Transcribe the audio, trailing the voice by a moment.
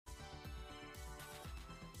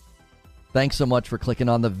Thanks so much for clicking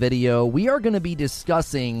on the video. We are going to be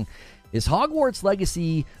discussing, is Hogwarts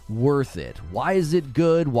Legacy worth it? Why is it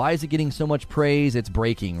good? Why is it getting so much praise? It's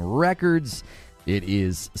breaking records. It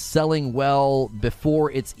is selling well before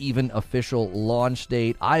its even official launch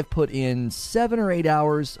date. I've put in 7 or 8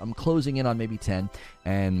 hours. I'm closing in on maybe 10.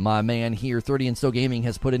 And my man here, 30 and So Gaming,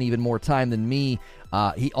 has put in even more time than me.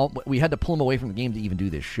 We had to pull him away from the game to even do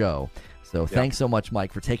this show. So thanks so much,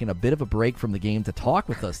 Mike, for taking a bit of a break from the game to talk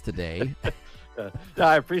with us today.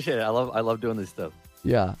 I appreciate it. I love doing this stuff.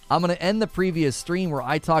 Yeah. I'm going to end the previous stream where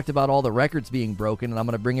I talked about all the records being broken, and I'm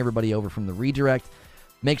going to bring everybody over from the redirect.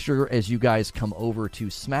 Make sure as you guys come over to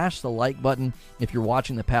smash the like button. If you're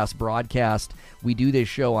watching the past broadcast, we do this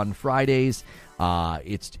show on Fridays.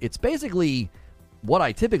 It's basically what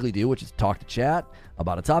I typically do, which is talk to chat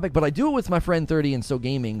about a topic, but I do it with my friend 30 and So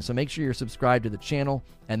Gaming, so make sure you're subscribed to the channel,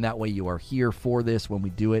 and that way you are here for this when we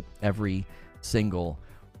do it every single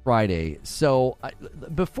Friday. So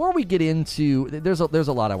before we get into, there's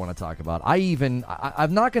a lot I want to talk about.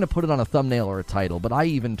 I'm not going to put it on a thumbnail or a title, but I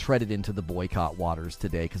even treaded into the boycott waters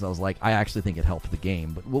today because I was like, I actually think it helped the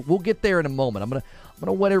game. But we'll get there in a moment. I'm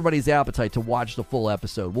gonna whet everybody's appetite to watch the full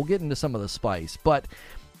episode. We'll get into some of the spice, but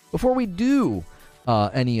before we do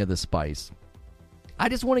any of the spice, I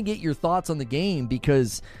just want to get your thoughts on the game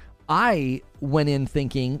because I went in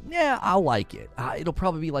thinking, yeah, I'll like it. It'll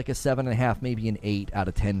probably be like a 7.5, maybe an 8 out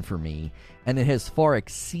of 10 for me. And it has far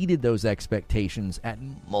exceeded those expectations at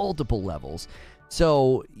multiple levels.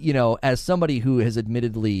 So, as somebody who has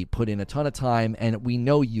admittedly put in a ton of time and we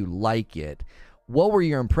know you like it, what were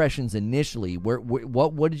your impressions initially?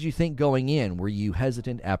 What did you think going in? Were you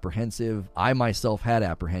hesitant, apprehensive? I myself had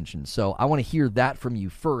apprehension. So I want to hear that from you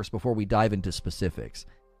first before we dive into specifics.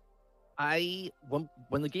 When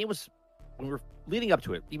the game was, when we were leading up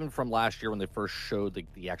to it, even from last year when they first showed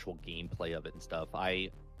the actual gameplay of it and stuff,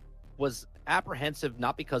 I was apprehensive,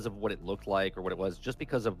 not because of what it looked like or what it was, just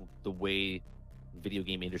because of the way video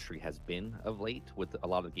game industry has been of late with a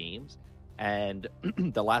lot of games. And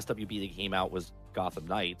the last WB that came out was Gotham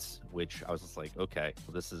Knights, which I was just like, okay,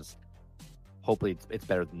 well, this is, hopefully it's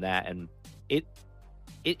better than that. And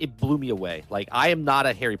it blew me away. Like, I am not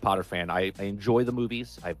a Harry Potter fan. I enjoy the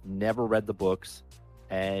movies. I've never read the books.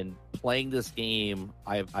 And playing this game,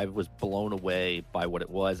 I was blown away by what it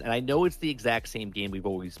was. And I know it's the exact same game we've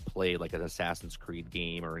always played, like an Assassin's Creed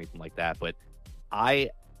game or anything like that. But I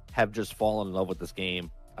have just fallen in love with this game.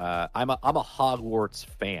 I'm a Hogwarts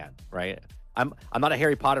fan, right? I'm not a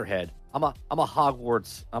Harry Potter head. I'm a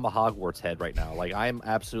Hogwarts head right now. Like, I'm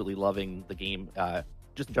absolutely loving the game.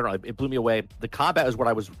 Just in general, it blew me away. The combat is what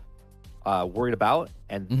I was worried about,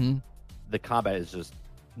 and the combat is just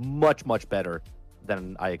much, much better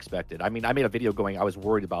than I expected. I mean, I made a video going, I was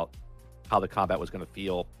worried about how the combat was going to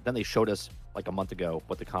feel. Then they showed us like a month ago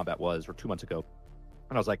what the combat was, or 2 months ago,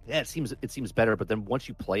 and I was like, yeah, it seems better. But then once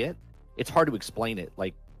you play it, it's hard to explain it.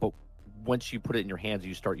 Like, but once you put it in your hands,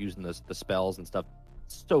 you start using the spells and stuff.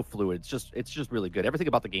 It's so fluid. It's just really good. Everything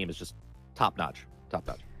about the game is just top notch.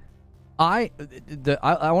 I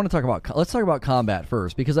want to talk about, let's talk about combat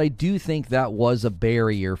first, because I do think that was a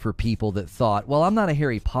barrier for people that thought, well, I'm not a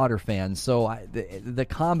Harry Potter fan, so the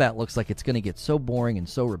combat looks like it's going to get so boring and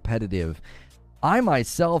so repetitive. I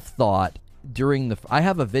myself thought I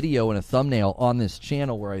have a video and a thumbnail on this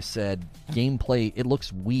channel where I said gameplay, it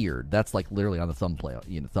looks weird. That's like literally on the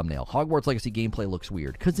thumbnail. Hogwarts Legacy gameplay looks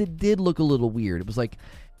weird, because it did look a little weird. It was like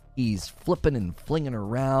he's flipping and flinging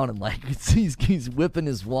around, and like he's whipping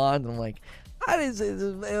his wand. And I'm like,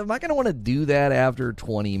 am I going to want to do that after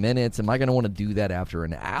 20 minutes? Am I going to want to do that after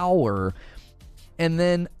an hour? And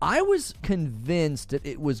then I was convinced that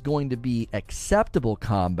it was going to be acceptable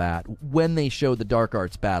combat when they showed the Dark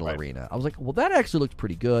Arts Battle Arena. I was like, well, that actually looked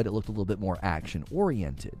pretty good. It looked a little bit more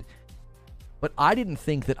action-oriented. But I didn't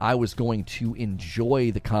think that I was going to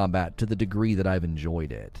enjoy the combat to the degree that I've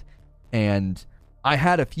enjoyed it. And I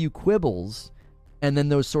had a few quibbles, and then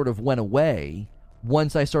those sort of went away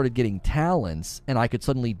once I started getting talents, and I could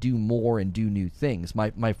suddenly do more and do new things.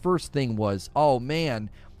 My first thing was, oh,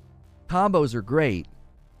 man, combos are great.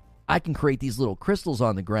 I can create these little crystals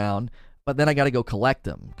on the ground, but then I got to go collect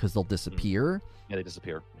them because they'll disappear. Yeah, they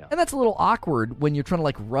disappear. Yeah. And that's a little awkward when you're trying to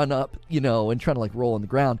like run up, and trying to like roll on the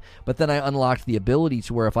ground. But then I unlocked the ability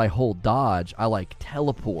to where if I hold dodge, I like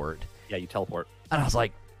teleport. Yeah, you teleport. And I was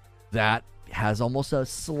like, that has almost a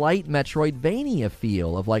slight Metroidvania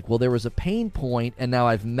feel of like, well, there was a pain point, and now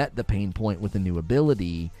I've met the pain point with a new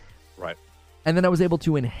ability. Right. And then I was able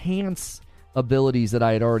to enhance abilities that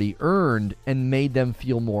I had already earned and made them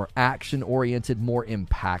feel more action-oriented, more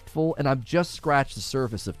impactful. And I've just scratched the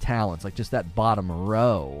surface of talents, like just that bottom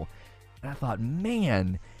row. And I thought,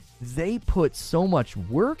 man, they put so much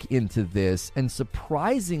work into this and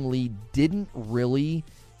surprisingly didn't really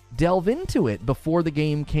delve into it before the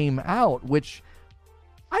game came out, which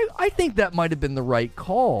I think that might have been the right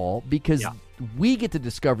call because we get to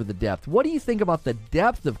discover the depth. What do you think about the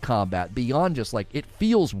depth of combat beyond just like it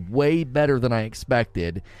feels way better than I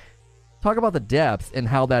expected? Talk about the depth and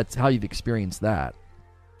how you've experienced that.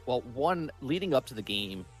 Well, one, leading up to the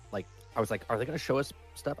game, like I was like, are they going to show us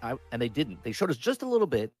stuff? And they didn't. They showed us just a little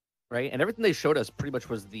bit, right? And everything they showed us pretty much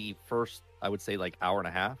was the first, I would say, like hour and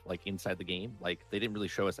a half, like inside the game. Like they didn't really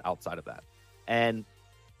show us outside of that. And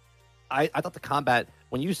I thought the combat,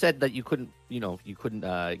 when you said that you couldn't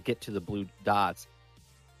get to the blue dots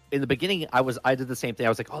in the beginning, I did the same thing. I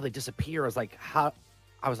was like, oh, they disappear. I was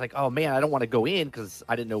like, oh man, I don't want to go in because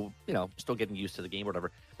I didn't know, still getting used to the game or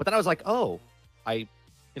whatever. But then I was like, oh, I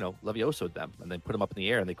Levioso'd them and then put them up in the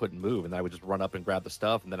air and they couldn't move. And then I would just run up and grab the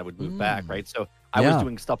stuff and then I would move back, right? So I was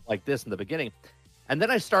doing stuff like this in the beginning. And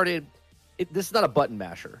then I started, this is not a button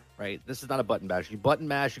masher, right? This is not a button masher. You button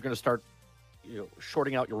mash, you're going to start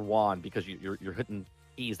shorting out your wand because you're hitting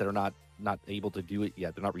keys that are not able to do it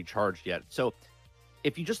yet. They're not recharged yet. So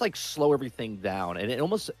if you just like slow everything down, and it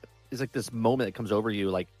almost is like this moment that comes over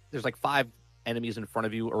you, like there's like 5 enemies in front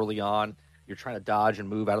of you early on. You're trying to dodge and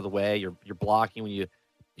move out of the way. You're blocking when you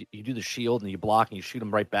do the shield and you block and you shoot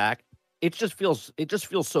them right back. It just feels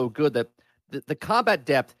so good that the combat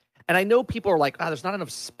depth. And I know people are like, there's not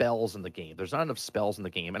enough spells in the game.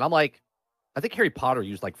 And I'm like, I think Harry Potter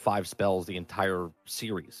used like 5 spells the entire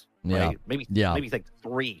series. Right? Maybe like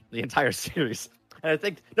 3 the entire series. And I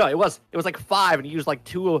think it was like 5, and he used like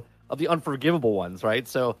 2 of the unforgivable ones, right?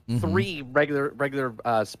 So 3 regular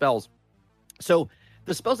spells. So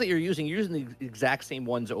the spells that you're using the exact same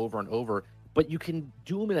ones over and over, but you can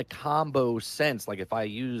do them in a combo sense. Like if I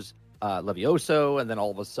use Levioso, and then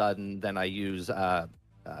all of a sudden, then I use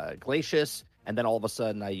Glacius, and then all of a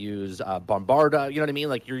sudden I use Bombarda. You know what I mean?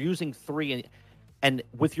 Like you're using 3, and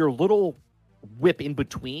with your little whip in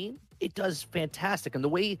between, it does fantastic. And the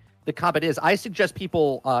way the combat is, I suggest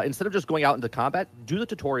people, instead of just going out into combat, do the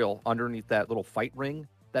tutorial underneath that little fight ring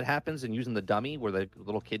that happens and using the dummy where the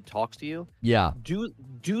little kid talks to you. Yeah. Do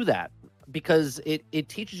that because it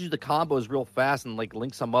teaches you the combos real fast and like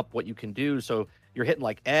links them up what you can do. So you're hitting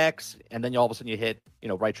like X, and then all of a sudden you hit,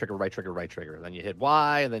 right trigger, right trigger, right trigger. Then you hit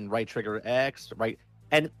Y, and then right trigger X, right.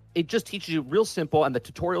 And it just teaches you real simple. And the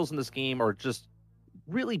tutorials in this game are just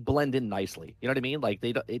really blend in nicely. You know what I mean? Like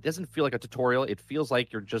it doesn't feel like a tutorial. It feels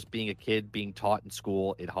like you're just being a kid being taught in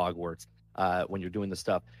school at Hogwarts when you're doing this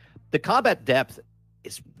stuff. The combat depth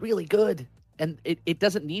is really good, and it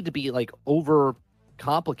doesn't need to be like over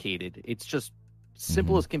complicated. It's just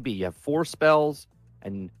simple as can be. You have 4 spells,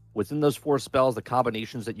 and within those 4 spells, the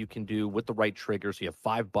combinations that you can do with the right trigger. So you have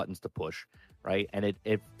 5 buttons to push, right? And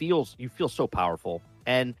you feel so powerful.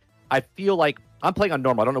 And I feel like I'm playing on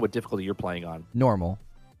normal. I don't know what difficulty you're playing on. Normal.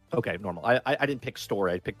 Okay, normal. I didn't pick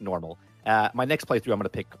story. I picked normal. My next playthrough, I'm going to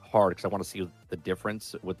pick hard because I want to see the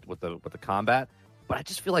difference with the combat. But I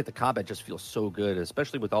just feel like the combat just feels so good,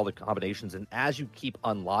 especially with all the combinations. And as you keep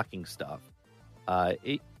unlocking stuff,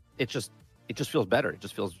 it just feels better. It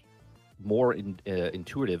just feels more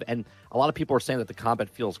intuitive. And a lot of people are saying that the combat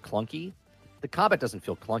feels clunky. The combat doesn't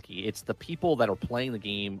feel clunky. It's the people that are playing the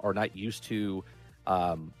game are not used to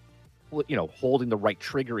holding the right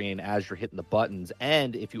trigger in as you're hitting the buttons.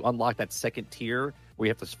 And if you unlock that second tier where you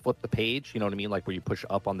have to flip the page, you know what I mean? Like where you push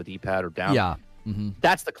up on the D-pad or down. Yeah.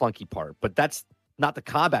 That's the clunky part, but that's not the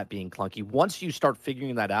combat being clunky. Once you start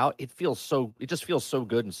figuring that out, it just feels so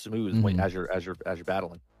good and smooth as you're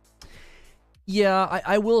battling. Yeah,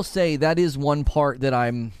 I will say that is one part that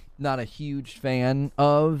I'm not a huge fan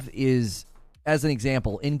of is, as an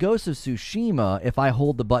example, in Ghost of Tsushima, if I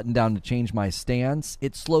hold the button down to change my stance,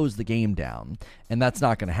 it slows the game down. And that's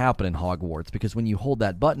not going to happen in Hogwarts because when you hold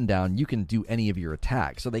that button down, you can do any of your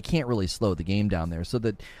attacks. So they can't really slow the game down there. So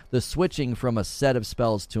that the switching from a set of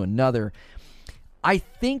spells to another, I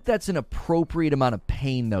think that's an appropriate amount of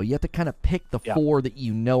pain, though. You have to kind of pick the 4 that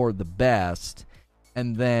you know are the best,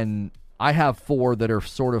 and then I have 4 that are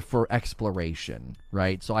sort of for exploration,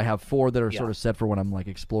 right? So I have 4 that are sort of set for when I'm like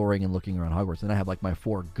exploring and looking around Hogwarts, and I have like my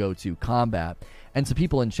 4 go-to combat. And some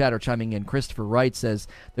people in chat are chiming in. Christopher Wright says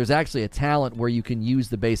there's actually a talent where you can use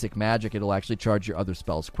the basic magic. It'll actually charge your other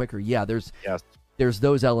spells quicker. Yeah, there's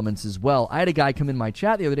those elements as well. I had a guy come in my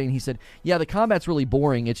chat the other day, and he said, yeah, the combat's really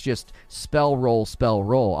boring. It's just spell roll, spell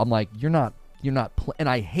roll. I'm like, you're not and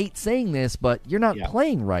I hate saying this, but you're not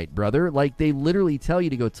playing right, brother. Like, they literally tell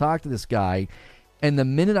you to go talk to this guy, and the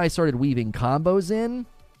minute I started weaving combos in,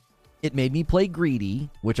 it made me play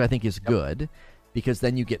greedy, which I think is good, because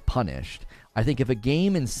then you get punished. I think if a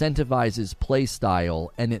game incentivizes play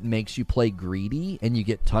style and it makes you play greedy and you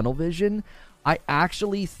get tunnel vision, I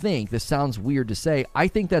actually think, this sounds weird to say, I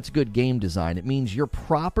think that's good game design. It means you're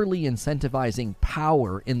properly incentivizing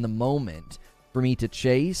power in the moment for me to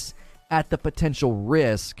chase at the potential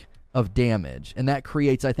risk of damage. And that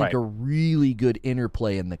creates, I think, a really good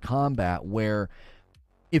interplay in the combat where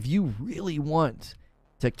if you really want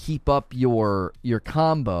to keep up your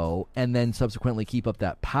combo and then subsequently keep up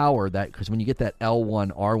that power, that because when you get that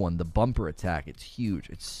L1, R1, the bumper attack, it's huge.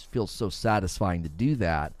 It feels so satisfying to do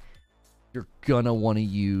that. You're going to want to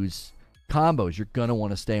use combos. You're going to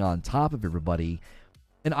want to stay on top of everybody.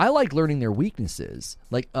 And I like learning their weaknesses.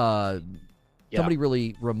 Like, somebody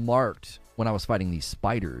really remarked when I was fighting these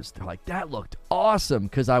spiders, they're like, that looked awesome,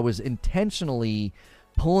 because I was intentionally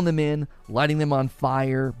pulling them in, lighting them on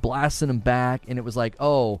fire, blasting them back, and it was like,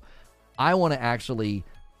 oh, I want to actually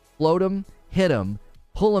float them, hit them,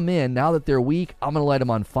 pull them in. Now that they're weak, I'm going to light them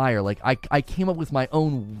on fire. Like, I came up with my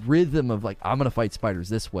own rhythm of, like, I'm going to fight spiders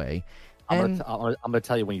this way. I'm going to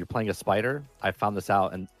tell you, when you're playing a spider, I found this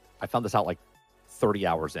out like 30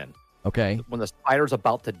 hours in. Okay. When the spider's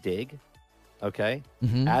about to dig, okay,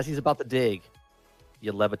 as he's about to dig,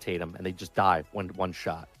 you levitate him and they just die one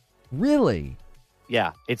shot. Really?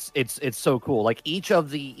 Yeah, it's so cool. Like each of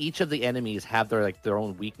the enemies have their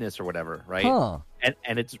own weakness or whatever, right? Huh.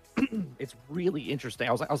 And it's it's really interesting.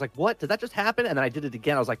 I was like, what? Did that just happen? And then I did it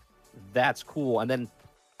again. I was like, that's cool. And then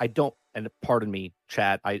and pardon me,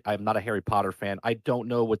 chat, I'm not a Harry Potter fan. I don't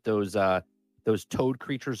know what those toad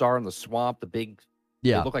creatures are in the swamp, the big,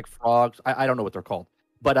 they look like frogs. I don't know what they're called.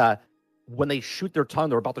 But when they shoot their tongue,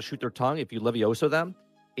 they're about to shoot their tongue. If you Levioso them,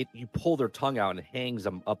 you pull their tongue out and it hangs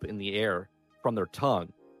them up in the air from their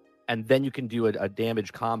tongue. And then you can do a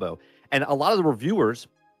damage combo. And a lot of the reviewers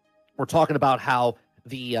were talking about how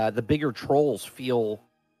the bigger trolls feel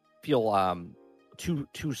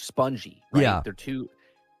too spongy, right? Yeah. They're too...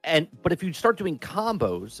 But if you start doing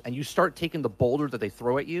combos and you start taking the boulder that they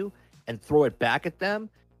throw at you and throw it back at them,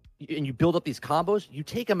 and you build up these combos, you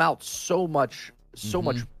take them out so much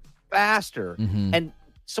faster. And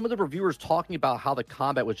some of the reviewers talking about how the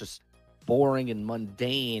combat was just boring and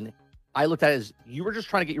mundane, I looked at it as you were just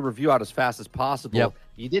trying to get your review out as fast as possible. Yep.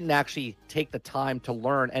 You didn't actually take the time to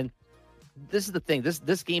learn. And this is the thing.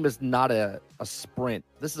 This game is not a sprint.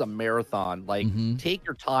 This is a marathon. Like, take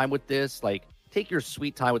your time with this. Like, take your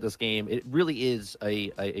sweet time with this game. It really is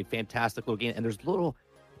a fantastic little game. And there's little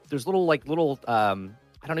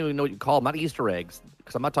I don't even know what you call them, not Easter eggs,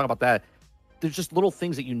 because I'm not talking about that. There's just little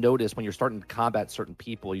things that you notice when you're starting to combat certain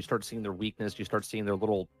people. You start seeing their weakness. You start seeing their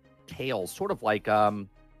little tails, sort of like a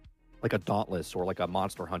Dauntless or like a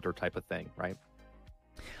Monster Hunter type of thing, right?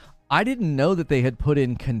 I didn't know that they had put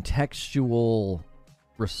in contextual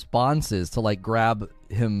responses to, like, grab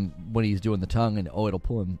him when he's doing the tongue and, it'll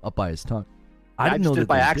pull him up by his tongue. I didn't know that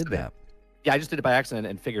they did that. Yeah, I just did it by accident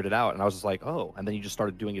and figured it out. And I was just like, oh. And then you just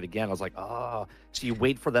started doing it again. I was like, oh. So you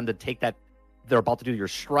wait for them to take that. They're about to do your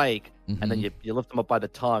strike. And then you lift them up by the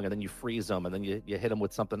tongue. And then you freeze them. And then you hit them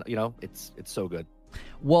with something. You know, it's so good.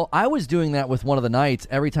 Well, I was doing that with one of the knights.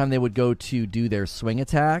 Every time they would go to do their swing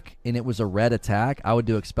attack and it was a red attack, I would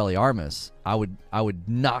do Expelliarmus. I would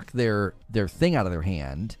knock their thing out of their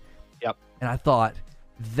hand. Yep. And I thought,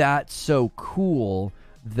 that's so cool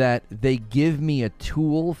that they give me a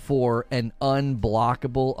tool for an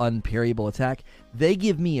unblockable, unparryable attack. They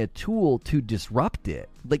give me a tool to disrupt it.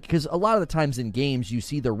 Like, because a lot of the times in games, you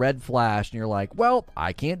see the red flash and you're like, well,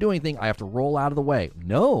 I can't do anything. I have to roll out of the way.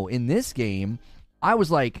 No, in this game, I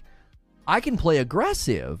was like, I can play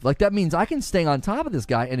aggressive. Like, that means I can stay on top of this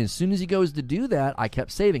guy. And as soon as he goes to do that, I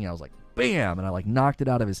kept saving. I was like, bam. And I, like, knocked it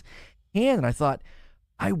out of his hand. And I thought,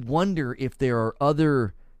 I wonder if there are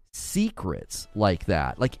other secrets like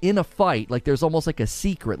that, like in a fight, like there's almost like a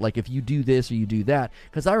secret, like if you do this or you do that.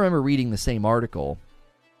 Because I remember reading the same article,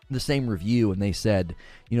 the same review, and they said,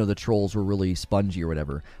 you know, the trolls were really spongy or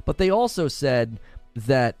whatever, but they also said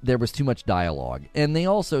that there was too much dialogue, and they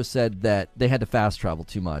also said that they had to fast travel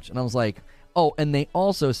too much. And I was like, oh, and they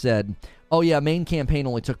also said, oh yeah, main campaign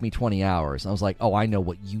only took me 20 hours. And I was like, oh, I know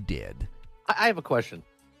what you did. I have a question.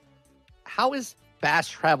 How is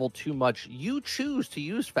fast travel too much? You choose to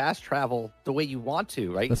use fast travel the way you want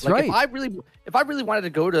to, right? That's like, right. If I really wanted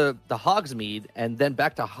to go to the Hogsmeade and then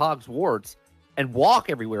back to Hogwarts and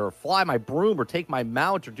walk everywhere or fly my broom or take my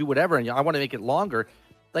mount or do whatever, and I want to make it longer,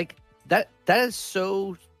 like that is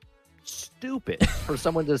so stupid for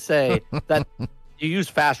someone to say that you use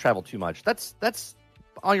fast travel too much. That's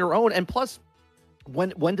on your own. And plus,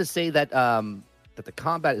 when to say that that the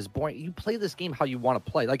combat is boring. You play this game how you want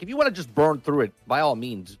to play. Like, if you want to just burn through it, by all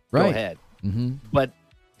means, go ahead. Mm-hmm. But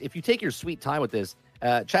if you take your sweet time with this,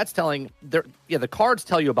 chat's telling the cards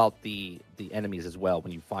tell you about the enemies as well.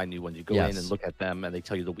 When you find new ones, you go in and look at them, and they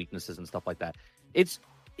tell you the weaknesses and stuff like that.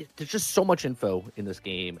 There's just so much info in this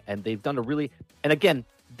game, and they've done and again,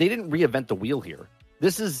 they didn't reinvent the wheel here.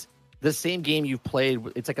 This is the same game you've played.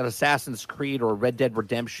 It's like an Assassin's Creed or Red Dead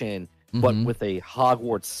Redemption, but with a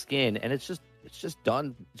Hogwarts skin, and it's just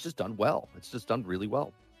done well. It's just done really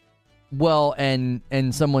well. Well, and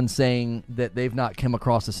someone saying that they've not come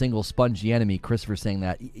across a single spongy enemy. Christopher saying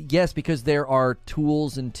that. Yes, because there are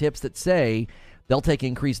tools and tips that say they'll take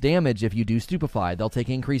increased damage if you do stupefy. They'll take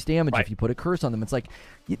increased damage if you put a curse on them. It's like,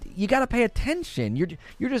 you got to pay attention.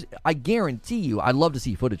 You're just, I guarantee you, I'd love to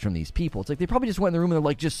see footage from these people. It's like they probably just went in the room and they're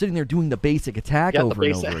like just sitting there doing the basic attack over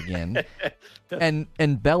and over again. and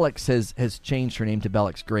Bellix has changed her name to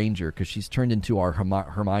Bellix Granger because she's turned into our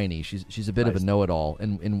Hermione. She's a bit of a know-it-all,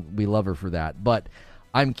 and we love her for that. But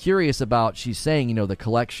I'm curious about, she's saying, the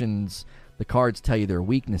collections, the cards tell you their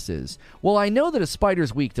weaknesses. Well, I know that a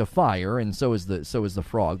spider's weak to fire, and so is the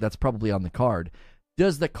frog. That's probably on the card.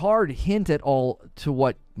 Does the card hint at all to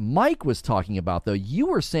what Mike was talking about, though? You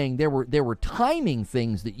were saying there were timing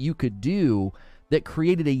things that you could do that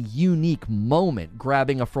created a unique moment,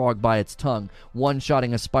 grabbing a frog by its tongue,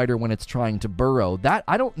 one-shotting a spider when it's trying to burrow. That,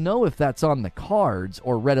 I don't know if that's on the cards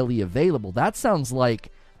or readily available. That sounds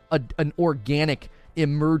like an organic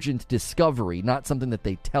emergent discovery, not something that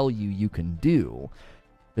they tell you can do.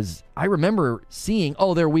 Because I remember seeing,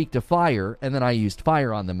 they're weak to fire, and then I used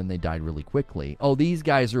fire on them and they died really quickly. These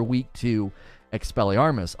guys are weak to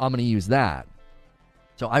Expelliarmus. I'm going to use that.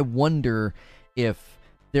 So I wonder if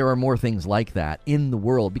there are more things like that in the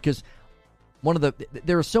world, because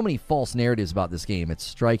there are so many false narratives about this game. It's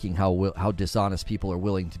striking how dishonest people are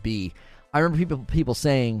willing to be. I remember people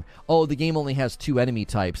saying, the game only has 2 enemy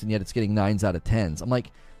types, and yet it's getting 9s out of 10s. I'm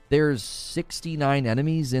like, there's 69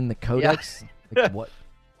 enemies in the codex? Yeah. Like, what?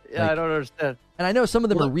 Yeah, I don't understand. And I know some of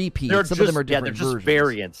them are repeats. Some of them are different versions. They're just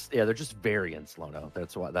variants. Yeah, they're just variants, Lono.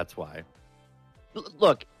 That's why.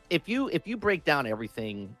 Look, if you break down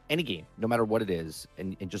everything, any game, no matter what it is,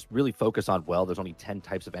 and just really focus on, there's only 10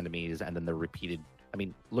 types of enemies, and then they're repeated. I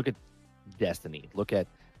mean, look at Destiny. Look at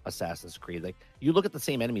Assassin's Creed. Like, you look at the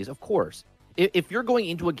same enemies, of course. If you're going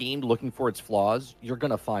into a game looking for its flaws, you're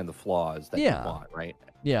gonna find the flaws that you want, right?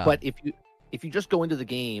 Yeah. But if you just go into the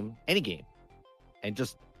game, any game, and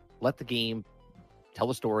just let the game tell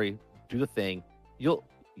the story, do the thing, you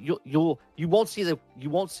won't see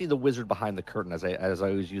the wizard behind the curtain, as I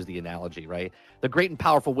always use the analogy, right? The great and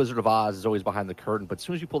powerful Wizard of Oz is always behind the curtain, but as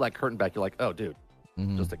soon as you pull that curtain back, you're like, oh, dude,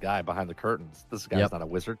 just a guy behind the curtains. This guy's not a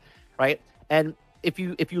wizard, right? And if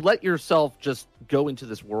you let yourself just go into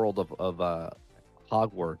this world of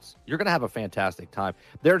Hogwarts, you're gonna have a fantastic time.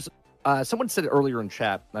 There's someone said it earlier in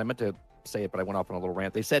chat, and I meant to say it, but I went off on a little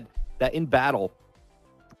rant. They said that in battle,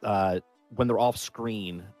 when they're off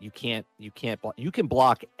screen, you can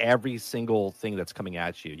block every single thing that's coming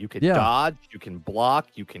at you. You can dodge, you can block,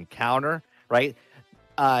 you can counter, right?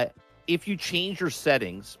 If you change your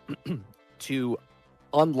settings to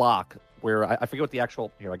unlock, where I forget what the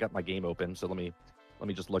actual, here, I got my game open, so let me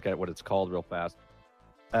just look at what it's called real fast.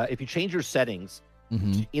 If you change your settings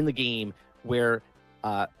in the game, where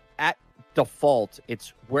at default,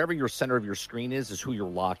 it's wherever your center of your screen is who you're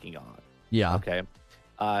locking on. Yeah. Okay.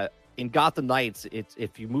 In Gotham Knights, it's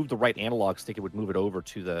if you move the right analog stick, it would move it over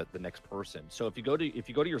to the next person. So if you go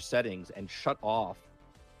to your settings and shut off,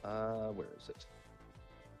 where is it?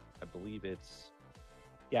 I believe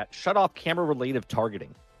shut off camera relative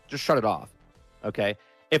targeting. Just shut it off. Okay.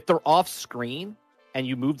 If they're off screen and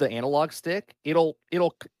you move the analog stick,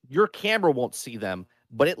 your camera won't see them,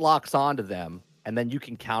 but it locks onto them, and then you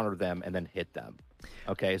can counter them and then hit them.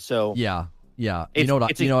 Okay. So yeah. You know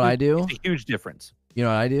what I do? It's a huge difference. You know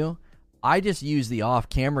what I do? I just use the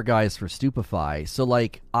off-camera guys for Stupefy. So,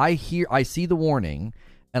 like, I see the warning,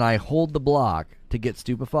 and I hold the block to get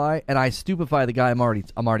Stupefy, and I Stupefy the guy I'm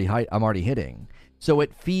already hitting. So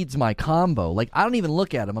it feeds my combo. Like, I don't even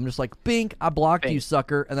look at him. I'm just like, bink, I blocked you,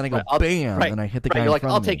 sucker, and then I go, bam, and I hit the guy in front of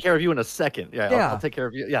me. I'll take care of you in a second. Yeah. I'll take care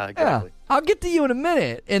of you. Yeah, exactly. Yeah. I'll get to you in a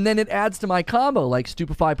minute. And then it adds to my combo. Like,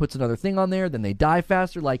 Stupefy puts another thing on there, then they die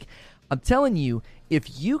faster. Like, I'm telling you,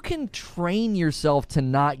 if you can train yourself to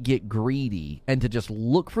not get greedy and to just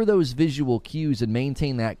look for those visual cues and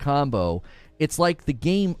maintain that combo, it's like the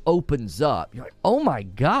game opens up. You're like, oh my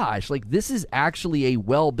gosh, like this is actually a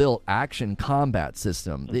well-built action combat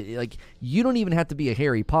system. Like, you don't even have to be a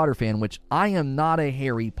Harry Potter fan, which I am not a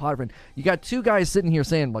Harry Potter fan. You got two guys sitting here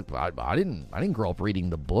saying, like, I didn't grow up reading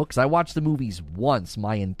the books. I watched the movies once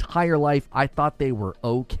my entire life. I thought they were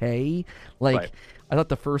okay. Like, I thought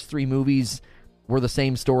the first 3 movies were the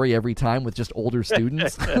same story every time with just older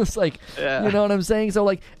students. It's like, you know what I'm saying? So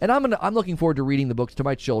like, and I'm looking forward to reading the books to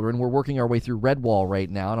my children. We're working our way through Redwall right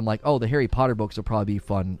now, and I'm like, oh, the Harry Potter books will probably be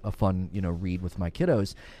a fun, read with my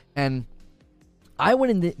kiddos. And I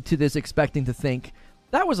went into this expecting to think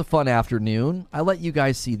that was a fun afternoon. I let you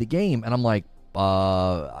guys see the game, and I'm like,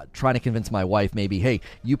 trying to convince my wife maybe, hey,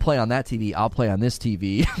 you play on that TV, I'll play on this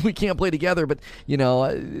TV. We can't play together, but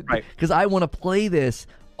because I want to play this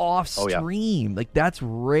off stream. Like, that's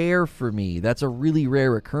rare for me. That's a really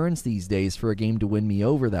rare occurrence these days for a game to win me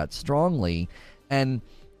over that strongly. And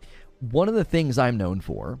one of the things I'm known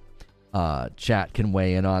for, chat can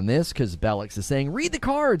weigh in on this because Bellix is saying, read the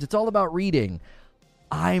cards. It's all about reading.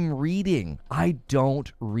 I'm reading. I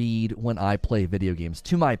don't read when I play video games.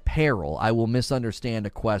 To my peril, I will misunderstand a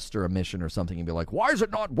quest or a mission or something and be like, why is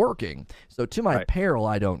it not working? So to my peril,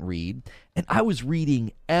 I don't read. And I was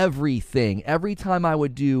reading everything. Every time I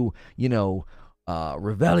would do,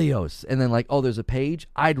 Revelios, and then like, oh, there's a page,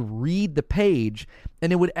 I'd read the page,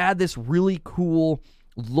 and it would add this really cool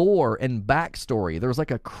lore and backstory. There was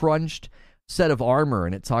like a crunched set of armor,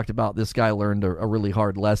 and it talked about this guy learned a really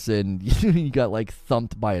hard lesson. He got like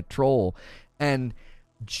thumped by a troll, and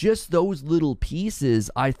just those little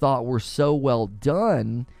pieces I thought were so well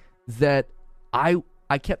done that I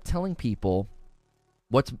kept telling people,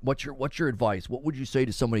 what's your advice? What would you say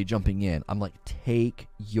to somebody jumping in? I'm like, take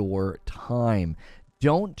your time.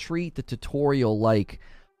 Don't treat the tutorial like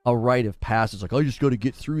a rite of passage, like, I just got to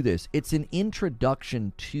get through this. It's an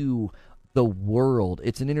introduction to the world.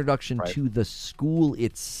 It's an introduction to the school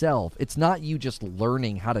itself. It's not you just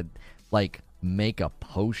learning how to like make a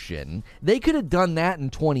potion. They could have done that in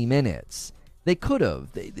 20 minutes. They could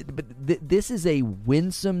have. But this is a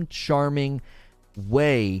winsome, charming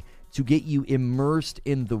way to get you immersed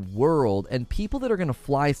in the world. And people that are going to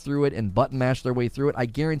fly through it and button mash their way through it, I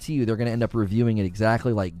guarantee you they're going to end up reviewing it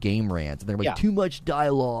exactly like Game Rant. And they're like, too much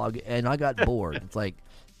dialogue, and I got bored. It's like,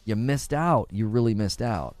 you missed out. You really missed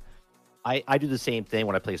out. I do the same thing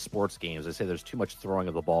when I play sports games. I say there's too much throwing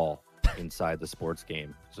of the ball inside the sports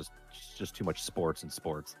game. It's just too much sports in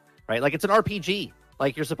sports, right? Like, it's an RPG.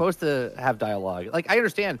 Like, you're supposed to have dialogue. Like, I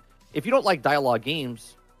understand if you don't like dialogue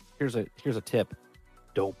games. Here's a tip: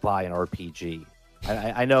 don't buy an RPG.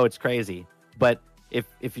 I know it's crazy, but if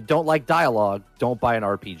you don't like dialogue, don't buy an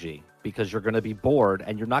RPG, because you're going to be bored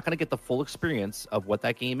and you're not going to get the full experience of what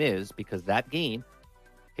that game is. Because that game,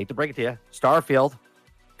 hate to break it to you, Starfield,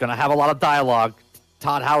 gonna have a lot of dialogue.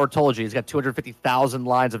 Todd Howard told you he's got 250,000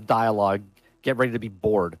 lines of dialogue. Get ready to be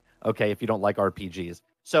bored, okay, if you don't like RPGs.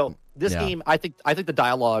 So this game, I think the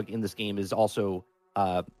dialogue in this game is also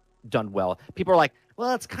done well. People are like,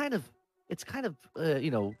 well, it's kind of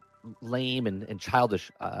lame and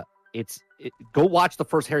childish. Go watch the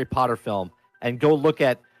first Harry Potter film and go look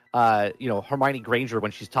at Hermione Granger when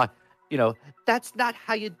she's talking. That's not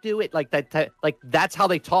how you do it. Like that. Like, that's how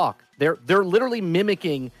they talk. They're literally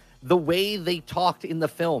mimicking the way they talked in the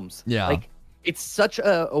films. Yeah. Like, it's such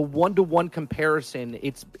a one-to-one comparison.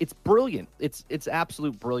 It's brilliant. It's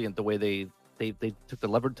absolute brilliant the way they took the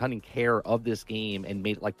level-ton care of this game and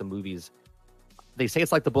made it like the movies. They say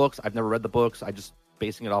it's like the books. I've never read the books. I just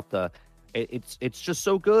basing it off it's just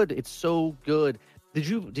so good. It's so good. Did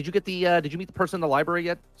you get did you meet the person in the library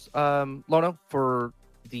yet, Lono, for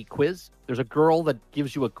the quiz? There's a girl that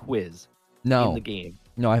gives you a quiz in the game.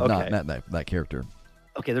 No, I have not met that character.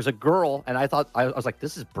 Okay, there's a girl, and I was like,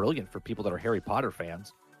 this is brilliant for people that are Harry Potter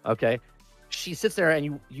fans. Okay, she sits there,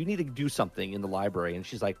 and you need to do something in the library, and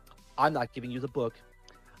she's like, I'm not giving you the book.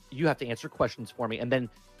 You have to answer questions for me. And then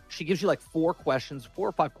she gives you like 4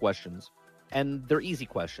 or 5 questions, and they're easy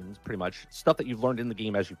questions, pretty much stuff that you've learned in the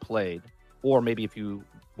game as you played, or maybe if you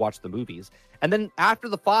watch the movies. And then after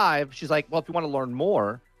the 5, she's like, well, if you want to learn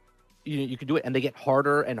more, you can do it. And they get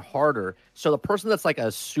harder and harder. So the person that's like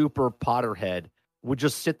a super Potterhead would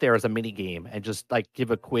just sit there as a mini game and just like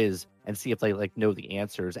give a quiz and see if they like know the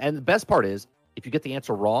answers. And the best part is, if you get the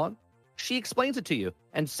answer wrong, she explains it to you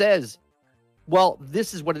and says, well,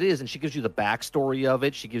 this is what it is. And she gives you the backstory of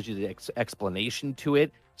it. She gives you the explanation to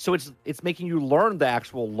it. So it's making you learn the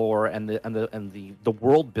actual lore and the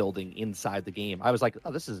world building inside the game. I was like,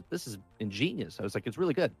 oh, this is ingenious. I was like, it's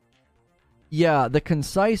really good. Yeah, the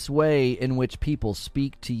concise way in which people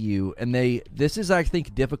speak to you, and this is, I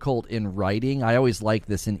think, difficult in writing. I always like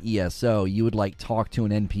this in ESO. You would like talk to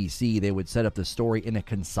an NPC, they would set up the story in a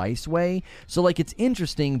concise way. So like, it's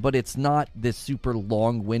interesting, but it's not this super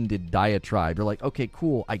long-winded diatribe. You're like, okay,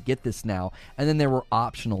 cool, I get this now. And then there were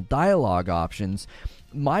optional dialogue options.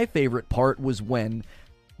 My favorite part was when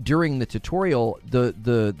during the tutorial,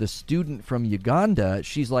 the student from Uganda,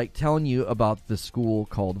 she's like telling you about the school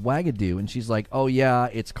called Wagadu, and she's like, oh yeah,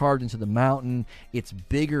 it's carved into the mountain. It's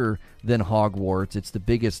bigger than Hogwarts. It's the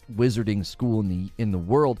biggest wizarding school in the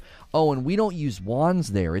world. Oh, and we don't use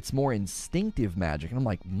wands there. It's more instinctive magic. And I'm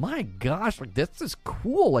like, my gosh, like this is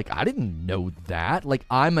cool. Like I didn't know that. Like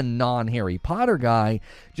I'm a non-Harry Potter guy,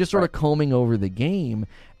 just sort of combing over the game,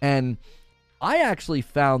 and I actually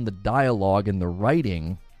found the dialogue and the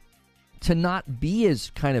writing to not be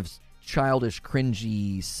as kind of childish,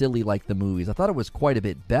 cringy, silly like the movies. I thought it was quite a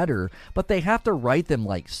bit better, but they have to write them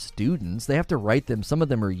like students. They have to write them, some of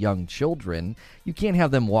them are young children. You can't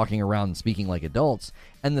have them walking around and speaking like adults.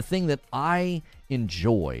 And the thing that I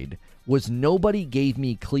enjoyed was nobody gave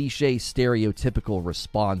me cliche, stereotypical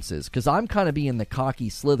responses, because I'm kind of being the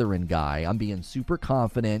cocky Slytherin guy. I'm being super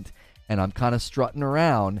confident, and I'm kind of strutting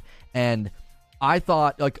around, and I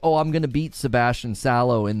thought, like, oh, I'm going to beat Sebastian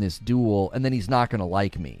Sallow in this duel, and then he's not going to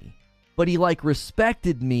like me. But he, like,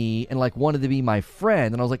 respected me and, like, wanted to be my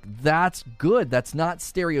friend. And I was like, that's good. That's not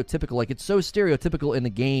stereotypical. Like, it's so stereotypical in the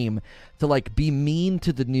game to, like, be mean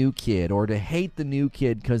to the new kid or to hate the new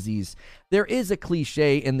kid because there is a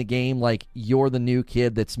cliche in the game, like, you're the new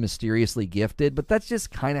kid that's mysteriously gifted. But that's just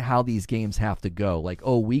kind of how these games have to go. Like,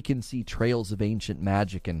 oh, we can see trails of ancient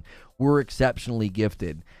magic and we're exceptionally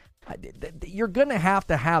gifted. You're going to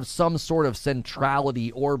have some sort of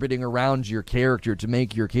centrality orbiting around your character to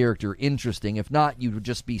make your character interesting. If not, you would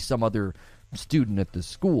just be some other student at the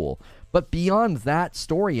school. But beyond that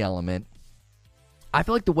story element, I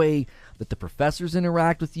feel like the way that the professors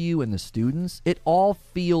interact with you and the students, it all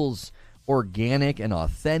feels organic and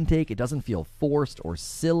authentic. It doesn't feel forced or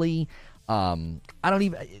silly. I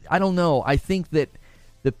don't know. I think that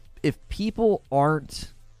if people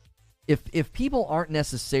aren't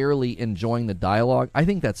necessarily enjoying the dialogue, I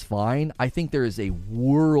think that's fine. I think there is a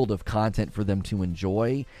world of content for them to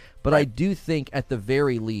enjoy. But I do think at the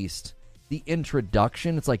very least, the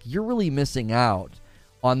introduction, it's like you're really missing out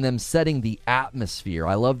on them setting the atmosphere.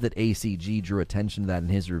 I love that ACG drew attention to that in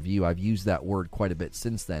his review. I've used that word quite a bit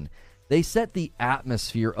since then. They set the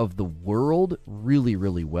atmosphere of the world really,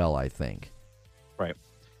 really well, I think. Right.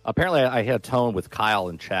 Apparently, I had a tone with Kyle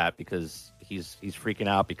in chat because he's freaking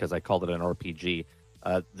out because I called it an RPG.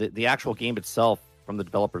 The actual game itself from the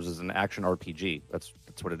developers is an action RPG. That's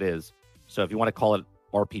what it is. So if you want to call it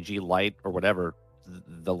RPG light or whatever,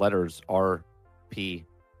 the letters RPG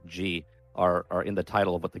are in the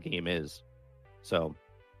title of what the game is. So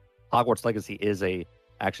Hogwarts Legacy is a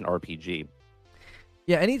action RPG.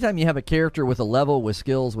 Yeah, anytime you have a character with a level, with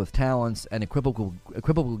skills, with talents, and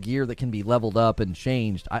equipable gear that can be leveled up and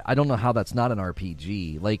changed, I don't know how that's not an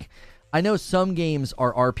RPG. Like, I know some games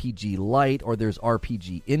are RPG light or there's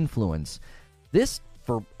RPG influence. This,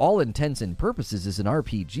 for all intents and purposes, is an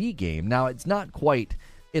RPG game. Now, it's not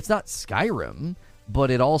Skyrim,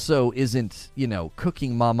 but it also isn't,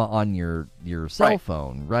 Cooking Mama on your cell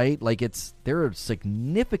phone, right? Like, there are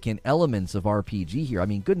significant elements of RPG here. I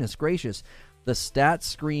mean, goodness gracious, the stats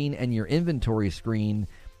screen and your inventory screen,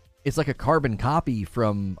 it's like a carbon copy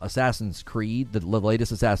from Assassin's Creed, the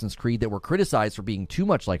latest Assassin's Creed, that were criticized for being too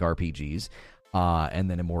much like RPGs.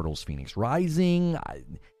 And then Immortals Phoenix Rising,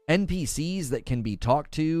 NPCs that can be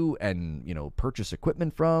talked to and, purchase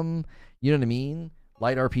equipment from. You know what I mean?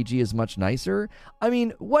 Light RPG is much nicer. I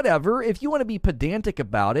mean, whatever. If you want to be pedantic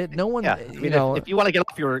about it, no one, if you want to get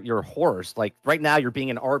off your horse, like right now you're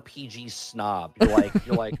being an RPG snob.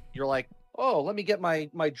 You're like, oh, let me get my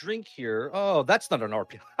drink here. Oh, that's not an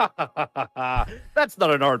RPG. That's not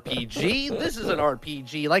an RPG. This is an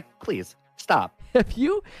RPG. Like, please stop.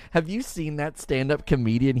 Have you seen that stand-up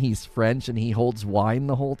comedian? He's French and he holds wine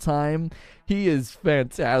the whole time. He is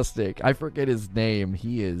fantastic. I forget his name.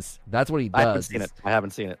 That's what he does. I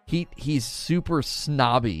haven't seen it. He's super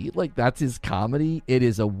snobby. Like, that's his comedy. It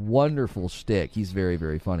is a wonderful shtick. He's very,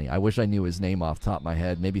 very funny. I wish I knew his name off the top of my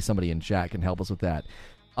head. Maybe somebody in chat can help us with that.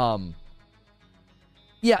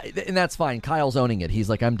 Yeah, and that's fine. Kyle's owning it. He's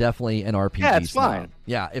like, I'm definitely an RPG Yeah, it's snob. fine.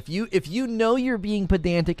 Yeah, if you know you're being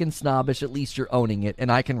pedantic and snobbish, at least you're owning it,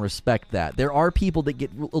 and I can respect that. There are people that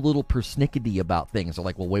get a little persnickety about things. They're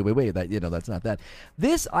like, well, wait, that's not that.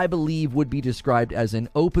 This, I believe, would be described as an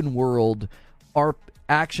open world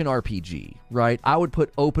action RPG, right? I would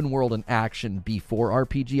put open world and action before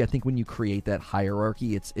RPG. I think when you create that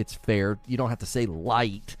hierarchy, it's fair. You don't have to say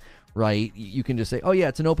light, right? You can just say, oh yeah,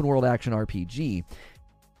 it's an open world action RPG.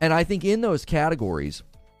 And I think in those categories,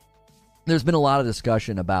 there's been a lot of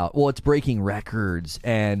discussion about, well, it's breaking records,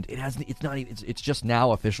 and it's just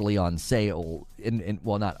now officially on sale.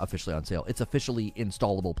 Well, not officially on sale. It's officially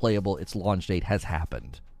installable, playable. Its launch date has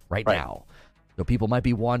happened right now. So people might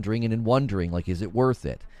be wandering in and wondering, like, is it worth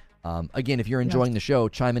it? Again, if you're enjoying the show,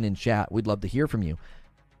 chime in chat. We'd love to hear from you.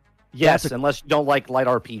 Yes, unless you don't like light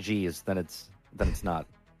RPGs, then it's not.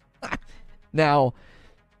 Now,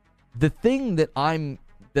 the thing that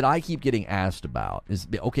I keep getting asked about is,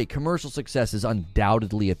 okay, commercial success is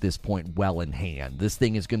undoubtedly at this point well in hand. This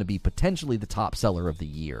thing is going to be potentially the top seller of the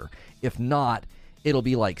year. If not, it'll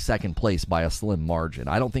be like second place by a slim margin.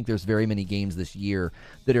 I don't think there's very many games this year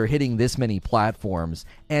that are hitting this many platforms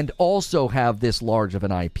and also have this large of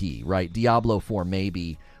an IP, right? Diablo 4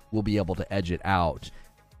 maybe will be able to edge it out.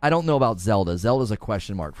 I don't know about Zelda. Zelda's a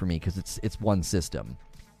question mark for me because it's one system.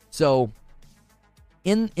 So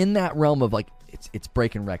in that realm of like, it's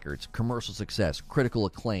breaking records, commercial success, critical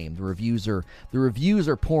acclaim. The reviews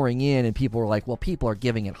are pouring in, and people are like, well, people are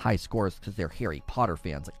giving it high scores because they're Harry Potter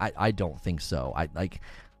fans. Like, I don't think so.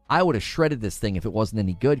 I would have shredded this thing if it wasn't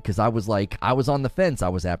any good, because I was on the fence. I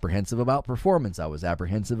was apprehensive about performance. I was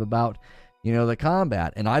apprehensive about, the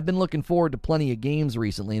combat. And I've been looking forward to plenty of games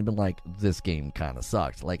recently and been like, this game kind of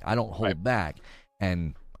sucked. Like, I don't hold back,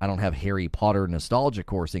 and I don't have Harry Potter nostalgia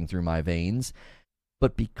coursing through my veins.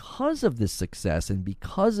 But because of this success and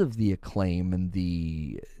because of the acclaim and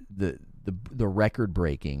the record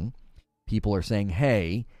breaking, people are saying,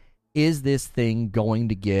 hey, is this thing going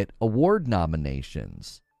to get award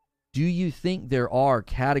nominations? Do you think there are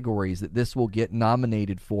categories that this will get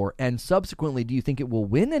nominated for? And subsequently, do you think it will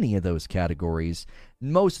win any of those categories?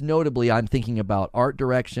 Most notably, I'm thinking about art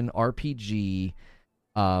direction, RPG,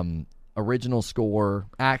 original score,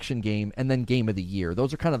 action game, and then game of the year.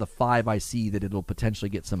 Those are kind of the 5 I see that it'll potentially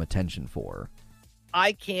get some attention for.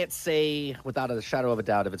 I can't say without a shadow of a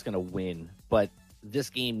doubt if it's going to win, but this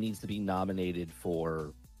game needs to be nominated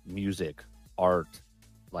for music, art,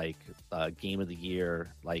 like game of the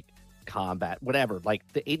year, like combat, whatever. Like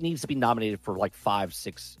it needs to be nominated for like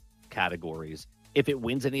 5-6 categories. If it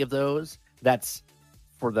wins any of those, that's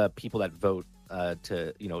for the people that vote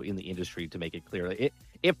to in the industry to make it clear.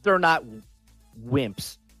 If they're not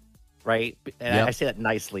wimps, right? And I say that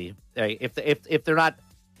nicely. Right? If they're not,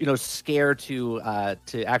 scared to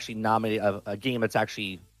actually nominate a game that's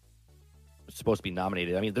actually supposed to be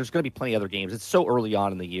nominated. I mean, there's going to be plenty of other games. It's so early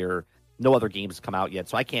on in the year. No other games come out yet,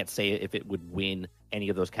 so I can't say if it would win any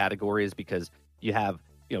of those categories, because you have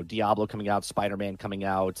Diablo coming out, Spider-Man coming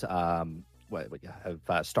out,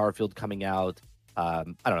 Starfield coming out. I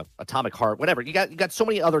don't know, Atomic Heart, whatever. You got so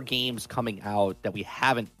many other games coming out that we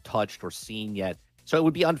haven't touched or seen yet. So it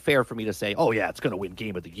would be unfair for me to say, oh yeah, it's going to win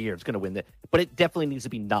Game of the Year. It's going to win that. But it definitely needs to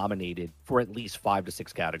be nominated for at least 5 to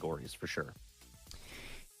 6 categories for sure.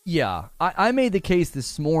 Yeah, I made the case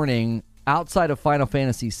this morning. Outside of Final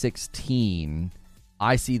Fantasy 16,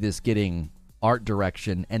 I see this getting art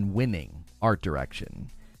direction and winning art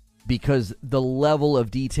direction, because the level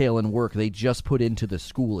of detail and work they just put into the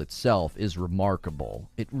school itself is remarkable.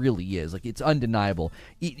 It really is. Like, it's undeniable.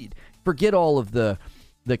 Forget all of the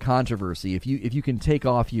controversy. If you can take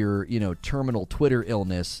off your terminal Twitter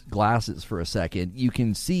illness glasses for a second, you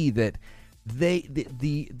can see that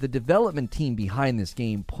the development team behind this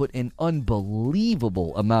game put an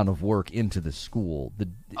unbelievable amount of work into the school.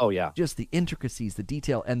 Just the intricacies, the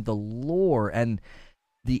detail, and the lore, and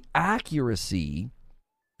the accuracy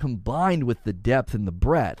combined with the depth and the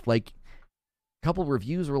breadth. Like, a couple of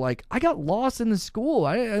reviews were like, I got lost in the school.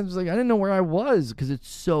 I was like, I didn't know where I was because it's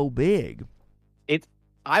so big.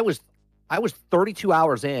 I was 32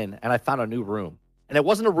 hours in and I found a new room. And it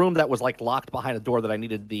wasn't a room that was like locked behind a door that I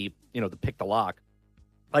needed to pick the lock.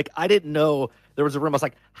 Like, I didn't know there was a room. I was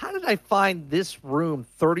like, how did I find this room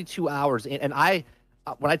 32 hours in? And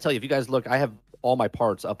when I tell you, if you guys look, I have all my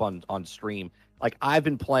parts up on stream. Like, I've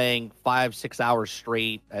been playing 5-6 hours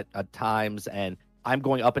straight at times, and I'm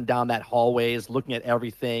going up and down that hallways, looking at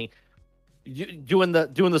everything, doing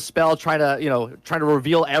the spell, trying to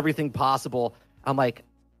reveal everything possible. I'm like,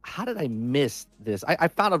 how did I miss this? I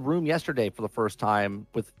found a room yesterday for the first time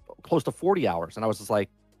with close to 40 hours, and I was just like,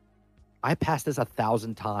 I passed this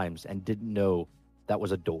 1,000 times and didn't know that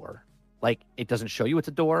was a door. Like, it doesn't show you it's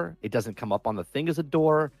a door. It doesn't come up on the thing as a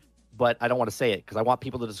door, but I don't want to say it because I want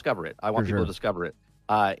people to discover it. To discover it.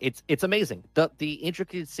 It's amazing. The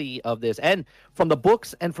intricacy of this, and from the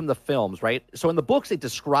books and from the films, right? So in the books, it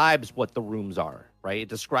describes what the rooms are, right? It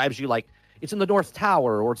describes you like, it's in the North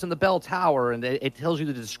Tower or it's in the Bell Tower, and it tells you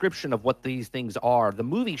the description of what these things are. The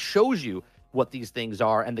movie shows you what these things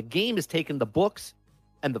are, and the game has taken the books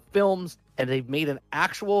and the films, and they've made an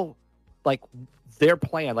actual, like, their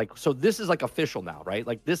plan. Like, so this is like official now, right?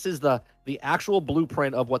 Like, this is the actual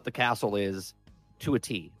blueprint of what the castle is to a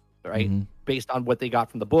T, right? Mm-hmm. Based on what they got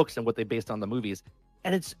from the books and what they based on the movies.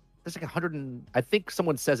 And it's there's like 100 I think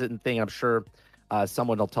someone says it in thing. I'm sure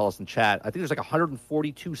someone will tell us in chat. I think there's like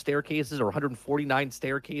 142 staircases or 149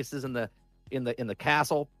 staircases in the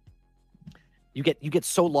castle. You get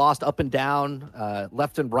so lost up and down,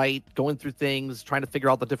 left and right, going through things, trying to figure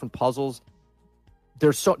out the different puzzles.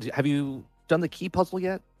 Have you done the key puzzle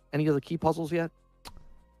yet? Any of the key puzzles yet?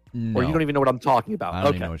 No. Or you don't even know what I'm talking about? I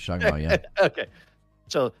don't even know what you're talking about yet. Okay.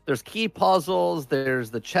 So there's key puzzles,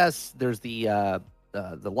 there's the chests, there's the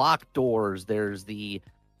locked doors, there's the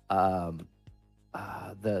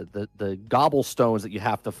gobblestones that you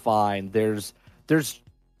have to find. There's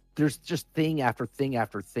just thing after thing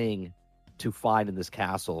after thing to find in this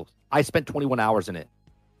castle. I spent 21 hours in it.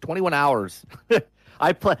 21 hours.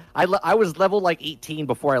 I was level like 18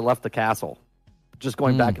 before I left the castle. Just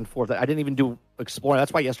going back and forth. I didn't even do exploring.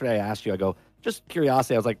 That's why yesterday I asked you, I go, just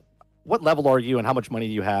curiosity. I was like, what level are you and how much money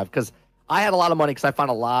do you have? Because I had a lot of money because I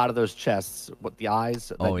found a lot of those chests, the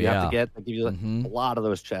eyes that you have to get. They give you a lot of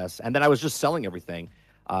those chests. And then I was just selling everything.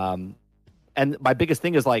 And my biggest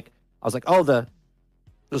thing is like, I was like, oh, the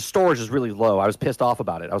storage is really low. I was pissed off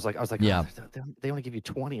about it. I was like, yeah, oh, they only give you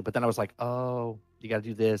 20. But then I was like, oh, you got to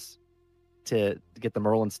do this to get the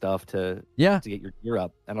Merlin stuff to get your gear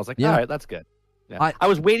up. And I was like, all right, that's good. Yeah. I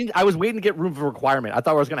was waiting to get room for requirement. I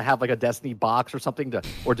thought I was going to have like a Destiny box or something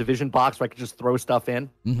or Division box where I could just throw stuff in.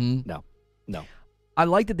 No. I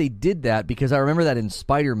like that they did that because I remember that in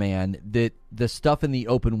Spider-Man, that the stuff in the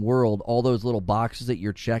open world, all those little boxes that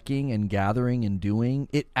you're checking and gathering and doing,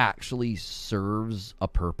 it actually serves a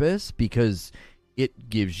purpose because it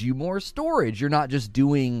gives you more storage. You're not just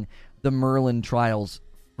doing the Merlin trials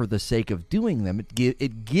for the sake of doing them.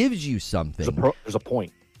 It gives you something. There's a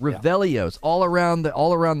point. Revelios all around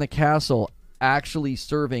the castle actually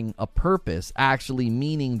serving a purpose, actually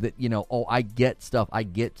meaning that, I get stuff, I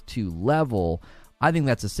get to level. I think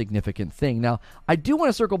that's a significant thing. Now, I do want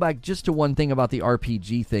to circle back just to one thing about the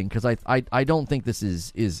RPG thing, because I don't think this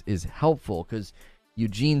is helpful, because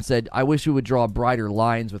Eugene said, I wish we would draw brighter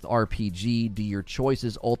lines with RPG. Do your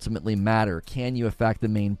choices ultimately matter? Can you affect the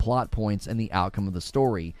main plot points and the outcome of the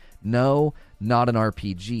story? No, not an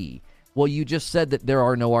RPG. Well, you just said that there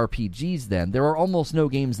are no RPGs then. There are almost no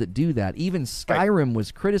games that do that. Even Skyrim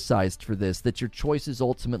was criticized for this, that your choices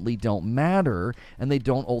ultimately don't matter and they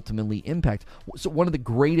don't ultimately impact. So one of the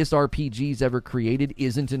greatest RPGs ever created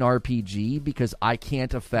isn't an RPG because I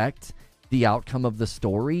can't affect the outcome of the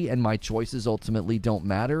story and my choices ultimately don't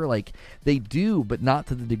matter. Like, they do, but not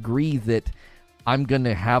to the degree that I'm going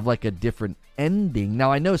to have like a different ending.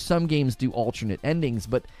 Now, I know some games do alternate endings,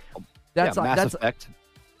 but Mass Effect.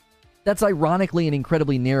 That's ironically an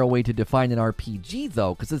incredibly narrow way to define an RPG,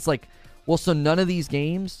 though, because it's like, well, so none of these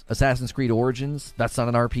games, Assassin's Creed Origins, that's not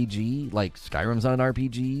an RPG. Like, Skyrim's not an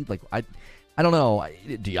RPG. Like, I don't know,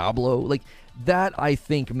 Diablo, like that. I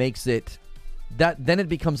think makes it that then it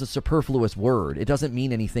becomes a superfluous word. It doesn't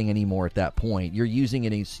mean anything anymore at that point. You're using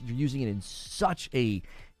it in such a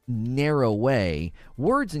narrow way.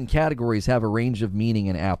 Words and categories have a range of meaning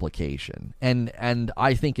and application, and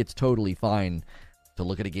I think it's totally fine to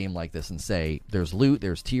look at a game like this and say, there's loot,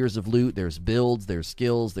 there's tiers of loot, there's builds, there's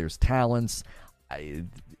skills, there's talents. I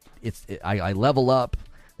level up.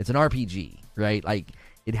 It's an RPG, right? Like,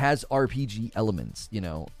 it has RPG elements,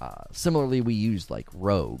 Similarly, we use, like,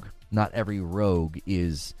 Rogue. Not every Rogue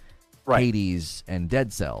is Hades and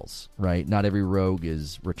Dead Cells, right? Not every Rogue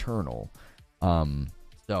is Returnal.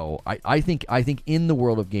 So I think in the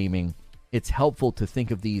world of gaming, it's helpful to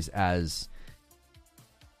think of these as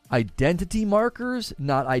identity markers,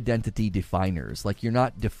 not identity definers. Like, you're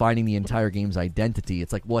not defining the entire game's identity.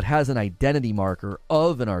 It's like, well, it has an identity marker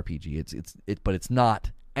of an RPG. But it's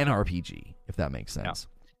not an RPG, if that makes sense.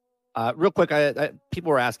 Yeah. Real quick,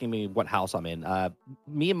 people were asking me what house I'm in.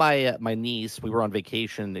 Me and my niece, we were on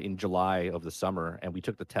vacation in July of the summer, and we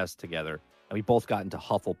took the test together, and we both got into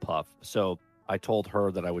Hufflepuff. So I told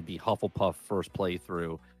her that I would be Hufflepuff first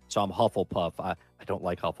playthrough. So I'm Hufflepuff. I don't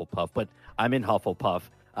like Hufflepuff, but I'm in Hufflepuff.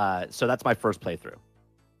 So that's my first playthrough.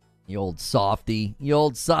 You old softy.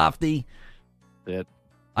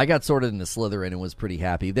 I got sorted into Slytherin and was pretty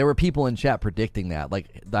happy. There were people in chat predicting that.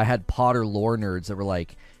 Like, I had Potter lore nerds that were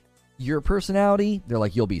like, your personality? They're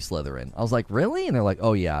like, you'll be Slytherin. I was like, really? And they're like,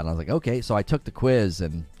 oh, yeah. And I was like, okay. So I took the quiz,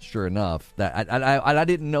 and sure enough, that I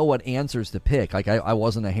didn't know what answers to pick. Like, I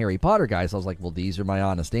wasn't a Harry Potter guy, so I was like, well, these are my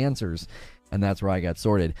honest answers. And that's where I got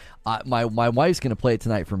sorted. My wife's going to play it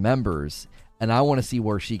tonight for members, and I want to see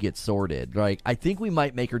where she gets sorted. Like, I think we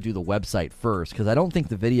might make her do the website first, because I don't think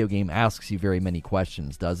the video game asks you very many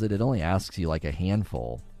questions, does it? It only asks you like a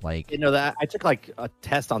handful. Like, that I took like a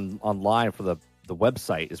test online for the the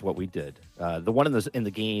website is what we did. The one in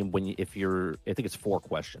the game I think it's 4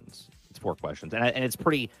 questions. It's 4 questions, and it's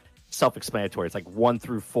pretty self-explanatory. It's like 1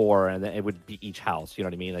 through 4, and then it would be each house. You know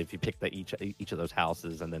what I mean? Like if you pick each of those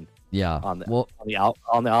houses, and then on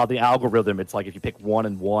the algorithm, it's like if you pick 1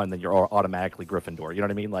 and 1, then you're automatically Gryffindor. You know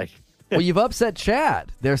what I mean? Like, well, you've upset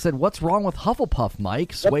Chad. They said, "What's wrong with Hufflepuff,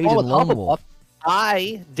 Mike?" Swayed and Lone Wolf.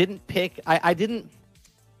 I didn't pick. I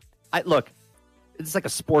look. It's like a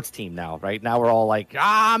sports team now, right? Now we're all like,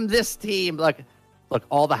 I'm this team. Like, look,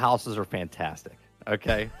 all the houses are fantastic.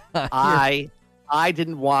 Okay, I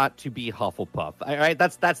didn't want to be Hufflepuff. All right,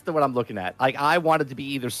 that's what I'm looking at. Like, I wanted to be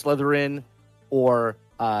either Slytherin or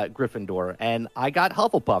Gryffindor, and I got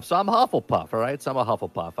Hufflepuff, so I'm Hufflepuff. All right, so I'm a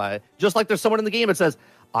Hufflepuff. Just like there's someone in the game that says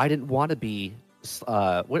I didn't want to be.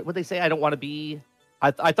 What would they say? I don't want to be.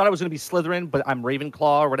 I thought I was going to be Slytherin, but I'm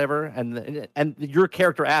Ravenclaw or whatever. And your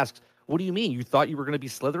character asks, "What do you mean? You thought you were going to be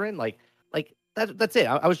Slytherin?" Like that's it.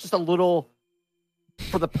 I was just a little,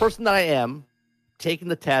 for the person that I am, taking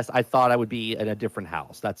the test, I thought I would be in a different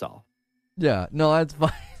house. That's all. Yeah, no, that's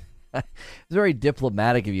fine. It's very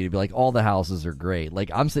diplomatic of you to be like, all the houses are great. Like,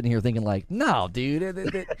 I'm sitting here thinking, like, no, dude,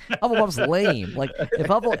 Hufflepuff's lame. Like, if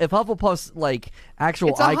Hufflepuff's like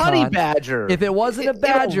actual it's a icon, honey badger. If it wasn't a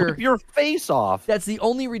badger, rip your face off. That's the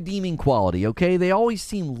only redeeming quality. Okay, they always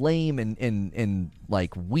seem lame and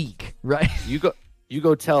like weak, right? You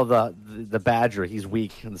go tell the badger he's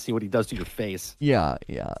weak and see what he does to your face. Yeah.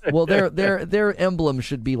 Well, their emblem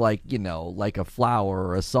should be like, like a flower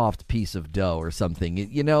or a soft piece of dough or something.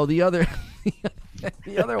 The other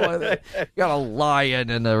the other one got a lion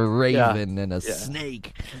and a raven and a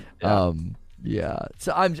snake. Yeah.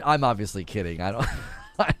 So I'm obviously kidding. I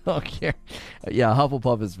don't care. Yeah,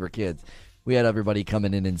 Hufflepuff is for kids. We had everybody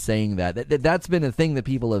coming in and saying that's been a thing that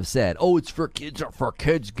people have said. Oh, it's for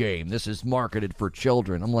kids game. This is marketed for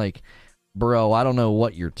children. I'm like, bro, I don't know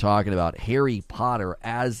what you're talking about. Harry Potter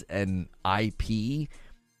as an IP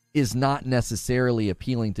is not necessarily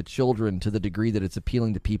appealing to children to the degree that it's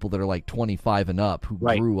appealing to people that are like 25 and up who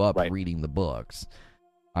grew up reading the books.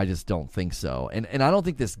 I just don't think so. And I don't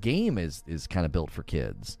think this game is kind of built for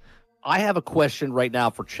kids. I have a question right now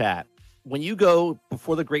for chat. When you go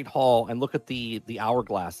before the Great Hall and look at the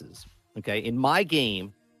hourglasses, okay, in my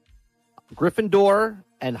game, Gryffindor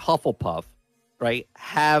and Hufflepuff, right,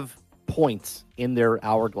 have points in their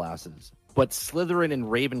hourglasses, but Slytherin and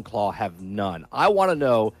Ravenclaw have none. I want to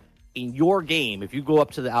know, in your game, if you go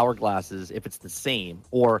up to the hourglasses, if it's the same,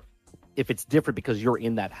 or if it's different because you're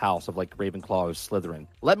in that house of like Ravenclaw or Slytherin.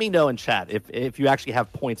 Let me know in chat if you actually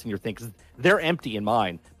have points in your thing, because they're empty in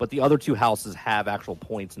mine, but the other 2 houses have actual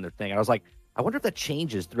points in their thing. And I was like, I wonder if that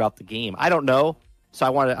changes throughout the game. I don't know, so I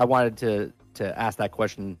wanted to ask that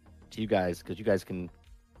question to you guys, because you guys can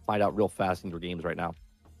find out real fast in your games right now.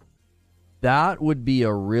 That would be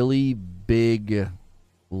a really big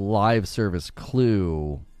live service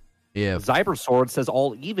clue. If Cybersword says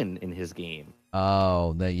all even in his game.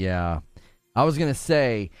 Oh, yeah. I was going to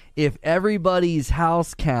say, if everybody's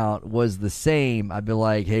house count was the same, I'd be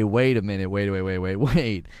like, hey, wait a minute,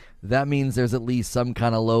 wait. That means there's at least some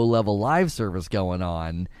kind of low-level live service going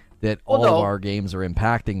on that all of our games are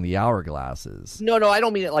impacting the hourglasses. No, I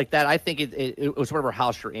don't mean it like that. I think it was whatever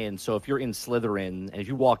house you're in. So if you're in Slytherin, and if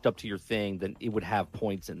you walked up to your thing, then it would have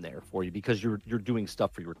points in there for you because you're doing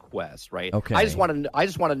stuff for your quest, right? Okay. I just want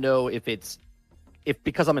to know if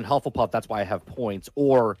because I'm in Hufflepuff, that's why I have points,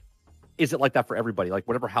 or is it like that for everybody? Like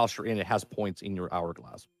whatever house you're in, it has points in your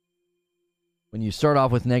hourglass. When you start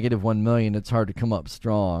off with -1 million, it's hard to come up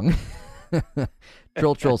strong.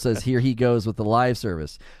 Troll says, here he goes with the live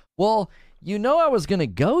service. Well, I was going to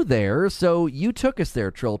go there, so you took us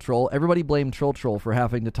there, Troll. Everybody blamed Troll for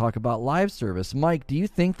having to talk about live service. Mike, do you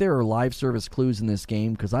think there are live service clues in this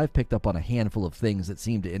game? Because I've picked up on a handful of things that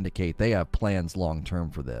seem to indicate they have plans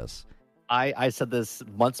long-term for this. I said this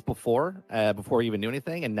months before we even knew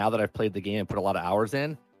anything, and now that I've played the game and put a lot of hours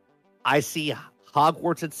in, I see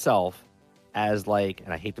Hogwarts itself as like,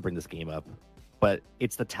 and I hate to bring this game up, but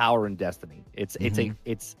it's the tower in Destiny. It's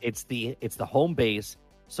the home base.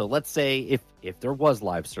 So let's say if there was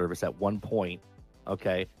live service at one point,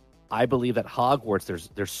 okay, I believe that Hogwarts,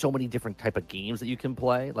 there's so many different type of games that you can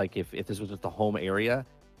play. Like if this was just the home area,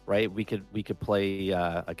 right? We could play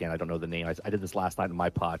again. I don't know the name. I did this last night in my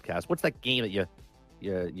podcast. What's that game that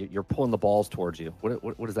you're pulling the balls towards you?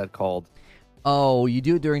 What is that called? Oh, you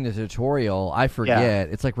do it during the tutorial. I forget. Yeah.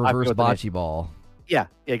 It's like reverse bocce ball. Yeah,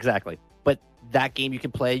 exactly. But that game you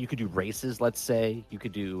can play. You could do races. Let's say you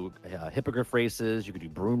could do hippogriff races. You could do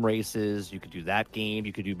broom races. You could do that game.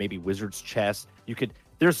 You could do maybe wizard's chess.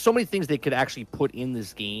 There's so many things they could actually put in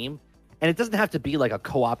this game. And it doesn't have to be like a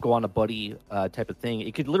co-op, go on a buddy type of thing.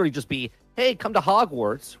 It could literally just be, hey, come to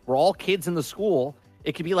Hogwarts. We're all kids in the school.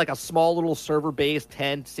 It could be like a small little server-based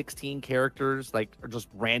 10, 16 characters, like are just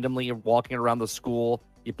randomly walking around the school.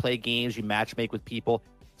 You play games, you matchmake with people.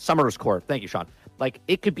 Summoner's Court. Thank you, Sean. Like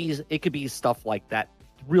it could be stuff like that.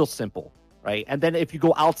 Real simple, right? And then if you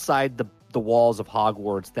go outside the walls of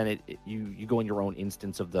Hogwarts, then you go in your own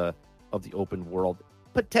instance of the open world.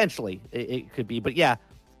 Potentially, it could be. But yeah,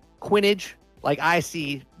 Quidditch, like I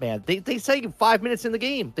see, man, they tell you 5 minutes in the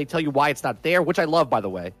game. They tell you why it's not there, which I love, by the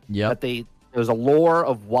way. Yeah. There's a lore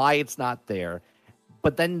of why it's not there.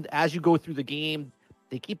 But then as you go through the game,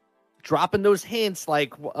 they keep dropping those hints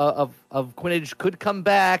like of Quidditch could come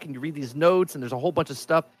back, and you read these notes, and there's a whole bunch of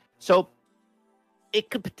stuff. So it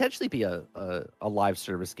could potentially be a live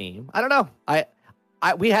service game. I don't know.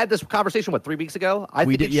 We had this conversation 3 weeks ago.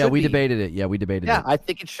 We debated it. Yeah, we debated it. Yeah, I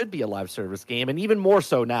think it should be a live service game, and even more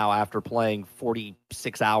so now after playing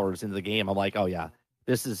 46 hours into the game. I'm like, oh yeah,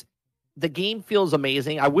 the game feels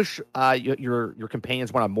amazing. I wish your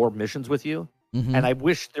companions went on more missions with you. Mm-hmm. And I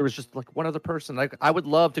wish there was just like one other person. Like I would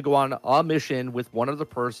love to go on a mission with one other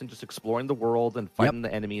person, just exploring the world and fighting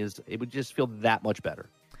the enemies. It would just feel that much better.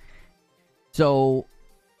 So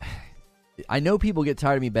I know people get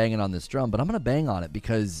tired of me banging on this drum, but I'm going to bang on it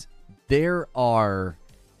because there are,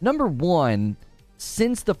 number one,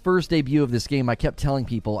 since the first debut of this game, I kept telling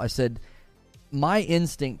people, I said, my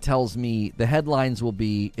instinct tells me the headlines will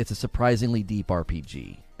be, it's a surprisingly deep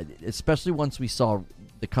RPG, especially once we saw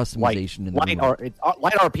the customization in the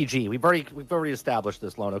light RPG. We've already established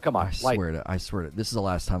this, Lono. Come on. I swear to this is the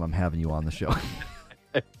last time I'm having you on the show.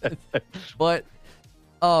 But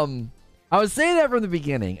I was saying that from the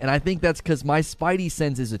beginning, and I think that's because my spidey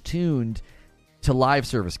sense is attuned to live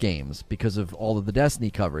service games because of all of the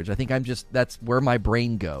Destiny coverage. I think that's where my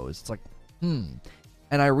brain goes. It's like, And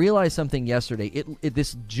I realized something yesterday.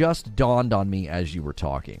 This just dawned on me as you were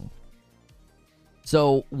talking.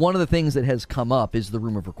 So one of the things that has come up is the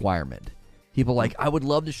room of requirement. People like, I would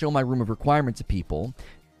love to show my room of requirement to people.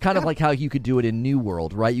 Kind of like how you could do it in New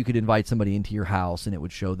World, right? You could invite somebody into your house and it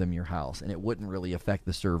would show them your house and it wouldn't really affect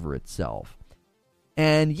the server itself.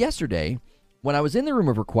 And yesterday, when I was in the room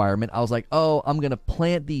of requirement, I was like, oh, I'm going to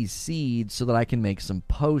plant these seeds so that I can make some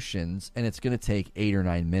potions and it's going to take 8 or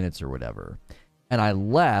 9 minutes or whatever. And I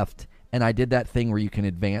left and I did that thing where you can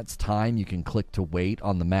advance time. You can click to wait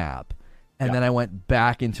on the map. And then I went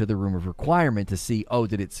back into the room of requirement to see,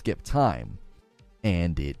 did it skip time?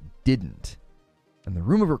 And it didn't. And the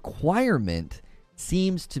room of requirement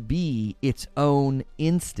seems to be its own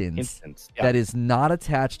instance that is not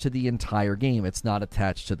attached to the entire game. It's not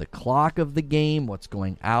attached to the clock of the game, what's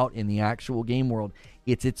going out in the actual game world.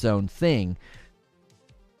 It's its own thing.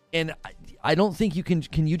 And I don't think you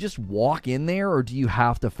can you just walk in there, or do you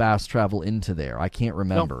have to fast travel into there? I can't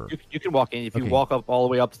remember. No, you can walk in. If you walk up all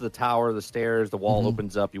the way up to the tower, the stairs, the wall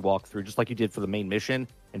opens up, you walk through, just like you did for the main mission,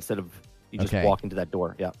 instead of you just walk into that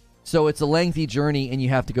door. Yeah. So it's a lengthy journey, and you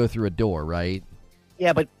have to go through a door, right?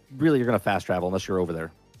 Yeah, but really you're going to fast travel unless you're over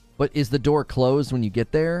there. But is the door closed when you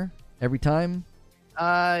get there every time?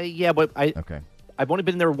 Yeah, but I've only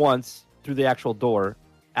been there once through the actual door.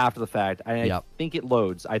 After the fact, I think it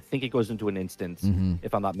loads. I think it goes into an instance,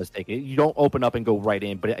 if I'm not mistaken. You don't open up and go right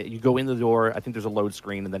in, but you go in the door. I think there's a load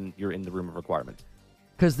screen, and then you're in the room of requirements.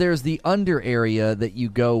 Because there's the under area that you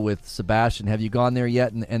go with Sebastian. Have you gone there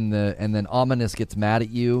yet? And then Ominous gets mad at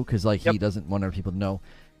you because he doesn't want other people to know.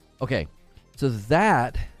 Okay, so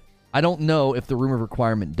that I don't know if the room of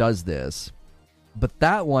requirement does this, but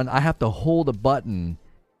that one I have to hold a button.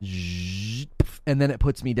 And then it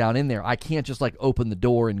puts me down in there. I can't just open the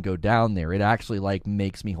door and go down there. It actually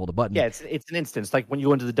makes me hold a button. Yeah, it's an instance. Like when you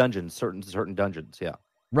go into the dungeons, certain dungeons. Yeah.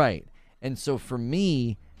 Right. And so for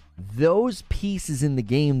me, those pieces in the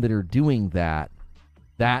game that are doing that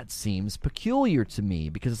seems peculiar to me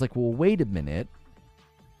because it's like, well, wait a minute.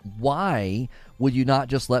 Why would you not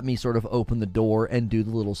just let me sort of open the door and do the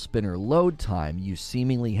little spinner load time? You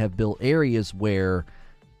seemingly have built areas where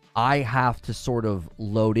I have to sort of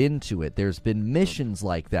load into it. There's been missions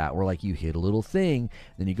like that where you hit a little thing,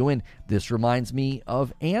 then you go in. This reminds me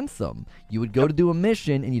of Anthem. You would go to do a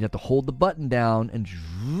mission and you'd have to hold the button down and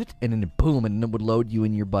then boom, and it would load you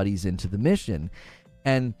and your buddies into the mission.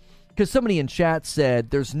 And because somebody in chat said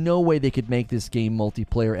there's no way they could make this game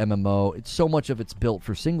multiplayer MMO. It's so much of it's built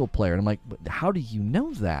for single player. And I'm like, but how do you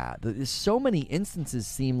know that? There's so many instances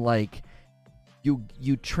seem like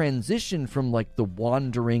you transition from the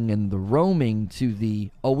wandering and the roaming to the,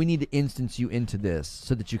 we need to instance you into this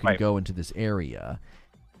so that you can go into this area.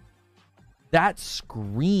 That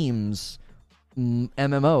screams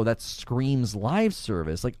MMO that screams live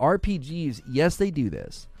service. Like RPGs, yes, they do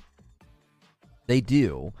this. They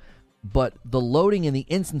do. But the loading and the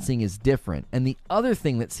instancing is different. And the other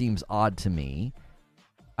thing that seems odd to me,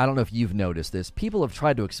 I don't know if you've noticed this, people have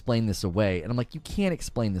tried to explain this away, and I'm like, you can't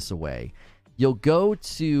explain this away. You'll go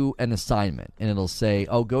to an assignment, and it'll say,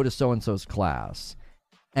 oh, go to so-and-so's class.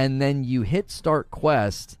 And then you hit start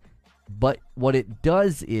quest, but what it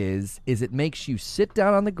does is it makes you sit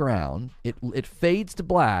down on the ground, it fades to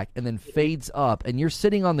black, and then fades up, and you're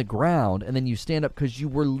sitting on the ground, and then you stand up because you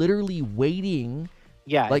were literally waiting.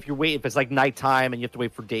 Yeah, like, if it's like nighttime and you have to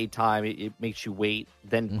wait for daytime, it makes you wait,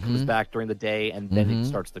 then comes back during the day, and then it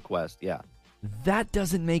starts the quest. Yeah. That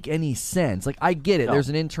doesn't make any sense. Like, I get it. No. There's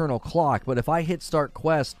an internal clock, but if I hit start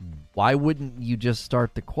quest, why wouldn't you just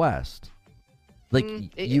start the quest? Like,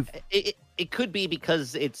 it could be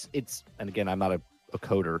because it's and again, I'm not a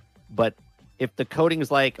coder, but if the coding is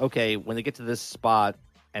like, okay, when they get to this spot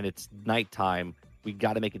and it's nighttime, we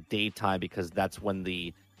got to make it daytime because that's when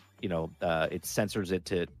the it censors it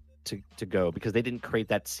to go, because they didn't create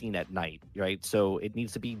that scene at night, right? So it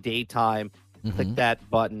needs to be daytime. Click that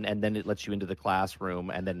button, and then it lets you into the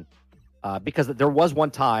classroom. And then because there was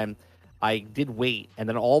one time I did wait, and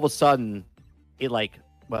then all of a sudden I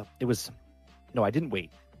didn't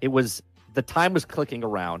wait. It was the time was clicking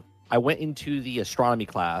around. I went into the astronomy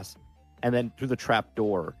class, and then through the trap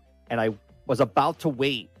door, and I was about to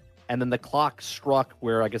wait. And then the clock struck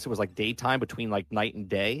where I guess it was like daytime between like night and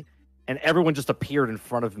day. And everyone just appeared in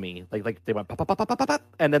front of me. Like they went pop, pop, pop, pop, pop, pop,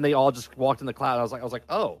 and then they all just walked in the cloud. I was like,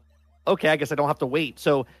 oh, okay, I guess I don't have to wait.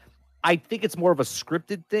 So I think it's more of a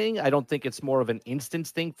scripted thing. I don't think it's more of an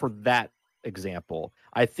instance thing for that example.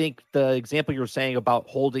 I think the example you were saying about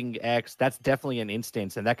holding X, that's definitely an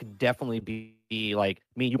instance. And that could definitely be like,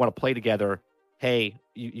 me and you want to play together. Hey,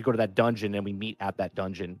 you go to that dungeon and we meet at that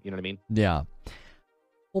dungeon. You know what I mean? Yeah.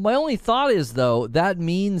 Well, my only thought is, though, that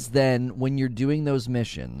means then when you're doing those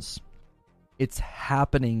missions, it's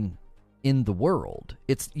happening in the world.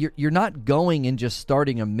 You're not going and just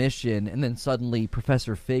starting a mission and then suddenly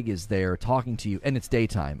Professor Fig is there talking to you and it's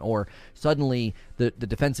daytime, or suddenly the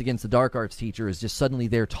Defense Against the Dark Arts teacher is just suddenly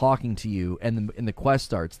there talking to you and the quest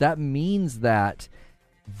starts. That means that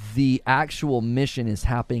the actual mission is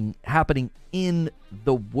happening in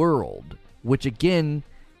the world, which again,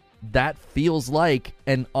 that feels like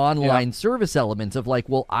an online service element of like,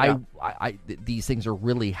 well, these things are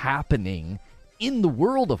really happening in the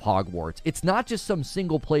world of Hogwarts. It's not just some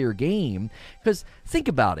single player game, because think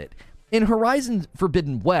about it. In Horizon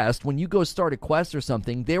Forbidden West, when you go start a quest or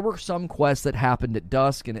something, there were some quests that happened at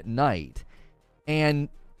dusk and at night, and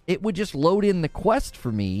it would just load in the quest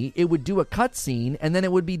for me. It would do a cutscene, and then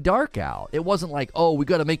it would be dark out. It wasn't like, oh, we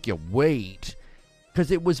got to make you wait,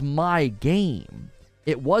 because it was my game.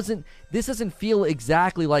 It wasn't, this doesn't feel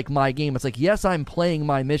exactly like my game. It's like, yes, I'm playing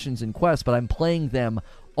my missions and quests, but I'm playing them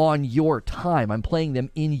on your time. I'm playing them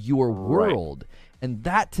in your world. Right. And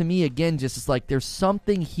that to me, again, just is like, there's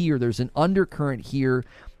something here. There's an undercurrent here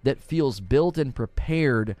that feels built and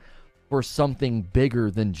prepared for something bigger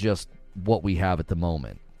than just what we have at the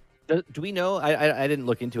moment. Do we know? I didn't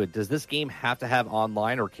look into it. Does this game have to have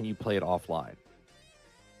online, or can you play it offline?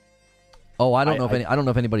 Oh, I don't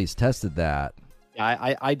know if anybody's tested that.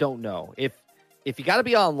 I don't know. If you got to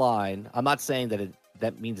be online, I'm not saying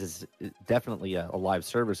that means it's definitely a live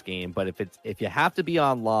service game, but if you have to be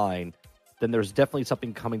online, then there's definitely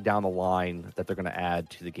something coming down the line that they're going to add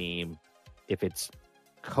to the game. If it's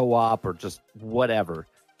co-op or just whatever,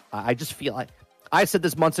 I just feel like I said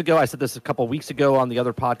this months ago. I said this a couple of weeks ago on the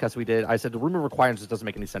other podcast we did. I said the room of requirements doesn't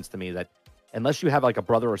make any sense to me. That unless you have like a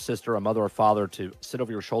brother or sister, a mother or father to sit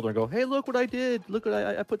over your shoulder and go, "Hey, look what I did! Look what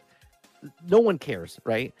I put." No one cares,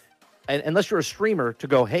 right? And unless you're a streamer to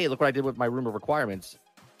go, hey, look what I did with my room of requirements.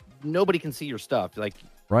 Nobody can see your stuff. Like,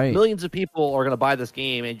 right. Millions of people are going to buy this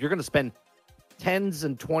game, and you're going to spend tens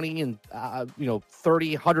and 20 and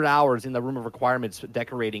 30, 100 hours in the room of requirements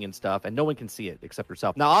decorating and stuff, and no one can see it except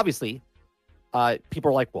yourself. Now, obviously, people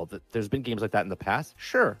are like, well, there's been games like that in the past.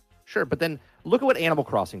 Sure. But then look at what Animal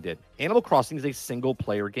Crossing did. Animal Crossing is a single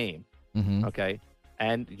player game. Mm-hmm. Okay.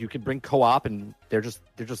 And you can bring co-op, and they're just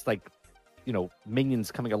like,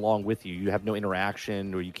 minions coming along with you. You have no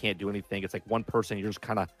interaction, or you can't do anything. It's like one person, you're just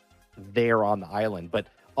kind of there on the island. But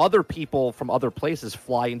other people from other places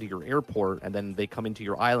fly into your airport, and then they come into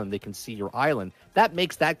your island. They can see your island. That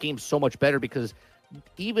makes that game so much better, because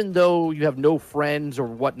even though you have no friends or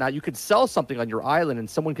whatnot, you could sell something on your island, and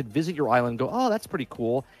someone could visit your island and go, oh, that's pretty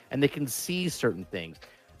cool. And they can see certain things.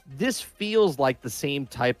 This feels like the same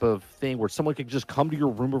type of thing where someone could just come to your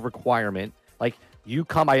room of requirement. Like, you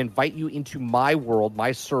come, I invite you into my world,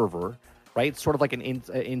 my server. right? It's sort of like an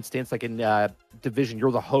instance, like in Division,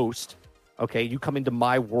 you're the host. Okay, you come into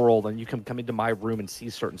my world and you can come into my room and see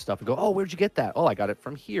certain stuff and go, oh, where'd you get that? Oh, I got it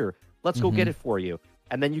from here. Let's go get it for you.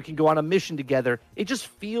 And then you can go on a mission together. It just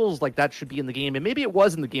feels like that should be in the game. And maybe it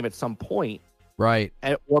was in the game at some point. Right.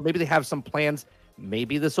 Or maybe they have some plans.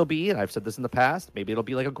 Maybe this will be, and I've said this in the past, maybe it'll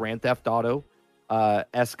be like a Grand Theft Auto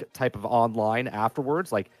esque type of online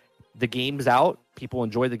afterwards. Like the game's out, people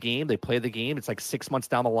enjoy the game, they play the game. It's like 6 months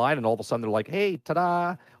down the line, and all of a sudden they're like, "Hey,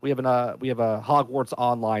 ta-da! We have a Hogwarts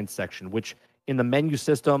online section." Which in the menu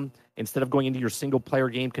system, instead of going into your single player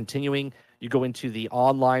game, continuing, you go into the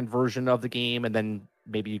online version of the game, and then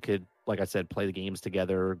maybe you could, like I said, play the games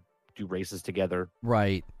together, do races together.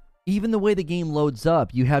 Right. Even the way the game loads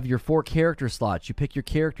up, you have your 4 character slots. You pick your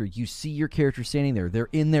character. You see your character standing there. They're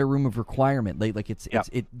in their room of requirement.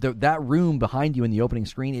 That room behind you in the opening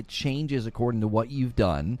screen, it changes according to what you've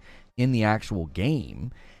done in the actual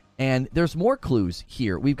game. And there's more clues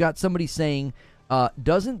here. We've got somebody saying,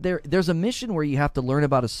 there's a mission where you have to learn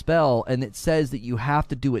about a spell, and it says that you have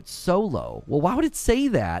to do it solo. Well, why would it say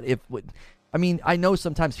that? I mean, I know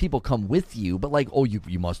sometimes people come with you, but like, oh,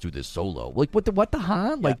 you must do this solo. Like, what the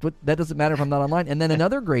huh? Yeah. Like, that doesn't matter if I'm not online. And then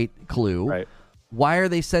another great clue: right. Why are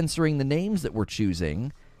they censoring the names that we're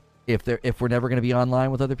choosing if we're never going to be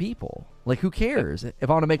online with other people? Like, who cares? If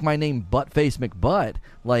I want to make my name Buttface McButt,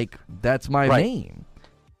 like that's my name.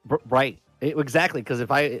 Right. Exactly. Because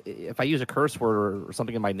if I use a curse word or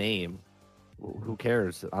something in my name, who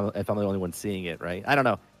cares if I'm the only one seeing it? Right. I don't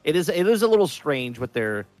know. It is a little strange with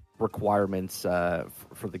their requirements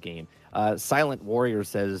for the game. Silent Warrior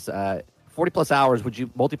says 40 plus hours. Would you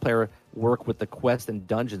multiplayer work with the quest and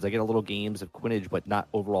dungeons? I get a little games of Quidditch, but not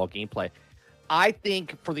overall gameplay. I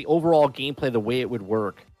think for the overall gameplay, the way it would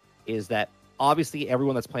work is that obviously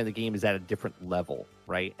everyone that's playing the game is at a different level,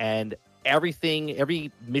 right? And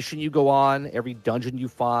every mission you go on, every dungeon you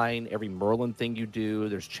find, every Merlin thing you do,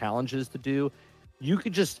 there's challenges to do. You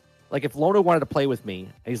could just, like, if Lono wanted to play with me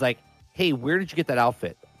and he's like, hey, where did you get that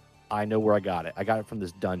outfit? I know where I got it. I got it from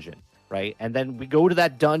this dungeon, right? And then we go to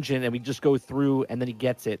that dungeon and we just go through, and then he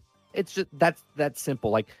gets it. It's just that's simple.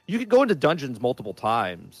 Like, you could go into dungeons multiple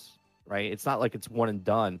times, right? It's not like it's one and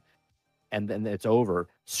done, and then it's over.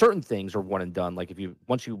 Certain things are one and done. Like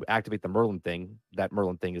once you activate the Merlin thing, that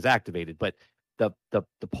Merlin thing is activated. But the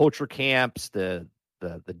poacher camps, the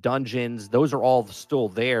dungeons, those are all still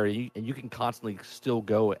there, and you can constantly still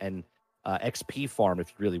go and XP farm if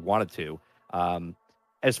you really wanted to.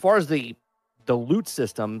 As far as the loot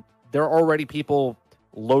system, there are already people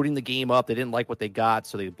loading the game up. They didn't like what they got,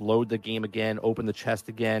 so they load the game again, open the chest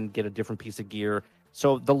again, get a different piece of gear.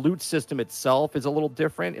 So the loot system itself is a little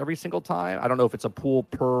different every single time. I don't know if it's a pool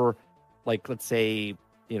per, like, let's say,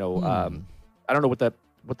 I don't know what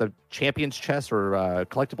the champion's chest or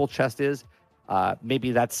collectible chest is.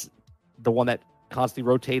 Maybe that's the one that constantly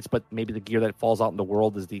rotates, but maybe the gear that falls out in the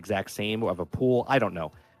world is the exact same of a pool. I don't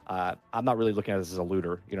know. I'm not really looking at this as a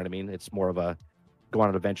looter. You know what I mean? It's more of a go on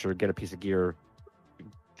an adventure, get a piece of gear,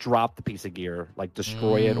 drop the piece of gear, like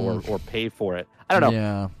destroy it or pay for it. I don't know.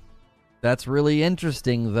 Yeah. That's really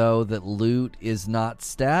interesting, though, that loot is not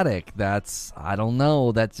static. I don't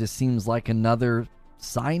know. That just seems like another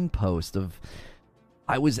signpost of...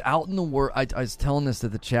 I was out in the world... I was telling this to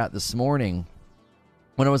the chat this morning.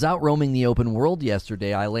 When I was out roaming the open world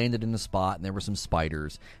yesterday, I landed in a spot and there were some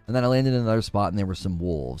spiders. And then I landed in another spot and there were some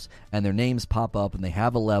wolves. And their names pop up and they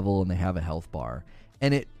have a level and they have a health bar.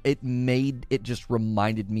 And it just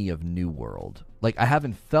reminded me of New World. Like, I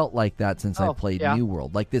haven't felt like that since I played New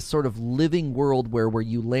World. Like this sort of living world where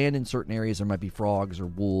you land in certain areas, there might be frogs or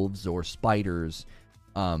wolves or spiders.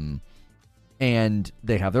 And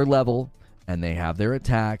they have their level. And they have their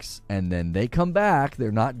attacks, and then they come back.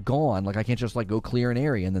 They're not gone. Like, I can't just, like, go clear an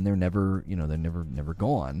area, and then they're never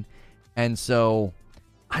gone. And so,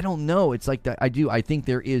 I don't know. It's like that. I think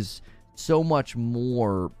there is so much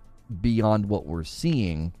more beyond what we're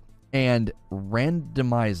seeing. And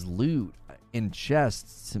randomized loot in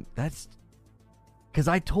chests, that's... Because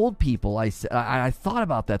I told people, I thought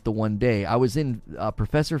about that the one day. I was in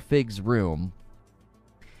Professor Fig's room,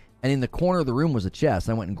 and in the corner of the room was a chest.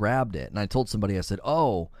 I went and grabbed it. And I told somebody, I said,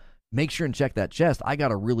 oh, make sure and check that chest. I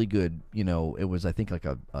got a really good, it was, I think, like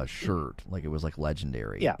a shirt. Like, it was, like,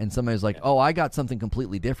 legendary. Yeah. And somebody was like, oh, I got something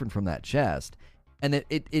completely different from that chest. And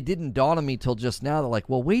it didn't dawn on me till just now that, like,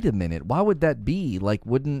 well, wait a minute. Why would that be? Like,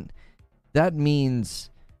 wouldn't... That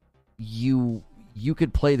means you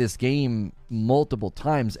could play this game multiple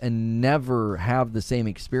times and never have the same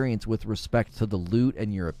experience with respect to the loot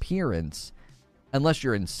and your appearance, unless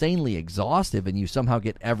you're insanely exhaustive and you somehow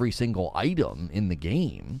get every single item in the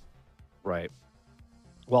game. Right.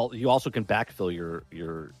 Well, you also can backfill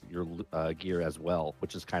your gear as well,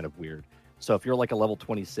 which is kind of weird. So if you're like a level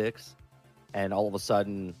 26 and all of a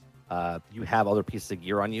sudden you have other pieces of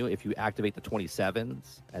gear on you, if you activate the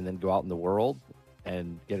 27s and then go out in the world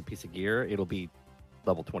and get a piece of gear, it'll be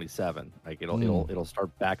level 27. Like it'll start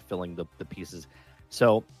backfilling the pieces.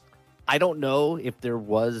 So I don't know if there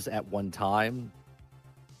was at one time,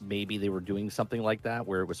 maybe they were doing something like that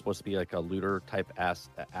where it was supposed to be like a looter type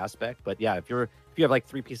aspect. But yeah, if you have like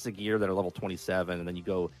 3 pieces of gear that are level 27 and then you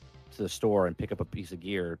go to the store and pick up a piece of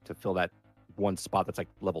gear to fill that one spot that's like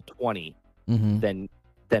level 20, then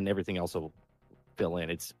everything else will fill in.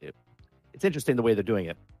 It's interesting the way they're doing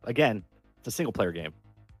it. Again, it's a single player game,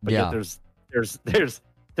 but yet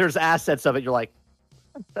there's assets of it. You're like,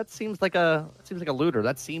 that seems like a looter.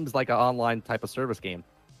 That seems like an online type of service game.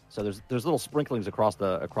 So there's little sprinklings across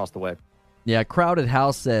the way. Yeah, Crowded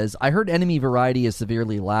House says, I heard enemy variety is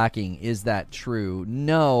severely lacking. Is that true?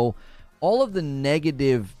 No. All of the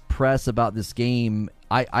negative press about this game,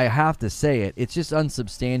 I have to say it's just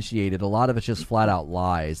unsubstantiated. A lot of it's just flat out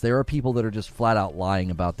lies. There are people that are just flat out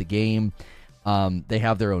lying about the game. They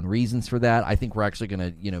have their own reasons for that. I think we're actually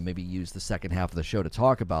going to, maybe use the second half of the show to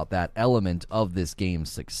talk about that element of this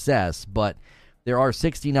game's success. But there are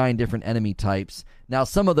 69 different enemy types. Now,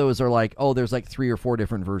 some of those are like, there's like 3 or 4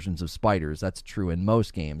 different versions of spiders. That's true in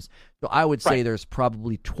most games. So I would say there's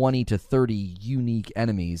probably 20 to 30 unique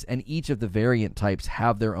enemies, and each of the variant types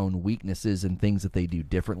have their own weaknesses and things that they do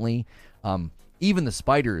differently. Even the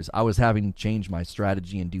spiders, I was having to change my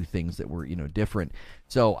strategy and do things that were, different.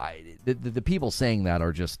 So the people saying that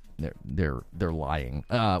are just they're lying,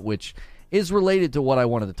 which is related to what I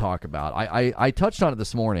wanted to talk about. I touched on it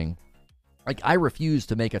this morning. Like, I refuse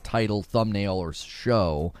to make a title, thumbnail, or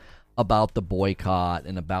show about the boycott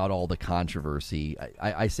and about all the controversy.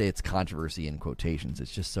 I say it's controversy in quotations.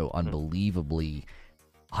 It's just so unbelievably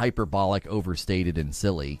hyperbolic, overstated, and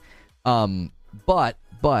silly. But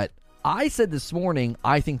I said this morning,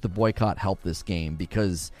 I think the boycott helped this game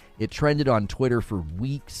because it trended on Twitter for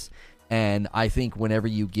weeks, and I think whenever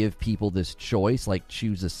you give people this choice, like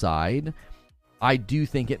choose a side, I do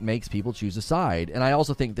think it makes people choose a side. And I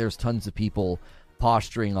also think there's tons of people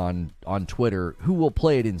posturing on Twitter who will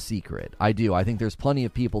play it in secret. I do. I think there's plenty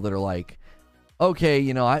of people that are like,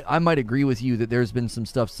 okay, I might agree with you that there's been some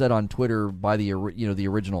stuff said on Twitter by the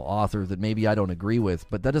original author that maybe I don't agree with,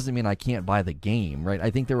 but that doesn't mean I can't buy the game, right? I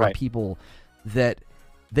think there are people that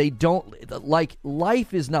they don't like.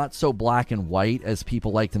 Life is not so black and white as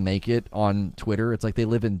people like to make it on Twitter. It's like they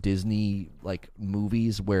live in Disney like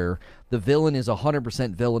movies where the villain is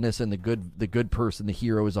 100% villainous and the good person, the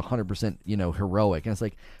hero, is 100% heroic. And it's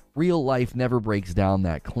like real life never breaks down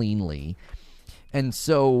that cleanly. And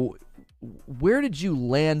so where did you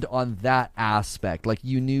land on that aspect? Like,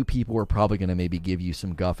 you knew people were probably going to maybe give you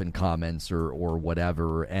some guff in comments or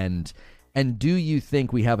whatever, and do you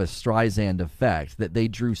think we have a Streisand effect, that they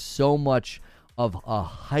drew so much of a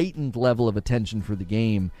heightened level of attention for the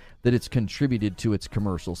game that it's contributed to its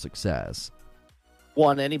commercial success?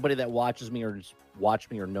 One, anybody that watches me or just watched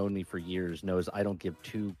me or known me for years knows I don't give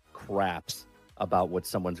two craps about what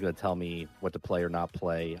someone's going to tell me what to play or not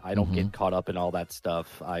play. I don't get caught up in all that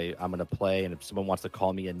stuff. I'm going to play, and if someone wants to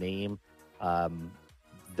call me a name,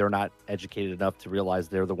 they're not educated enough to realize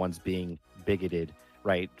they're the ones being bigoted,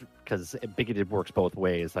 right? Because bigoted works both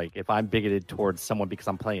ways. Like, if I'm bigoted towards someone because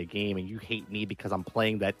I'm playing a game and you hate me because I'm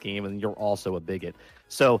playing that game, and you're also a bigot.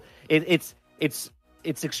 So it's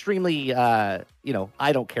extremely, I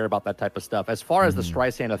don't care about that type of stuff. As far as the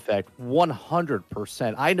Streisand effect,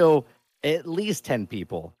 100%. I know at least 10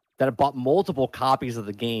 people that have bought multiple copies of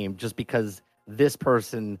the game just because this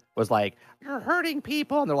person was like, you're hurting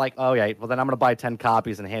people. And they're like, oh, yeah, well, then I'm going to buy 10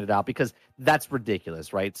 copies and hand it out, because that's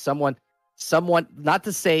ridiculous, right? Someone, not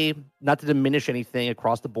to diminish anything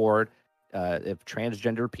across the board. If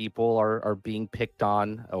transgender people are being picked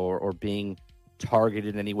on or being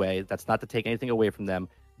targeted in any way, that's not to take anything away from them,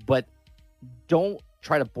 but don't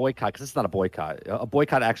try to boycott, because it's not a boycott. A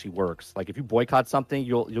boycott actually works. Like, if you boycott something,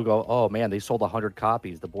 you'll go, oh man, they sold 100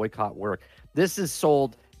 copies. The boycott worked. This has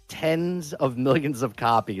sold tens of millions of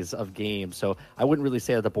copies of games. So I wouldn't really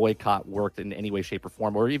say that the boycott worked in any way, shape, or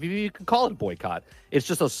form, or if you can call it a boycott. It's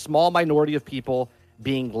just a small minority of people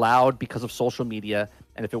being loud because of social media.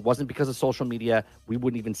 And if it wasn't because of social media, we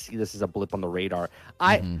wouldn't even see this as a blip on the radar.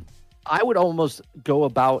 I would almost go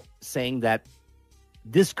about saying that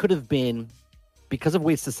this could have been, because of the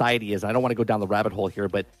way society is, I don't want to go down the rabbit hole here,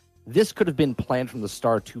 but this could have been planned from the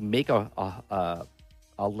start to make a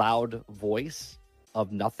loud voice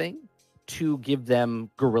of nothing, to give them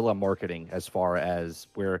guerrilla marketing, as far as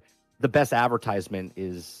where the best advertisement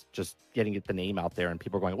is just getting the name out there, and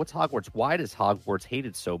people are going, "What's Hogwarts? Why does Hogwarts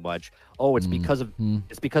hated so much?" Oh, it's because of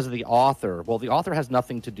the author. Well, the author has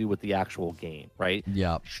nothing to do with the actual game, right?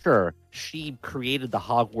 Yeah. Sure, she created the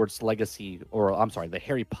Hogwarts legacy, or I'm sorry, the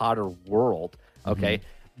Harry Potter world. Okay,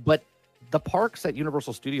 but the parks at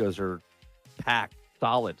Universal Studios are packed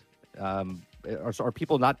solid. Are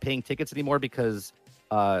people not paying tickets anymore because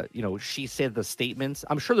she said the statements?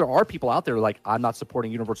 I'm sure there are people out there like, I'm not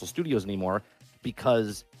supporting Universal Studios anymore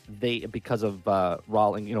because of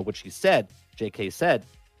Rowling, what she said, JK said.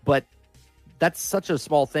 But that's such a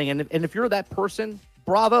small thing. And if you're that person,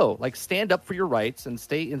 bravo, like stand up for your rights and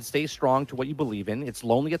stay strong to what you believe in. It's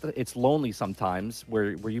lonely sometimes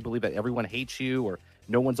where you believe that everyone hates you or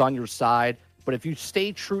no one's on your side. But if you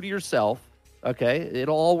stay true to yourself, okay,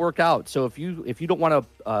 it'll all work out. So if you don't want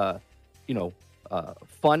to,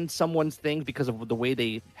 fund someone's thing because of the way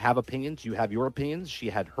they have opinions, you have your opinions. She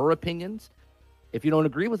had her opinions. If you don't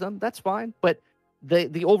agree with them, that's fine. But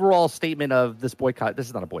the overall statement of this boycott, this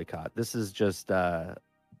is not a boycott. This is just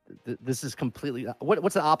this is completely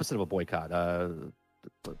what's the opposite of a boycott?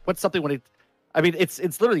 What's something when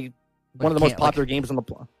it's literally one of the most popular games on the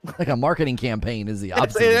planet. Like a marketing campaign is the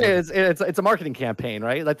opposite. It's a marketing campaign,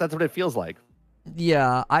 right? Like that's what it feels like.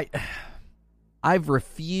 Yeah, I've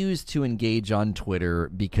refused to engage on Twitter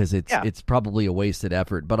because it's probably a wasted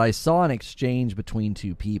effort. But I saw an exchange between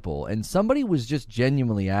two people, and somebody was just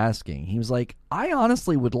genuinely asking. He was like, "I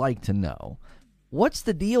honestly would like to know what's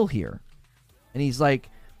the deal here," and he's like,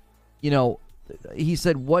 he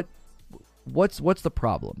said, "What's the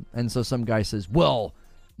problem?" And so some guy says, "Well,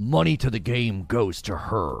 money to the game goes to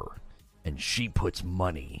her, and she puts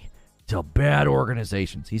money to bad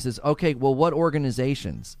organizations." He says, "Okay, well, what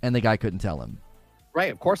organizations?" And the guy couldn't tell him. Right,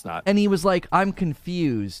 of course not. And he was like, "I'm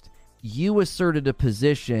confused. You asserted a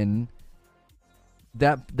position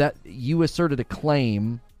that you asserted a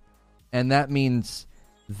claim, and that means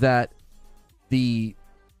that the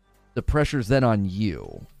pressure's then on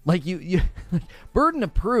you. Like you burden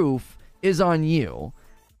of proof is on you."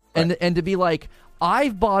 Right. And to be like,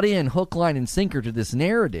 I've bought in hook, line, and sinker to this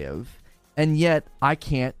narrative, and yet I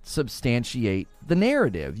can't substantiate the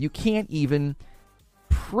narrative. You can't even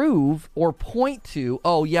prove or point to,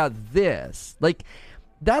 oh, yeah, this. Like,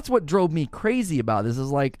 that's what drove me crazy about this,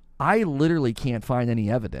 is like, I literally can't find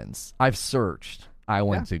any evidence. I've searched. I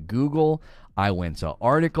went to Google. I went to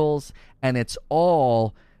articles, and it's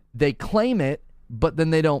all, they claim it, but then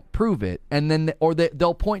they don't prove it. And then,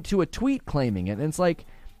 they'll point to a tweet claiming it. And it's like,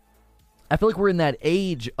 I feel like we're in that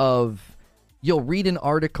age of, you'll read an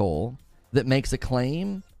article that makes a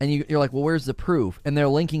claim, and you're like, well, where's the proof? And they're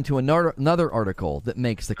linking to another article that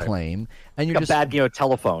makes the claim, and you're like just a bad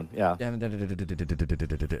telephone,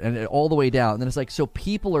 and all the way down. And then it's like, so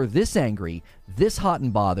people are this angry, this hot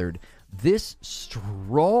and bothered, this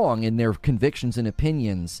strong in their convictions and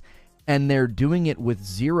opinions, and they're doing it with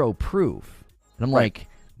zero proof. And I'm like,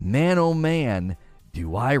 man, oh man,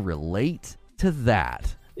 do I relate to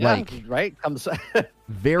that? Yeah, like, right?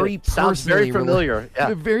 Very sounds very familiar.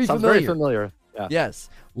 Yeah, very sounds familiar. Very familiar. Yeah. Yes.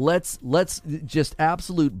 Let's just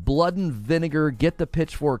absolute blood and vinegar. Get the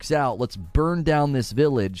pitchforks out. Let's burn down this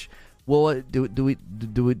village. Well, do we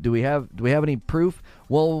have any proof?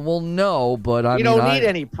 Well, no. But I don't need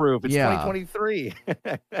any proof. It's 2023.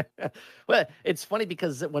 Well, it's funny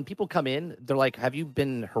because when people come in, they're like, "Have you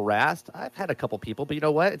been harassed?" I've had a couple people, but you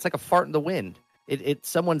know what? It's like a fart in the wind.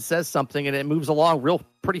 Someone says something and it moves along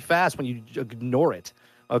pretty fast when you ignore it.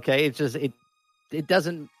 Okay, it's just it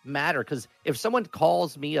doesn't matter, because if someone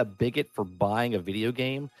calls me a bigot for buying a video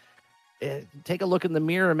game, take a look in the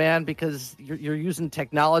mirror, man, because you're using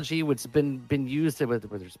technology which has been used where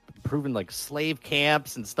there's proven like slave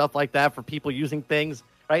camps and stuff like that for people using things,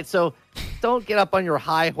 right? So don't get up on your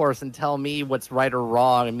high horse and tell me what's right or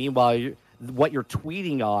wrong, and meanwhile what you're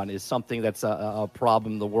tweeting on is something that's a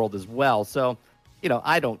problem in the world as well. So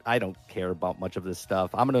I don't care about much of this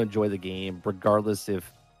stuff. I'm going to enjoy the game regardless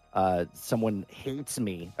if someone hates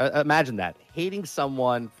me. Imagine that, hating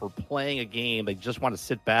someone for playing a game. They just want to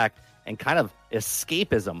sit back and kind of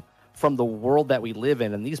escapism from the world that we live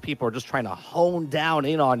in. And these people are just trying to hone down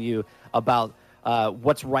in on you about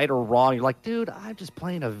what's right or wrong. You're like, dude, I'm just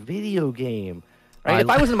playing a video game. Right? If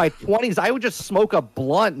I was in my 20s, I would just smoke a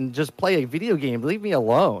blunt and just play a video game. Leave me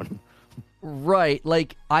alone. Right.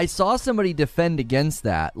 Like, I saw somebody defend against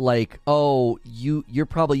that. Like, oh, you're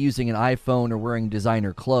probably using an iPhone or wearing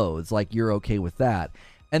designer clothes. Like, you're okay with that.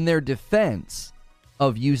 And their defense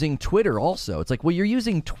of using Twitter also. It's like, well, you're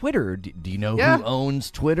using Twitter. Do you know who owns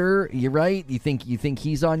Twitter? You're right. You think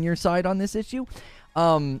he's on your side on this issue?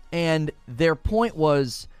 And their point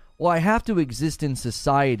was, well, I have to exist in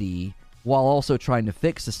society while also trying to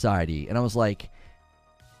fix society. And I was like,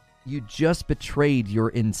 you just betrayed your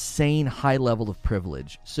insane high level of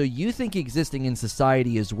privilege. So you think existing in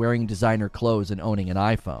society is wearing designer clothes and owning an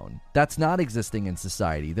iPhone. That's not existing in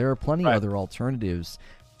society. There are plenty of other alternatives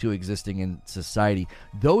to existing in society.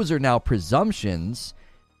 Those are now presumptions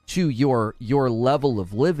to your level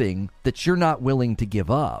of living that you're not willing to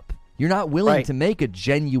give up. You're not willing to make a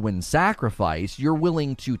genuine sacrifice. You're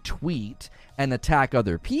willing to tweet and attack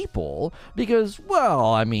other people because,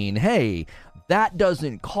 well, I mean, hey, that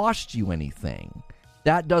doesn't cost you anything.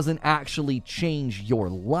 That doesn't actually change your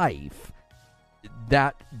life.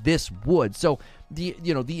 That this would. So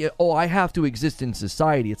I have to exist in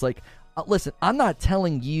society. It's like, listen, I'm not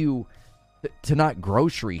telling you to not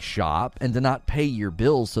grocery shop and to not pay your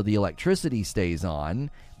bills so the electricity stays on,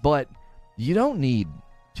 but you don't need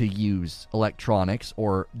to use electronics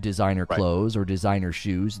or designer clothes or designer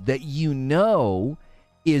shoes that you know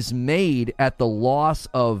is made at the loss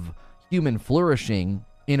of human flourishing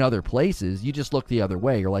in other places. You just look the other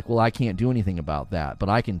way. You're like, well, I can't do anything about that, but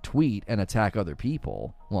I can tweet and attack other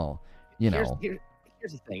people. Well, here's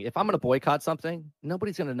the thing. If I'm going to boycott something,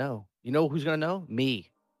 nobody's going to know. You know who's going to know? Me,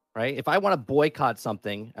 right? If I want to boycott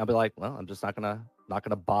something, I'll be like, well, I'm just not going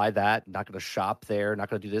to buy that, not going to shop there, not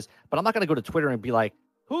going to do this. But I'm not going to go to Twitter and be like,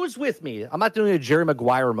 who's with me? I'm not doing a Jerry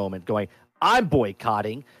Maguire moment going, I'm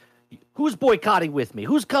boycotting. Who's boycotting with me?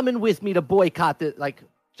 Who's coming with me to boycott this? Like,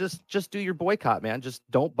 just do your boycott, man. Just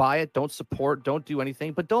don't buy it, don't support, don't do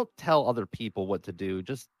anything, but don't tell other people what to do.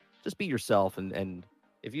 Just be yourself. And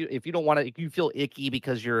if you don't want to, if you feel icky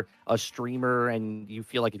because you're a streamer and you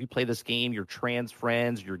feel like if you play this game, your trans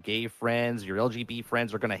friends, your gay friends, your LGBT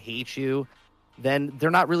friends are going to hate you, then they're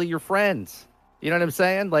not really your friends. You know what I'm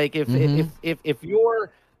saying? Like if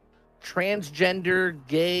you're transgender,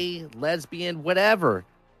 gay, lesbian, whatever,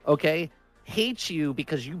 okay, hates you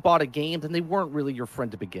because you bought a game, then they weren't really your friend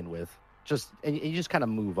to begin with. And you just kind of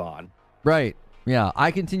move on. Right. Yeah. I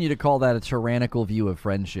continue to call that a tyrannical view of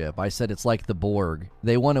friendship. I said it's like the Borg.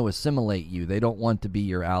 They want to assimilate you. They don't want to be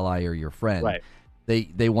your ally or your friend. Right.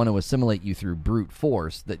 They want to assimilate you through brute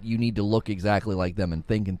force, that you need to look exactly like them and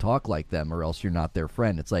think and talk like them, or else you're not their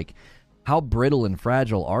friend. It's like, how brittle and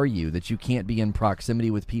fragile are you that you can't be in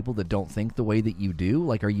proximity with people that don't think the way that you do?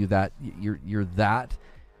 Like, are you that you're that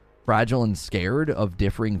fragile and scared of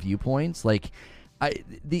differing viewpoints? Like,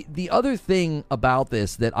 the other thing about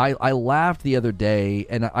this that I laughed the other day,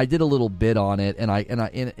 and I did a little bit on it,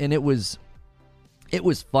 and it was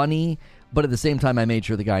funny, but at the same time I made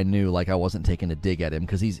sure the guy knew, like, I wasn't taking a dig at him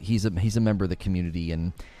because he's a member of the community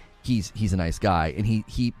and he's a nice guy, and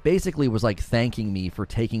he basically was like thanking me for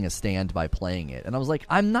taking a stand by playing it, and I was like,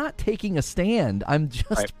 I'm not taking a stand, I'm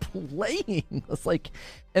just playing. It's like,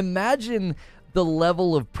 imagine the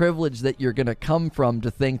level of privilege that you're gonna come from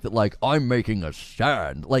to think that, like, I'm making a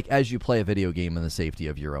stand, like, as you play a video game in the safety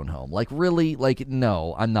of your own home. Like, really? Like,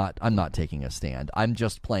 no, I'm not taking a stand. I'm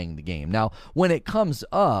just playing the game. Now, when it comes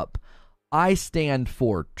up, I stand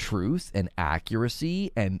for truth and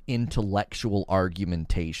accuracy and intellectual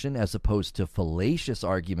argumentation as opposed to fallacious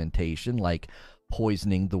argumentation like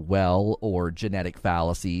poisoning the well or genetic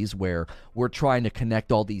fallacies where we're trying to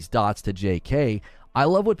connect all these dots to JK. I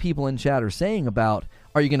love what people in chat are saying about,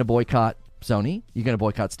 are you going to boycott Sony? You going to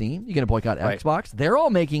boycott Steam? You going to boycott Xbox? They're all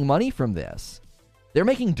making money from this. They're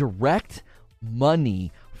making direct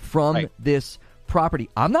money from this property.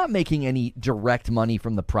 I'm not making any direct money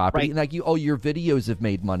from the property. Like, your videos have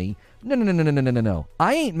made money. No.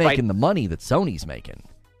 I ain't making the money that Sony's making.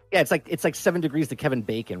 Yeah, it's like 7 degrees to Kevin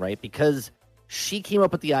Bacon, right? Because she came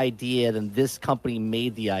up with the idea, then this company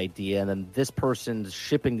made the idea, and then this person's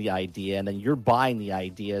shipping the idea, and then you're buying the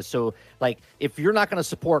idea. So, like, if you're not going to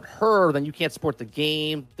support her, then you can't support the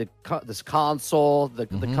game, this console, the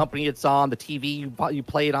company it's on, the TV you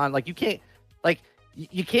play it on. Like, you can't, like,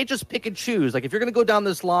 you can't just pick and choose. Like, if you're going to go down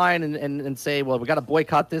this line and say, well, we got to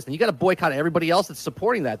boycott this, then you got to boycott everybody else that's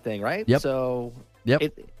supporting that thing, right? Yep. So,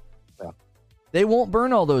 they won't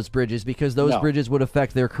burn all those bridges because those bridges would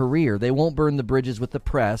affect their career. They won't burn the bridges with the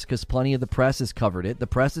press because plenty of the press has covered it. The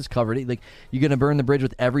press has covered it. Like, you're going to burn the bridge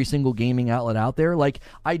with every single gaming outlet out there? Like,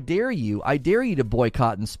 I dare you to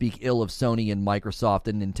boycott and speak ill of Sony and Microsoft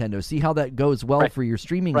and Nintendo. See how that goes well for your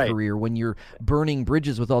streaming career when you're burning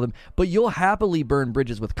bridges with all them. But you'll happily burn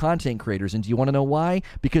bridges with content creators. And do you want to know why?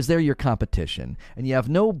 Because they're your competition. And you have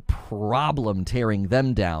no problem tearing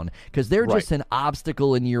them down because they're just an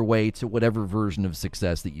obstacle in your way to whatever version of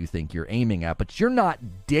success that you think you're aiming at, but you're not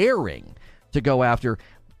daring to go after.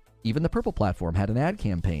 Even the Purple platform had an ad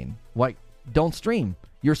campaign. Like, don't stream.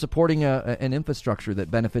 You're supporting an infrastructure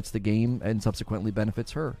that benefits the game and subsequently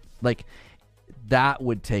benefits her. Like, that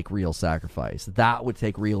would take real sacrifice. That would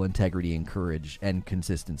take real integrity and courage and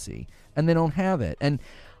consistency. And they don't have it. And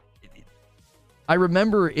I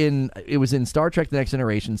remember it was in Star Trek The Next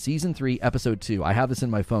Generation, Season 3, Episode 2. I have this in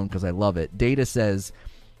my phone because I love it. Data says,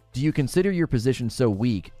 "Do you consider your position so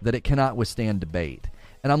weak that it cannot withstand debate?"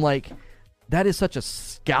 And I'm like, that is such a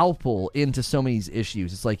scalpel into so many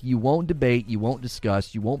issues. It's like, you won't debate, you won't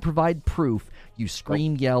discuss, you won't provide proof, you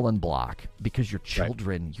scream, yell, and block because you're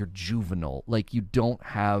children, right. You're juvenile. Like, you don't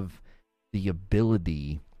have the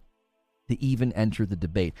ability to even enter the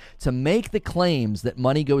debate. To make the claims that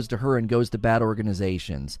money goes to her and goes to bad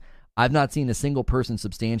organizations, I've not seen a single person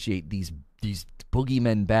substantiate these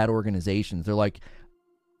boogeymen bad organizations. They're like,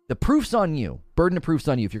 the proof's on you. Burden of proof's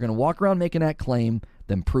on you. If you're going to walk around making that claim,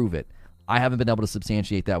 then prove it. I haven't been able to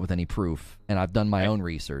substantiate that with any proof, and I've done my own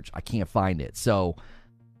research. I can't find it. So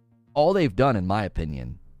all they've done, in my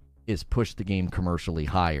opinion, is push the game commercially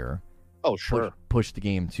higher. Oh, sure. Push the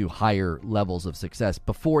game to higher levels of success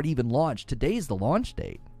before it even launched. Today's the launch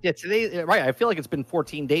date. Yeah, today, right. I feel like it's been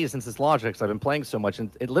 14 days since it's launched because I've been playing so much,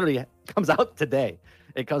 and it literally comes out today.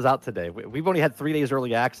 It comes out today. We've only had 3 days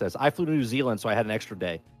early access. I flew to New Zealand, so I had an extra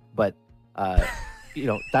day. But,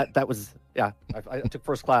 that was... Yeah, I took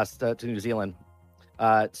first class to New Zealand.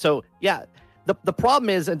 So yeah, the problem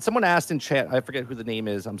is, and someone asked in chat, I forget who the name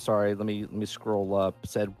is. I'm sorry. Let me scroll up.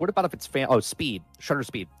 Said, what about if it's Speed Shutter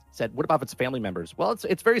Speed said, what about if it's family members? Well,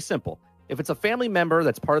 it's very simple. If it's a family member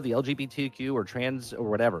that's part of the LGBTQ or trans or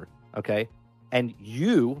whatever, okay, and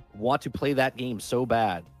you want to play that game so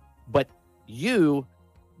bad, but you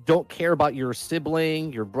don't care about your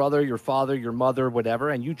sibling, your brother, your father, your mother,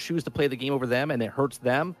 whatever, and you choose to play the game over them, and it hurts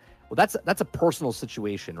them. Well, that's a personal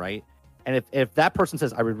situation, right? And if that person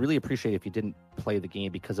says, I would really appreciate it if you didn't play the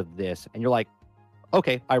game because of this, and you're like,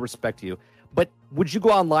 okay, I respect you. But would you go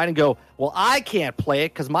online and go, well, I can't play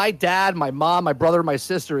it because my dad, my mom, my brother, my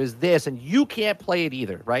sister is this, and you can't play it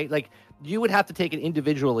either, right? Like, you would have to take it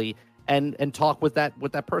individually and talk with that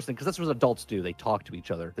person, because that's what adults do. They talk to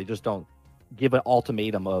each other. They just don't give an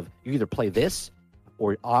ultimatum of, you either play this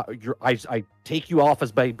or I take you off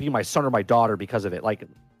as being my son or my daughter because of it. Like,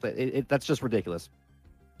 that's just ridiculous.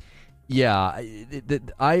 Yeah,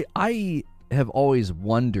 I have always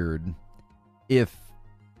wondered if,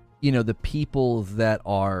 the people that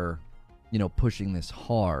are, pushing this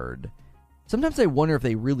hard, sometimes I wonder if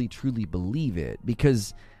they really truly believe it,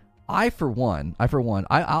 because I for one, I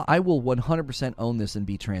will 100% own this and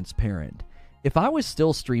be transparent. If I was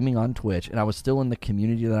still streaming on Twitch and I was still in the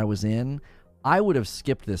community that I was in, I would have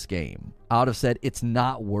skipped this game. I would have said, it's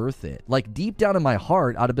not worth it. Like, deep down in my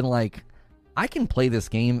heart, I'd have been like, I can play this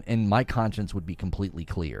game and my conscience would be completely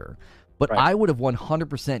clear. But right. I would have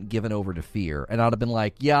 100% given over to fear. And I'd have been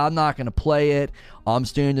like, yeah, I'm not going to play it. I'm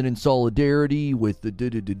standing in solidarity with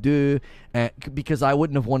the because I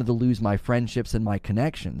wouldn't have wanted to lose my friendships and my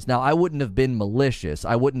connections. Now, I wouldn't have been malicious.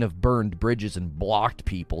 I wouldn't have burned bridges and blocked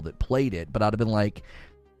people that played it. But I'd have been like,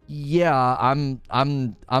 yeah, I'm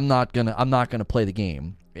not gonna play the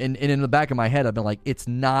game. And in the back of my head, I've been like, it's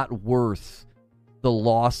not worth the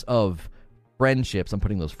loss of friendships. I'm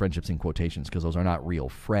putting those friendships in quotations because those are not real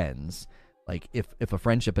friends. Like, if a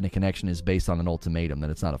friendship and a connection is based on an ultimatum, then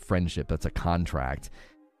it's not a friendship, that's a contract.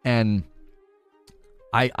 And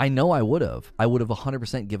I know I would have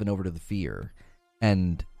 100% given over to the fear.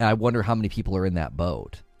 And I wonder how many people are in that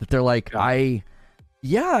boat, that they're like,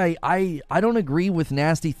 yeah. I don't agree with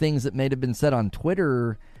nasty things that may have been said on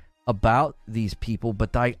Twitter about these people,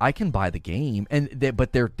 but I can buy the game,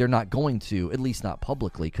 but they're not going to, at least not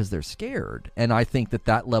publicly, because they're scared. And I think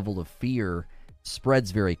that level of fear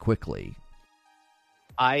spreads very quickly.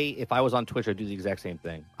 If I was on Twitch, I'd do the exact same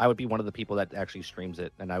thing. I would be one of the people that actually streams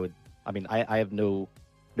it, and I have no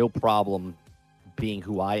problem being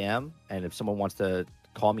who I am. And if someone wants to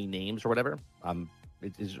call me names or whatever, I'm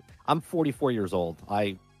 44 years old.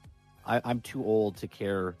 I'm too old to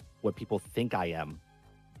care what people think I am,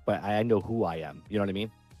 but I know who I am. You know what I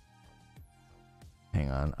mean?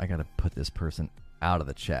 Hang on, I gotta put this person out of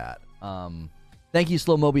the chat. Thank you,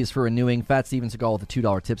 Slow Mobius, for renewing. Fat Steven Seagal with a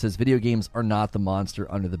 $2 tip says, video games are not the monster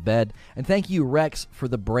under the bed. And thank you, Rex, for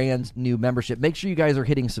the brand new membership. Make sure you guys are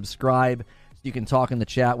hitting subscribe so you can talk in the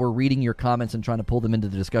chat. We're reading your comments and trying to pull them into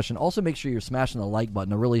the discussion. Also, make sure you're smashing the like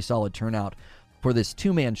button. A really solid turnout for this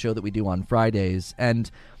two-man show that we do on Fridays.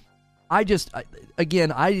 And I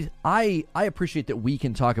appreciate that we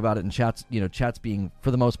can talk about it in chats, chats being,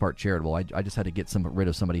 for the most part, charitable. I just had to get rid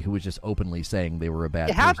of somebody who was just openly saying they were a bad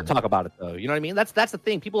person. You have to talk about it, though. You know what I mean? That's the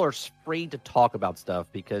thing. People are afraid to talk about stuff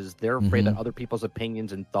because they're afraid that other people's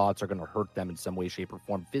opinions and thoughts are going to hurt them in some way, shape, or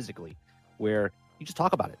form physically, where you just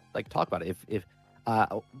talk about it. Like, talk about it. If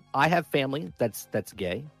I have family that's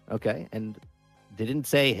gay, okay, and they didn't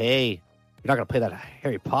say, "Hey, you're not gonna play that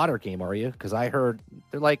Harry Potter game, are you?" Because I heard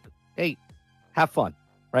they're like, "Hey, have fun,"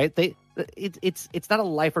 right? It's not a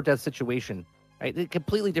life or death situation, right? They're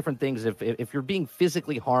completely different things. If you're being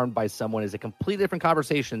physically harmed by someone, is a completely different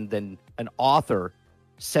conversation than an author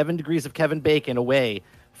 7 degrees of Kevin Bacon away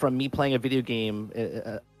from me playing a video game,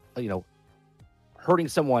 hurting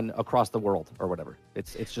someone across the world or whatever.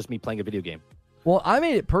 It's just me playing a video game. Well, I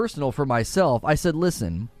made it personal for myself. I said,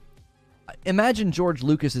 listen, imagine George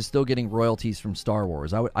Lucas is still getting royalties from Star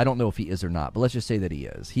Wars. I don't know if he is or not, but let's just say that he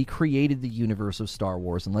is. He created the universe of Star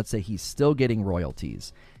Wars, and let's say he's still getting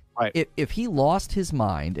royalties. Right. If he lost his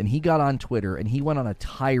mind and he got on Twitter and he went on a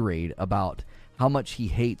tirade about how much he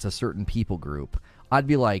hates a certain people group, I'd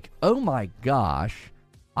be like, oh my gosh,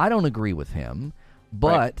 I don't agree with him.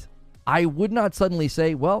 But I would not suddenly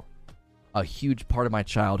say, well, a huge part of my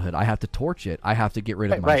childhood, I have to torch it. I have to get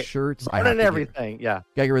rid of my shirts. I have everything. Gotta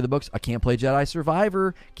get rid of the books. I can't play Jedi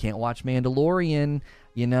Survivor. Can't watch Mandalorian.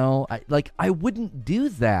 I wouldn't do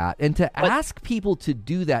that. And to ask people to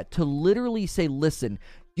do that, to literally say, listen,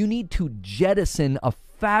 you need to jettison a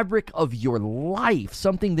fabric of your life,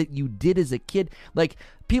 something that you did as a kid. Like,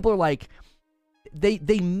 people are like,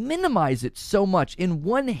 they minimize it so much. In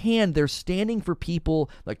one hand, they're standing for people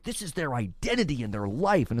like this is their identity and their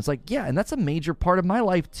life. And it's like, yeah, and that's a major part of my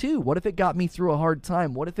life too. What if it got me through a hard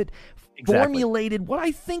time? What if it formulated what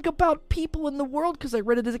I think about people in the world because I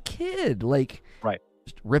read it as a kid? Like,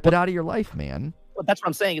 just rip it out of your life, man. Well, that's what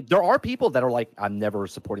I'm saying. There are people that are like, I'm never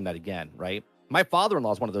supporting that again, right? My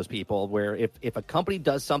father-in-law is one of those people where if a company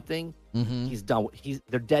does something, he's done.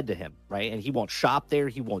 They're dead to him, right? And he won't shop there.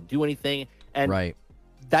 He won't do anything. And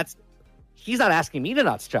he's not asking me to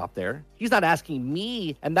not shop there. He's not asking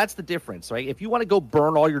me. And that's the difference, right? If you want to go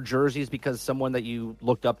burn all your jerseys because someone that you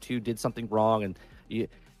looked up to did something wrong and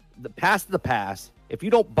the past is the past. If you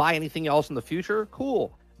don't buy anything else in the future,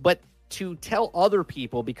 cool. But to tell other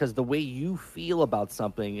people because the way you feel about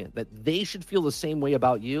something that they should feel the same way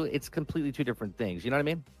about you, it's completely two different things. You know what I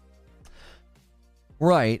mean?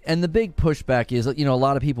 Right. And the big pushback is, a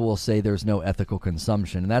lot of people will say there's no ethical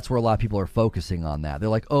consumption. And that's where a lot of people are focusing on that. They're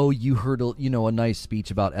like, oh, you heard, a nice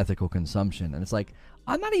speech about ethical consumption. And it's like,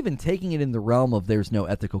 I'm not even taking it in the realm of there's no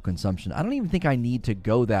ethical consumption. I don't even think I need to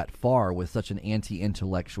go that far with such an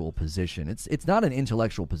anti-intellectual position. It's not an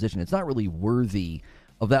intellectual position. It's not really worthy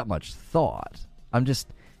of that much thought.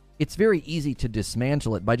 It's very easy to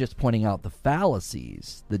dismantle it by just pointing out the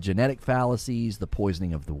fallacies, the genetic fallacies, the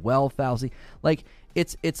poisoning of the well fallacy. Like,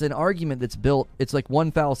 it's an argument that's built, it's like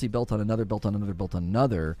one fallacy built on another, built on another, built on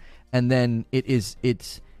another, and then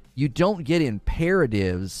you don't get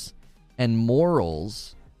imperatives and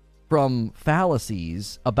morals from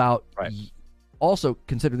fallacies about, also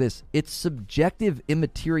consider this, it's subjective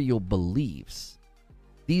immaterial beliefs.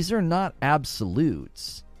 These are not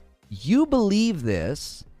absolutes. You believe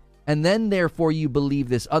this, and then therefore you believe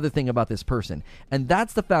this other thing about this person. And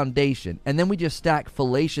that's the foundation. And then we just stack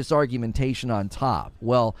fallacious argumentation on top.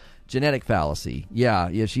 Well, genetic fallacy.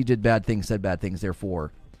 Yeah, she did bad things, said bad things,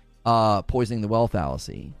 therefore poisoning the well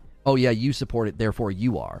fallacy. Oh, yeah, you support it, therefore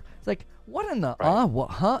you are. It's like, what in the,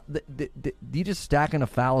 what, huh? You just stacking a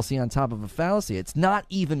fallacy on top of a fallacy. It's not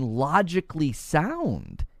even logically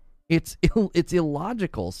sound. It's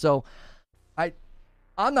illogical. So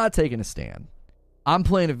I'm not taking a stand. I'm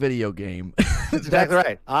playing a video game. That's exactly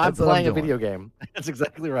right. I'm playing a video game. That's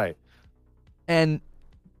exactly right. And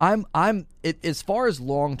as far as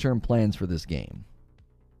long-term plans for this game,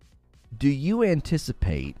 do you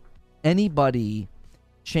anticipate anybody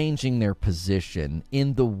changing their position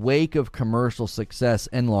in the wake of commercial success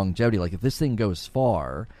and longevity? Like, if this thing goes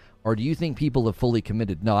far, or do you think people have fully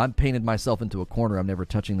committed? No, I've painted myself into a corner. I'm never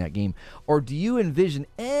touching that game. Or do you envision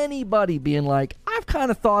anybody being like, I've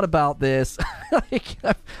kind of thought about this.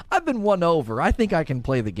 I've been won over. I think I can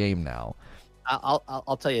play the game now.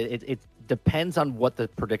 I'll tell you, it depends on what the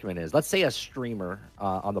predicament is. Let's say a streamer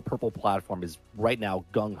on the Purple platform is right now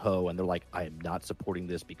gung-ho, and they're like, I am not supporting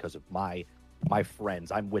this because of my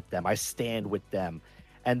friends. I'm with them. I stand with them.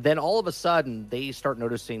 And then all of a sudden, they start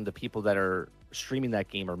noticing the people that are streaming that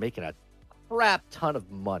game are making a crap ton of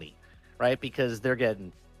money, right? Because they're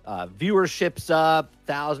getting viewerships up,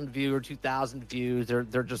 1,000 viewers, 2,000 views.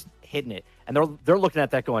 They're just hitting it, and they're looking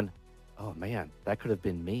at that going, "Oh man, that could have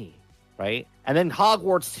been me," right? And then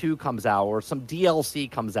Hogwarts 2 comes out, or some DLC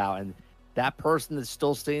comes out, and that person that's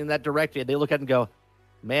still staying in that directory, they look at it and go,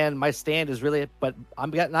 "Man, my stand is really, but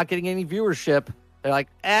I'm not getting any viewership." They're like,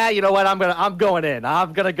 you know what? I'm going in.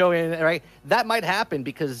 I'm gonna go in, right? That might happen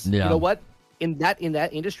because you know what? in that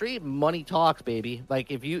industry, money talks, baby.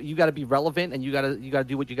 Like if you got to be relevant and you got to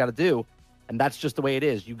do what you got to do, and that's just the way it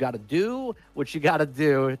is. You got to do what you got to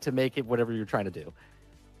do to make it whatever you're trying to do.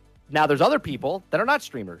 Now there's other people that are not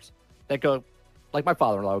streamers that go, like my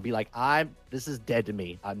father-in-law would be like, this is dead to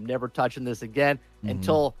me. I'm never touching this again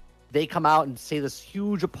until they come out and say this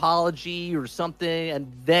huge apology or something,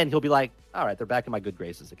 and then he'll be like, all right, they're back in my good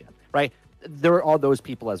graces again, right? There are those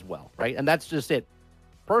people as well, right? And that's just it.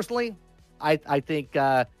 Personally, I think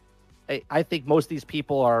most of these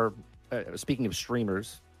people are. Speaking of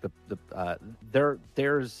streamers, they're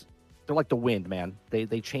like the wind, man.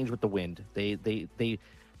 They change with the wind. They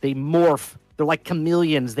morph. They're like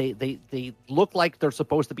chameleons. They look like they're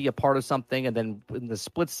supposed to be a part of something, and then in the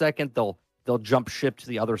split second they'll jump ship to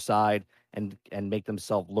the other side and make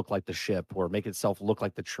themselves look like the ship, or make itself look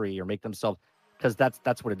like the tree, or make themselves, because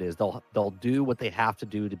that's what it is. They'll do what they have to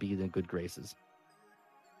do to be in good graces.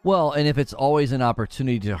 Well, and if it's always an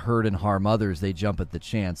opportunity to hurt and harm others, they jump at the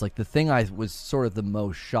chance. Like the thing I was sort of the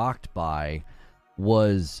most shocked by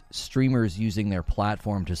was streamers using their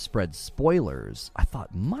platform to spread spoilers. I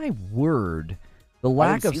thought, my word, the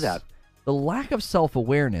lack of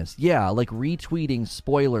self-awareness. Yeah, like retweeting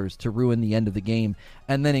spoilers to ruin the end of the game,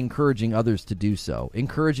 and then encouraging others to do so.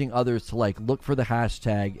 Encouraging others to like look for the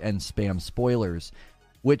hashtag and spam spoilers,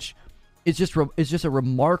 which it's just a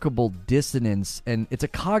remarkable dissonance, and it's a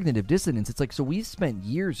cognitive dissonance. It's like, so we've spent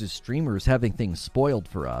years as streamers having things spoiled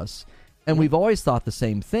for us, and we've always thought the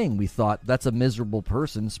same thing. We thought that's a miserable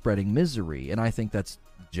person spreading misery, and I think that's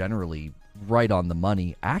generally right on the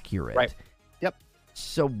money, accurate. Right. Yep.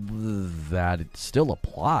 So that it still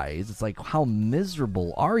applies. It's like, how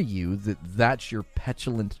miserable are you that that's your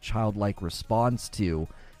petulant, childlike response to?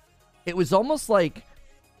 It was almost like,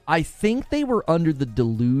 I think they were under the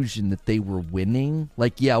delusion that they were winning.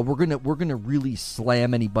 Like, yeah, we're gonna really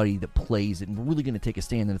slam anybody that plays it, and we're really gonna take a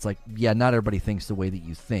stand. And it's like, yeah, not everybody thinks the way that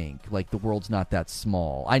you think. Like, the world's not that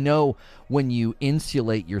small. I know when you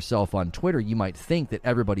insulate yourself on Twitter, you might think that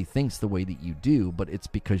everybody thinks the way that you do, but it's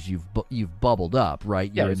because you've bubbled up,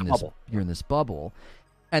 right? Yeah, You're in this bubble,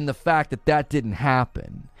 and the fact that didn't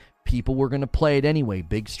happen. People were going to play it anyway.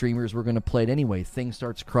 Big streamers were going to play it anyway. Thing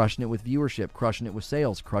starts crushing it with viewership, crushing it with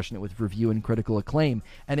sales, crushing it with review and critical acclaim.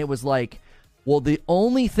 And it was like, well, the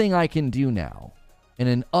only thing I can do now, in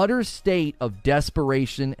an utter state of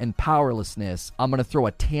desperation and powerlessness, I'm going to throw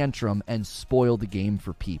a tantrum and spoil the game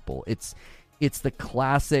for people. It's the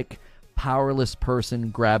classic powerless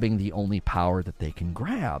person grabbing the only power that they can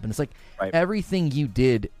grab. And it's like, right, everything you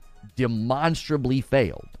did demonstrably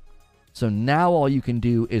failed. So now all you can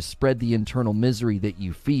do is spread the internal misery that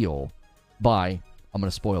you feel by, I'm going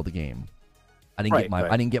to spoil the game. I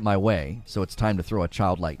didn't get my way, so it's time to throw a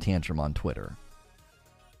childlike tantrum on Twitter.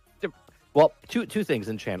 Well, two things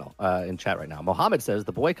in chat right now. Mohammed says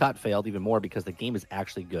the boycott failed even more because the game is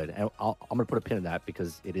actually good. And I'm going to put a pin in that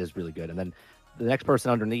because it is really good. And then the next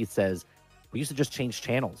person underneath says, we used to just change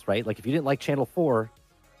channels, right? Like if you didn't like channel 4,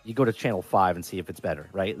 you go to channel 5 and see if it's better,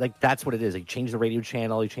 right? Like that's what it is. You change the radio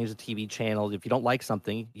channel, you change the TV channel. If you don't like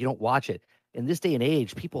something, you don't watch it. In this day and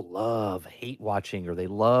age, people hate watching, or they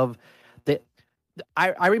love that.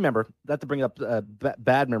 I remember, not to bring up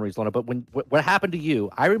bad memories, Lona, but what happened to you,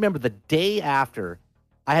 I remember the day after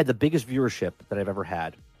I had the biggest viewership that I've ever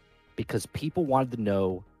had because people wanted to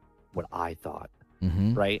know what I thought,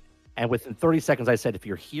 right? And within 30 seconds, I said, if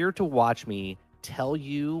you're here to watch me tell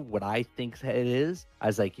you what I think it is, I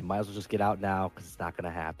was like, you might as well just get out now because it's not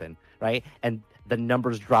going to happen, right? And the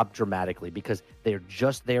numbers drop dramatically because they're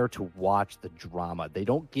just there to watch the drama. They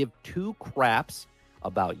don't give two craps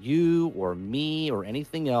about you or me or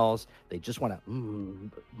anything else. They just want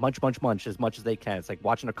to munch as much as they can. It's like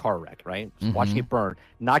watching a car wreck, right? Just watching it burn,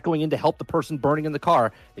 not going in to help the person burning in the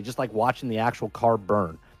car. They just like watching the actual car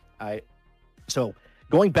burn. So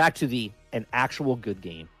going back to an actual good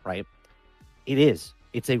game, right?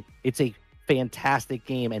 It's a fantastic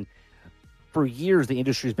game, and for years the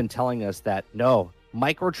industry has been telling us that no,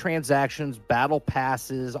 microtransactions, battle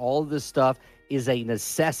passes, all of this stuff is a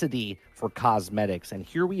necessity for cosmetics. And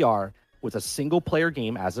here we are with a single player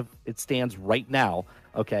game as of it stands right now,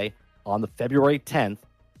 okay, on the February 10th,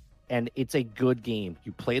 and it's a good game.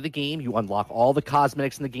 You play the game, you unlock all the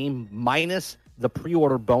cosmetics in the game minus the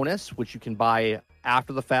pre-order bonus, which you can buy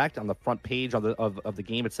after the fact. On the front page of the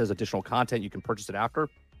game, it says additional content. You can purchase it after.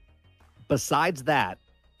 Besides that,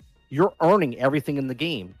 you're earning everything in the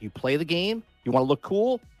game. You play the game. You want to look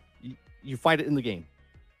cool. You find it in the game.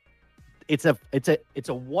 It's a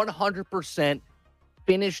 100%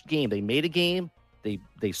 finished game. They made a game.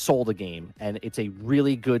 they sold a game, and it's a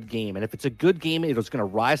really good game. And if it's a good game, it's going to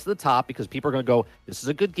rise to the top because people are going to go, this is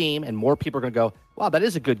a good game, and more people are going to go, wow, that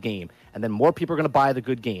is a good game. And then more people are going to buy the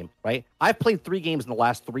good game, right? I've played 3 games in the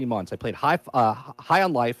last 3 months. I played High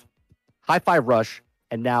on Life, Hi-Fi Rush,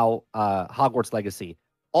 and now Hogwarts Legacy.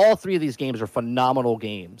 All 3 of these games are phenomenal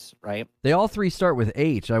games, right? They all 3 start with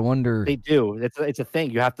H. I wonder. They do. It's a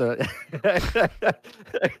thing. You have to.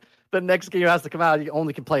 The next game has to come out. You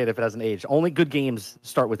only can play it if it has an H. Only good games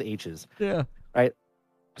start with H's. Yeah. Right.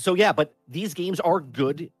 So yeah, but these games are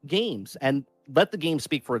good games, and let the game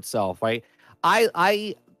speak for itself. Right.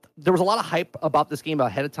 There was a lot of hype about this game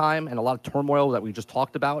ahead of time, and a lot of turmoil that we just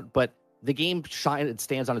talked about. But the game it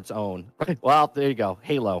stands on its own. Right. Well, there you go.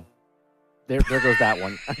 Halo. There goes that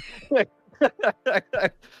one.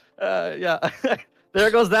 Yeah.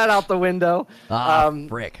 There goes that out the window.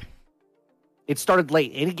 Frick. It started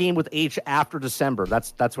late. Any game with H after December.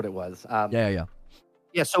 That's what it was. Yeah.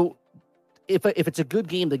 So if it's a good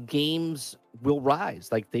game, the games will rise.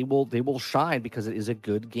 Like they will shine because it is a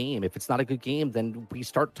good game. If it's not a good game, then we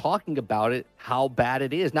start talking about it, how bad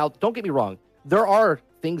it is. Now, don't get me wrong. There are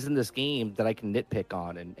things in this game that I can nitpick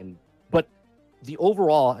on, but the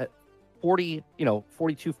overall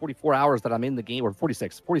 42, 44 hours that I'm in the game, or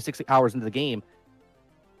 46 hours into the game,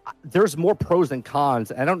 there's more pros than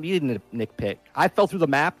cons. I don't need a nitpick. I fell through the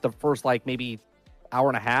map the first maybe hour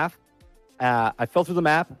and a half. I fell through the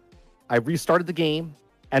map. I restarted the game,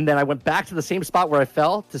 and then I went back to the same spot where I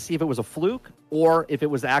fell to see if it was a fluke or if it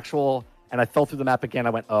was actual. And I fell through the map again.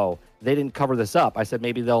 I went, oh, they didn't cover this up. I said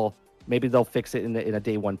maybe they'll fix it in a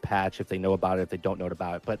day 1 patch if they know about it, if they don't know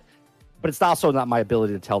about it. But it's also not my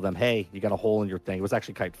ability to tell them, hey, you got a hole in your thing. It was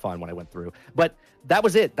actually quite fun when I went through. But that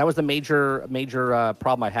was it. That was the major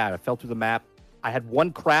problem I had. I fell through the map. I had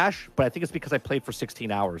 1 crash, but I think it's because I played for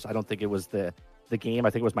 16 hours. I don't think it was the game. I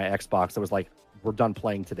think it was my Xbox that was like, we're done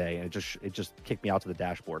playing today. And it just kicked me out to the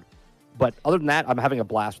dashboard. But other than that, I'm having a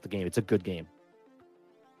blast with the game. It's a good game.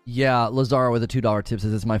 Yeah, Lazaro with a $2 tip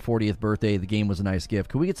says, it's my 40th birthday. The game was a nice gift.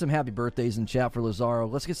 Could we get some happy birthdays in chat for Lazaro?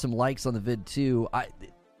 Let's get some likes on the vid, too.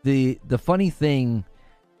 The funny thing,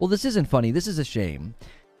 well, this isn't funny. This is a shame.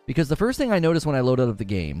 Because the first thing I noticed when I loaded up the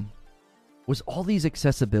game was all these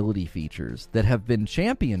accessibility features that have been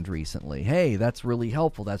championed recently. Hey, that's really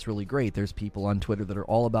helpful. That's really great. There's people on Twitter that are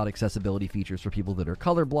all about accessibility features for people that are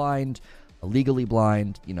colorblind, legally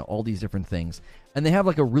blind, all these different things. And they have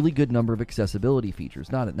like a really good number of accessibility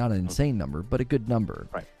features. Not an insane number, but a good number.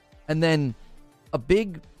 Right. And then a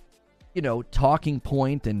big, talking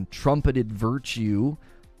point and trumpeted virtue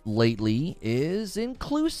lately is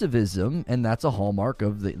inclusivism, and that's a hallmark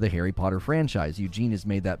of the Harry Potter franchise. Eugene has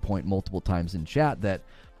made that point multiple times in chat that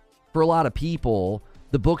for a lot of people,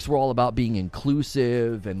 the books were all about being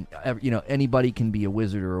inclusive and, anybody can be a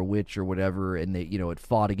wizard or a witch or whatever, and they, it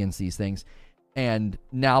fought against these things. And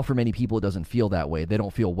now for many people, it doesn't feel that way. They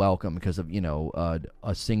don't feel welcome because of,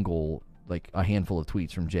 a single, a handful of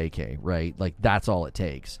tweets from JK, right? Like, that's all it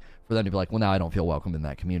takes for them to be like, well, now I don't feel welcome in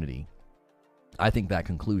that community. I think that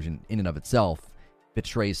conclusion in and of itself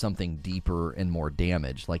betrays something deeper and more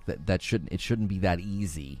damage. Like it shouldn't be that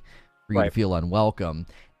easy for you to feel unwelcome.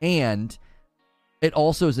 And it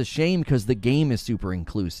also is a shame because the game is super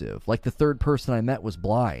inclusive. Like the third person I met was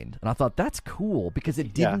blind, and I thought that's cool because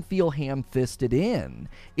it didn't feel ham-fisted in.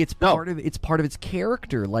 It's part of its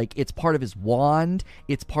character. Like it's part of his wand.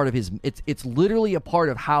 It's part of his. It's literally a part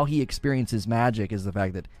of how he experiences magic. Is the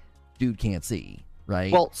fact that dude can't see.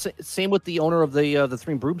 Right. Well, same with the owner of the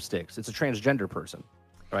 3 broomsticks. It's a transgender person,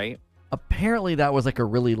 right? Apparently, that was like a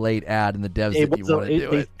really late ad in the devs that you want to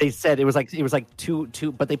do it. They said it was like two,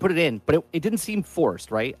 but they put it in, but it didn't seem forced,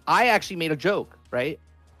 right? I actually made a joke, right?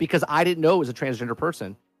 Because I didn't know it was a transgender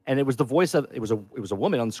person, and it was the voice of it was a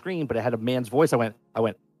woman on the screen, but it had a man's voice. I went,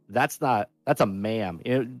 that's a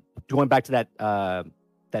ma'am. Going back to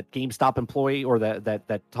that GameStop employee or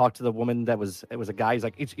that talked to the woman it was a guy. He's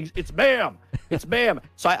like, it's ma'am, it's ma'am.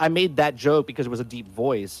 So I made that joke because it was a deep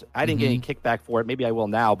voice. I didn't get any kickback for it. Maybe I will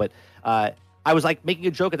now, but I was like making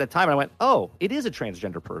a joke at that time, and I went, oh, it is a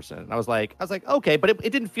transgender person. And I was like, okay, but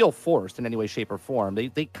it didn't feel forced in any way, shape, or form.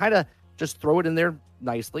 They kind of just throw it in there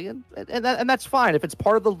nicely, and that's fine. If it's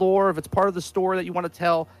part of the lore, if it's part of the story that you want to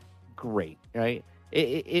tell, great, right?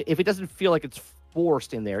 If it doesn't feel like it's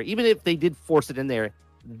forced in there, even if they did force it in there,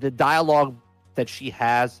 the dialogue that she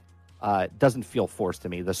has doesn't feel forced to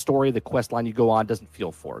me. The story, the quest line you go on doesn't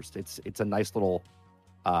feel forced. It's a nice little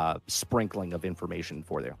sprinkling of information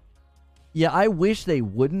for there. Yeah, I wish they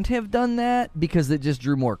wouldn't have done that because it just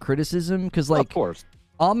drew more criticism. Because, of course,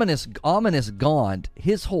 Ominous Gaunt,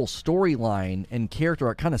 his whole storyline and character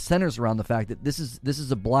arc kind of centers around the fact that this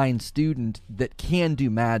is a blind student that can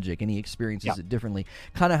do magic, and he experiences it differently.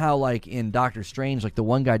 Kind of how, like, in Doctor Strange, like, the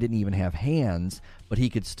one guy didn't even have hands, but he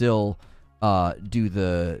could still do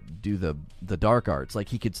the dark arts. Like,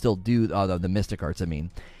 he could still do the mystic arts, I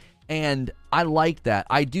mean. And I like that.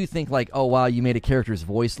 I do think, like, oh, wow, you made a character's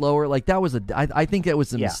voice lower. Like, that was I think that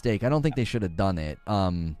was a mistake. I don't think they should have done it.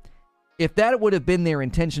 If that would have been their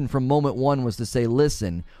intention from moment one, was to say,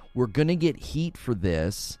 listen, we're going to get heat for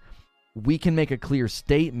this. We can make a clear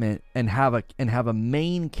statement and have a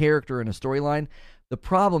main character in a storyline. The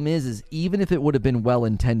problem is even if it would have been well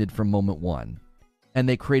intended from moment one, and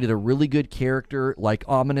they created a really good character like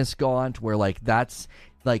Ominous Gaunt, where, like, that's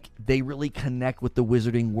like they really connect with the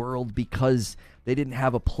wizarding world because they didn't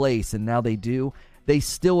have a place and now they do, they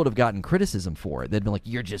still would have gotten criticism for it. They'd been like,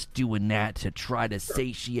 "You're just doing that to try to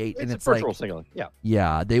satiate," and it's like, signaling.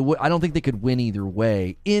 Yeah, they would. I don't think they could win either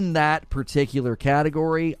way in that particular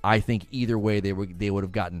category. I think either way they would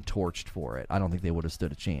have gotten torched for it. I don't think they would have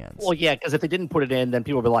stood a chance. Well, yeah, because if they didn't put it in, then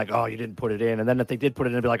people would be like, "Oh, you didn't put it in," and then if they did put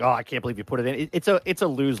it in, they'd be like, "Oh, I can't believe you put it in." It's a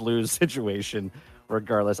lose-lose situation,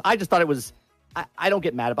 regardless. I just thought it was. I don't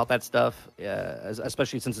get mad about that stuff,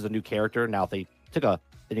 especially since it's a new character. Now, if they took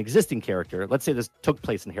an existing character, let's say this took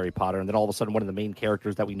place in Harry Potter, and then all of a sudden one of the main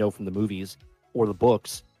characters that we know from the movies or the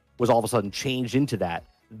books was all of a sudden changed into that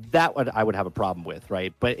I would have a problem with,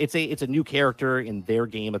 right? But it's a new character in their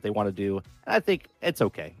game that they want to do, and I think it's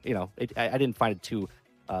okay. You know, I didn't find it too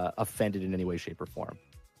offended in any way, shape, or form.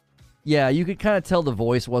 Yeah, you could kind of tell the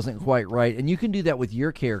voice wasn't quite right, and you can do that with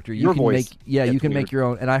your character. You your can voice. you can make your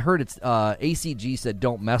own. And I heard it's ACG said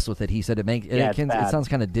don't mess with it. He said it sounds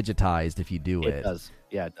kind of digitized if you do it. It does.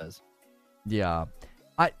 Yeah, it does. Yeah,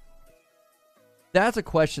 that's a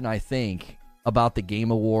question I think about the Game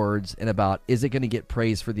Awards and about, is it going to get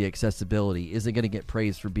praise for the accessibility? Is it going to get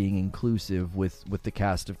praise for being inclusive with the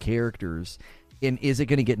cast of characters? And is it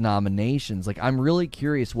going to get nominations? Like, I'm really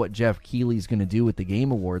curious what Jeff Keighley's going to do with the Game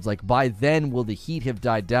Awards. Like, by then, will the heat have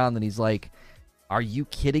died down? Then he's like, "Are you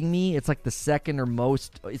kidding me? It's like the second or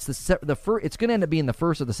most. It's the first. It's going to end up being the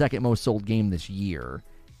first or the second most sold game this year.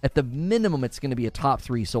 At the minimum, it's going to be a top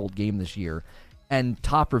 3 sold game this year, and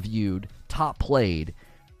top reviewed, top played."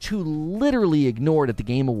 To literally ignore it at the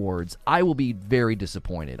Game Awards, I will be very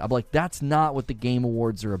disappointed. I'm like, that's not what the Game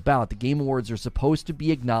Awards are about. The Game Awards are supposed to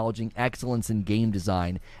be acknowledging excellence in game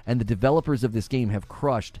design, and the developers of this game have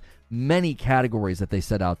crushed many categories that they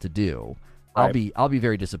set out to do. Right. I'll be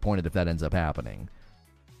very disappointed if that ends up happening.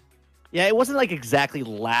 Yeah, it wasn't like exactly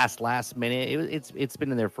last minute. It's been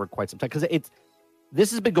in there for quite some time, because this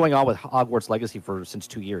has been going on with Hogwarts Legacy since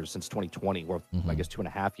 2 years, since 2020, or I guess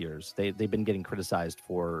 2.5 years. They've been getting criticized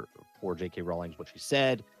for J.K. Rowling, what she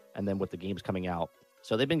said, and then with the games coming out.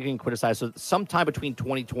 So they've been getting criticized. So sometime between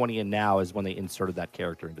 2020 and now is when they inserted that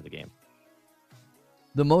character into the game.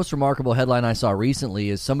 The most remarkable headline I saw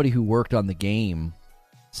recently is somebody who worked on the game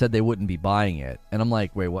said they wouldn't be buying it, and I'm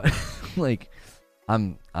like, wait, what? Like,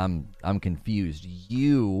 I'm confused.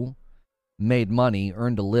 You made money,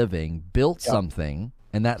 earned a living, built something,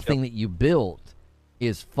 and that thing that you built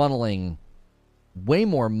is funneling way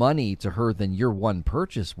more money to her than your one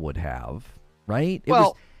purchase would have, right? It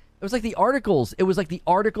was like the articles. It was like the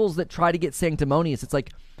articles that try to get sanctimonious. It's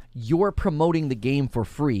like, you're promoting the game for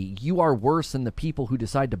free. You are worse than the people who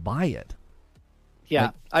decide to buy it.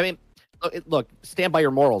 Yeah, I mean, look, stand by your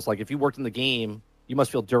morals. Like, if you worked in the game, you must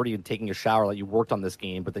feel dirty and taking a shower like you worked on this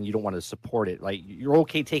game, but then you don't want to support it. Like, you're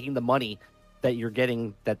okay taking the money that you're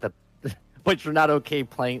getting, but you're not okay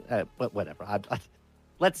playing. But whatever.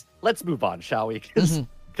 Let's move on, shall we?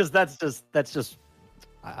 Because that's just.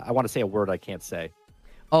 I want to say a word I can't say.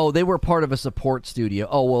 Oh, they were part of a support studio.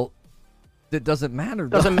 Oh, well, it doesn't matter.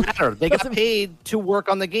 Doesn't matter. They got paid to work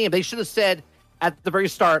on the game. They should have said at the very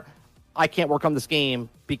start, "I can't work on this game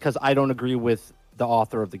because I don't agree with the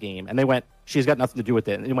author of the game." And they went, "She's got nothing to do with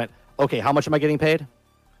it." And they went, "Okay, how much am I getting paid?"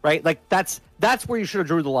 Right? Like, that's where you should have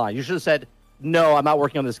drew the line. You should have said, "No, I'm not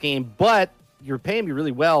working on this game, but you're paying me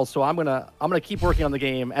really well, so I'm gonna keep working on the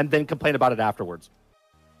game," and then complain about it afterwards.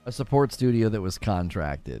 A support studio that was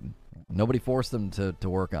contracted. Nobody forced them to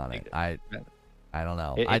work on it. I don't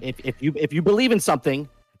know. If you believe in something,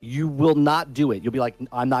 you will not do it. You'll be like,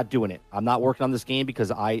 "I'm not doing it. I'm not working on this game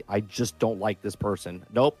because I just don't like this person."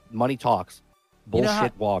 Nope. Money talks.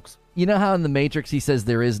 Bullshit walks. You know how in The Matrix he says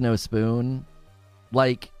there is no spoon?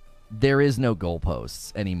 Like, there is no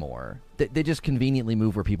goalposts anymore. They just conveniently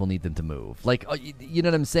move where people need them to move. Like, you know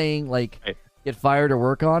what I'm saying? Like, get fired or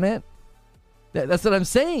work on it. That's what I'm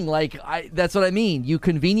saying. Like, that's what I mean. You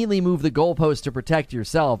conveniently move the goalpost to protect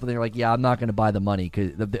yourself, and they're like, "Yeah, I'm not going to buy the money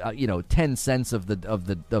because 10 cents of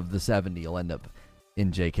the 70 will end up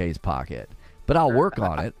in JK's pocket." But I'll work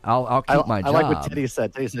on it. I'll keep my job. I like what Teddy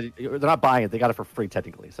said. Teddy said they're not buying it; they got it for free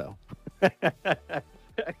technically. So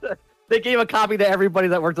they gave a copy to everybody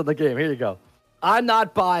that worked on the game. Here you go. I'm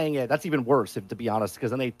not buying it. That's even worse, to be honest,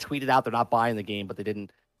 because then they tweeted out they're not buying the game, but they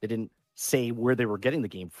didn't say where they were getting the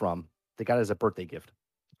game from. They got it as a birthday gift.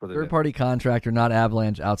 Third-party contractor, not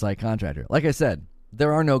Avalanche outside contractor. Like I said,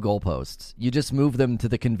 there are no goalposts. You just move them to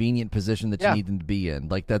the convenient position that you need them to be in.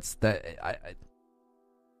 Like that's that.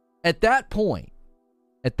 At that point,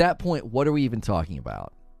 what are we even talking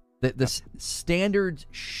about? The standards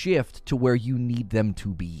shift to where you need them to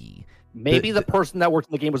be. Maybe the person that worked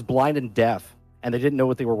in the game was blind and deaf, and they didn't know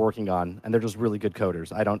what they were working on, and they're just really good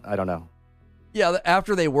coders. I don't know. Yeah,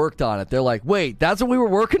 after they worked on it, they're like, "Wait, that's what we were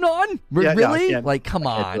working on? Really? Yeah, like, come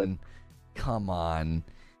on.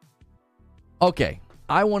 Okay,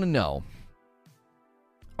 I want to know: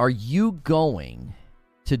 are you going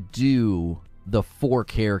to do the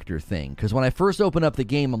 4-character thing? Because when I first opened up the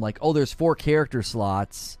game, I'm like, "Oh, there's 4 character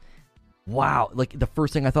slots." Wow, like the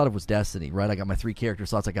first thing I thought of was Destiny, right? I got my 3 character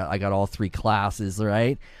slots. I got all 3 classes,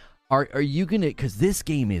 right? Are you gonna? Because this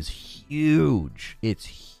game is huge. It's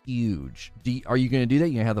huge. Are you gonna do that?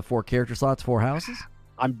 You gonna have the 4 character slots, 4 houses?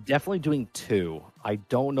 I'm definitely doing 2. I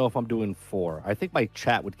don't know if I'm doing 4. I think my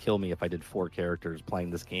chat would kill me if I did 4 characters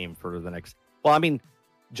playing this game for the next. Well, I mean,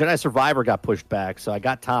 Jedi Survivor got pushed back, so I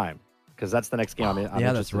got time because that's the next game I'm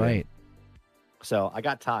yeah, that's right. In. So I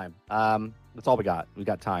got time. That's all we got. We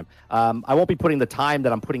got time. I won't be putting the time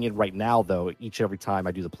that I'm putting in right now, though, every time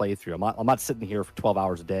I do the playthrough. I'm not sitting here for 12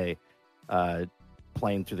 hours a day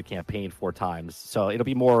playing through the campaign 4 times. So it'll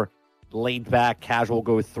be more laid back, casual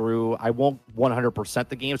go through. I won't 100%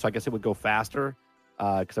 the game, so I guess it would go faster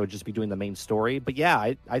because I would just be doing the main story. But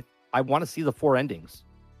yeah, I want to see the 4 endings,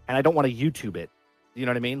 and I don't want to YouTube it. You know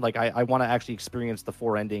what I mean? Like I want to actually experience the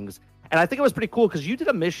 4 endings. And I think it was pretty cool because you did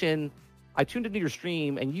a mission. I tuned into your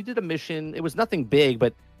stream, and you did a mission. It was nothing big,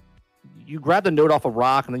 but you grabbed a note off a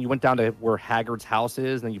rock, and then you went down to where Haggard's house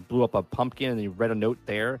is, and then you blew up a pumpkin, and you read a note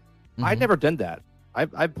there. Mm-hmm. I'd never done that.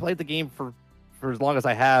 I've played the game for as long as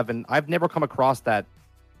I have, and I've never come across that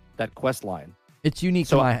quest line. It's unique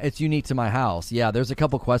to my house. Yeah, there's a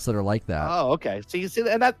couple quests that are like that. Oh, okay. So you see,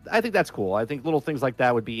 and I think that's cool. I think little things like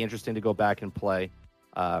that would be interesting to go back and play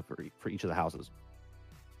for each of the houses.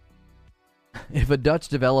 If a Dutch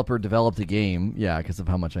developer developed a game, yeah, because of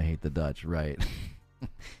how much I hate the Dutch, right?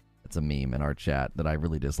 That's a meme in our chat that I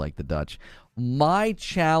really dislike the Dutch. My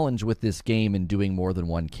challenge with this game and doing more than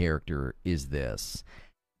 1 character is this.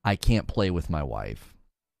 I can't play with my wife.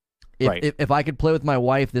 If I could play with my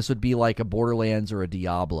wife, this would be like a Borderlands or a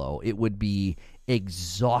Diablo. It would be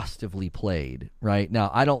exhaustively played, right?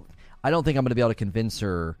 Now, I don't think I'm going to be able to convince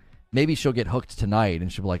her. Maybe she'll get hooked tonight, and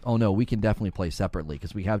she'll be like, "Oh no, we can definitely play separately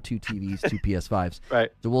because we have 2 TVs, 2 PS5s." Right.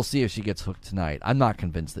 So we'll see if she gets hooked tonight. I'm not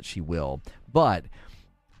convinced that she will, but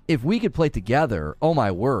if we could play together, oh my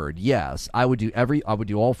word, yes, I would do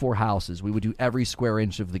all 4 houses. We would do every square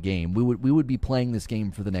inch of the game. We would be playing this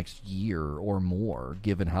game for the next year or more,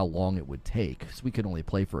 given how long it would take, because we could only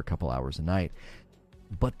play for a couple hours a night.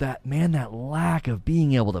 But that lack of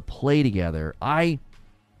being able to play together, I'm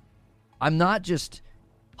not just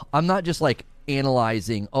like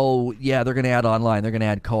analyzing, oh, yeah, they're going to add online, they're going to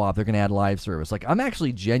add co-op, they're going to add live service. Like, I'm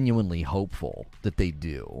actually genuinely hopeful that they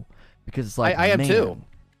do. Because it's like, I am too.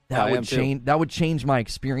 That would change my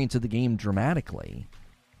experience of the game dramatically.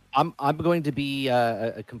 I'm going to be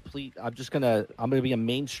I'm going to be a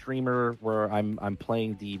main streamer where I'm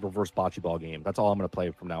playing the reverse bocce ball game. That's all I'm going to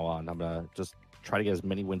play from now on. I'm going to just try to get as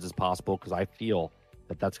many wins as possible because I feel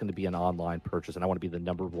that that's going to be an online purchase, and I want to be the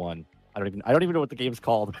number 1. I don't even know what the game's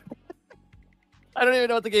called. I don't even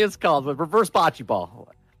know what the game's called, but reverse bocce ball.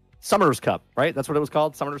 Summoner's Cup, right? That's what it was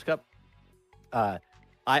called, Summoner's Cup.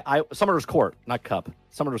 Summoner's Court, not Cup.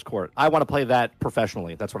 Summoner's Court. I want to play that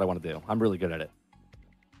professionally. That's what I want to do. I'm really good at it.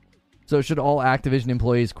 So should all Activision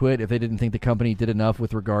employees quit if they didn't think the company did enough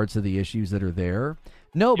with regards to the issues that are there?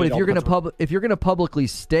 No, but if you're going to publicly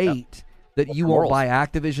state that you won't buy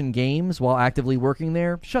Activision games while actively working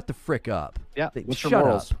there, shut the frick up. Yeah. What's your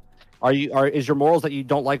morals? Is your morals that you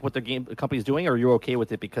don't like what the company's doing, or are you okay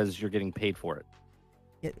with it because you're getting paid for it?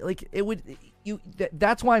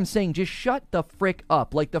 That's why I'm saying just shut the frick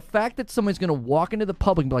up. Like, the fact that someone's going to walk into the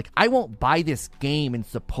public and be like, I won't buy this game and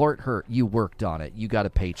support her. You worked on it. You got a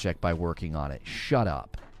paycheck by working on it. Shut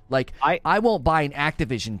up. Like, I won't buy an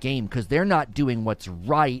Activision game because they're not doing what's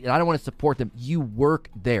right, and I don't want to support them. You work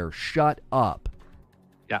there. Shut up.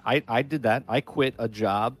 Yeah, I did that. I quit a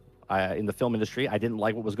job in the film industry. I didn't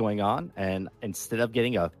like what was going on, and instead of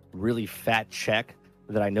getting a really fat check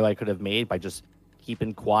that I know I could have made by just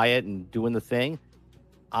keeping quiet and doing the thing,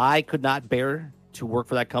 I could not bear to work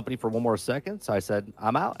for that company for one more second. So I said,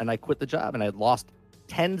 I'm out, and I quit the job, and I had lost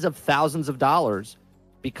tens of thousands of dollars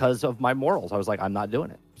because of my morals. I was like, I'm not doing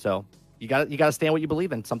it. So you got to stand what you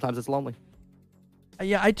believe in. Sometimes it's lonely.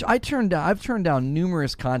 Yeah, I've turned down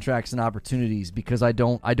numerous contracts and opportunities because I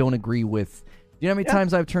don't agree with. You know how many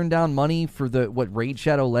times I've turned down money for Raid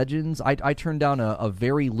Shadow Legends? I turned down a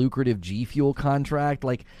very lucrative G Fuel contract.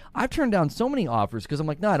 Like, I've turned down so many offers because I'm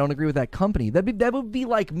like, no, I don't agree with that company. That would be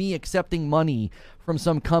like me accepting money from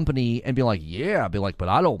some company and being like, yeah, I'd be like, but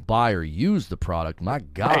I don't buy or use the product. My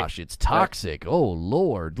gosh, it's toxic. Oh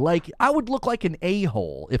Lord. Like, I would look like an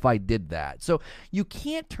a-hole if I did that. So you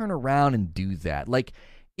can't turn around and do that. Like,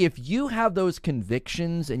 if you have those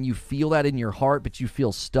convictions and you feel that in your heart, but you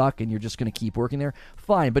feel stuck and you're just going to keep working there,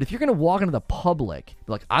 fine. But if you're going to walk into the public,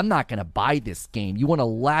 be like, I'm not going to buy this game. You want to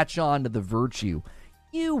latch on to the virtue.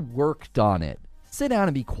 You worked on it. Sit down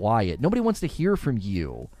and be quiet. Nobody wants to hear from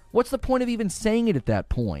you. What's the point of even saying it at that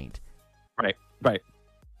point? Right.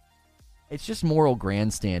 It's just moral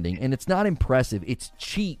grandstanding, and it's not impressive. It's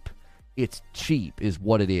cheap. It's cheap is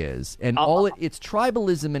what it is. And it's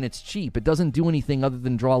tribalism, and it's cheap. It doesn't do anything other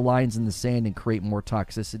than draw lines in the sand and create more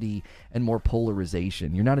toxicity and more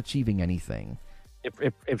polarization. You're not achieving anything.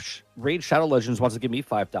 If Raid Shadow Legends wants to give me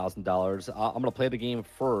 $5,000, I'm going to play the game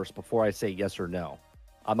first before I say yes or no.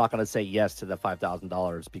 I'm not going to say yes to the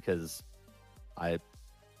 $5,000 because I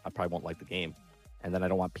probably won't like the game. And then I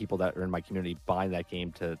don't want people that are in my community buying that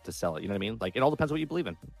game to sell it. You know what I mean? Like, it all depends on what you believe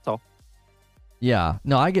in. So. Yeah.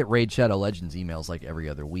 No, I get Raid Shadow Legends emails like every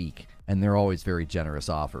other week, and they're always very generous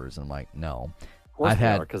offers. I'm like, no. Of course they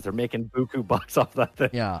are, because they're making buku bucks off that thing.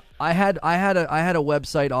 Yeah. I had a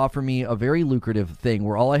website offer me a very lucrative thing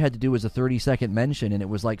where all I had to do was a 30-second mention, and it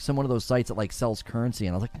was like some one of those sites that like sells currency,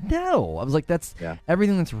 and I was like, no. I was like, that's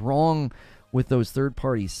everything that's wrong with those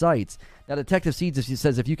third-party sites. Now, Detective Seeds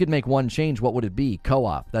says, if you could make one change, what would it be?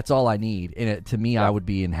 Co-op. That's all I need. And to me, I would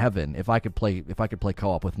be in heaven. If I could play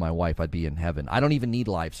co-op with my wife, I'd be in heven. I don't even need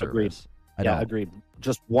live service. Agreed.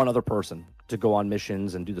 Just one other person to go on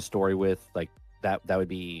missions and do the story with. Like, that would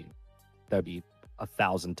be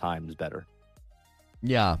 1,000 times better.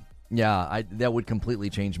 Yeah. That would completely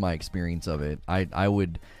change my experience of it. I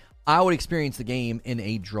would experience the game in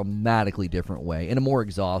a dramatically different way, in a more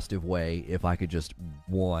exhaustive way, if I could just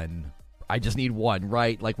one. I just need one,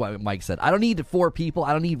 right? Like what Mike said. I don't need 4 people.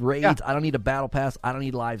 I don't need raids. Yeah. I don't need a battle pass. I don't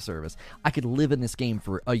need live service. I could live in this game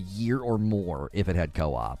for a year or more if it had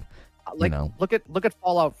co-op. Like, look at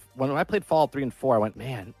Fallout. When I played Fallout 3 and 4, I went,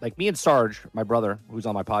 man, like me and Sarge, my brother, who's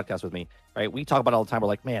on my podcast with me, right? We talk about it all the time. We're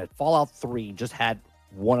like, man, Fallout 3 just had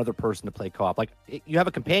one other person to play co-op. Like, you have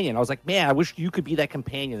a companion. I was like, man, I wish you could be that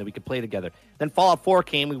companion that we could play together. Then Fallout 4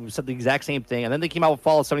 came. We said the exact same thing. And then they came out with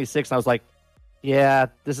Fallout 76, and I was like, yeah,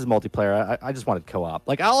 this is multiplayer. I just wanted co-op.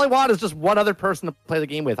 Like, all I want is just one other person to play the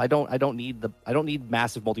game with. I don't need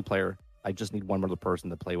massive multiplayer. I just need one other person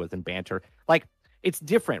to play with and banter. Like, it's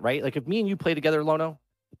different, right? Like, if me and you play together, Lono,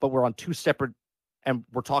 but we're on 2 separate, and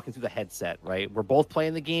we're talking through the headset, right? We're both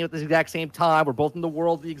playing the game at the exact same time. We're both in the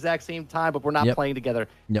world at the exact same time, but we're not playing together.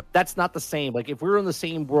 Yep. That's not the same. Like, if we were in the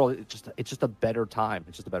same world, it's just a better time.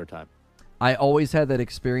 It's just a better time. I always had that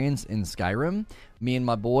experience in Skyrim. Me and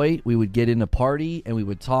my boy, we would get in a party and we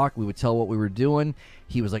would talk. We would tell what we were doing.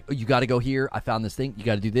 He was like, oh, you got to go here. I found this thing. You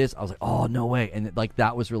got to do this. I was like, oh, no way. And like,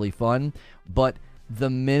 that was really fun. But the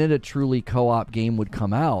minute a truly co-op game would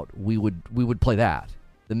come out, we would play that.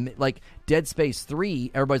 Like Dead Space 3,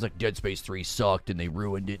 everybody's like, Dead Space 3 sucked and they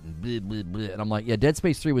ruined it and blah, blah, blah. And I'm like, yeah, Dead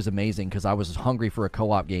Space 3 was amazing because I was hungry for a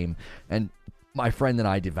co-op game. And my friend and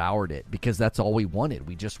I devoured it because that's all we wanted.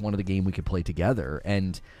 We just wanted a game we could play together.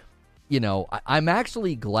 And, you know, I'm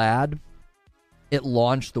actually glad it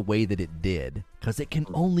launched the way that it did because it can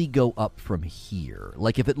only go up from here.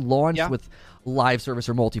 Like, if it launched with live service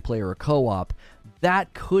or multiplayer or co-op,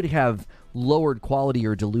 that could have lowered quality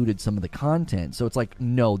or diluted some of the content. So it's like,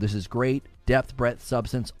 no, this is great. Depth, breadth,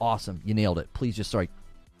 substance, awesome. You nailed it. Please just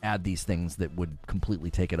add these things that would completely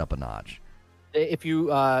take it up a notch. If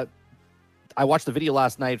you... I watched the video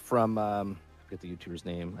last night from I forget the YouTuber's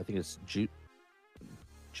name. I think it's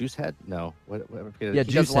Juicehead. No,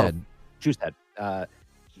 Juicehead. Juicehead.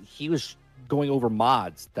 He was going over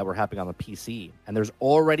mods that were happening on the PC, and there's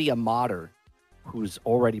already a modder who's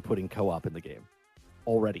already putting co-op in the game,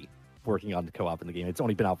 already working on the co-op in the game. It's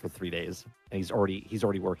only been out for 3 days, and he's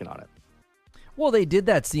already working on it. Well, they did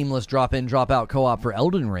that seamless drop-in, drop-out co-op for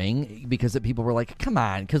Elden Ring because people were like, come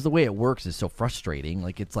on, because the way it works is so frustrating.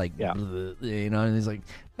 Like, it's like, you know, and he's like,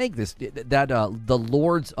 make this, the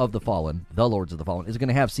Lords of the Fallen is going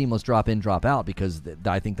to have seamless drop-in, drop-out because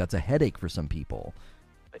I think that's a headache for some people.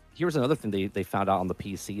 Here's another thing they found out on the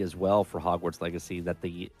PC as well for Hogwarts Legacy, that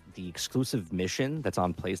the exclusive mission that's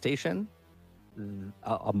on PlayStation,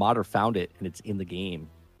 a modder found it, and it's in the game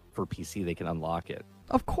for PC. They can unlock it.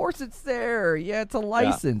 Of course it's there. Yeah, it's a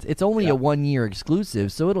license. It's only a 1-year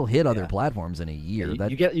exclusive, so it'll hit other platforms in a year.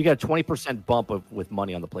 You get a 20% bump with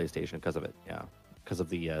money on the PlayStation because of it. Yeah, because of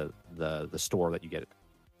the store that you get it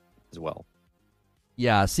as well.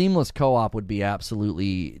 Yeah, seamless co-op would be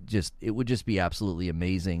absolutely be absolutely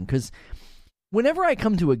amazing, because whenever I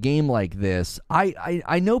come to a game like this,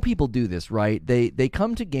 I know people do this, right? They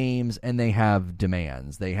come to games and they have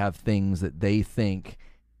demands. They have things that they think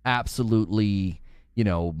absolutely, you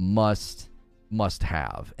know, must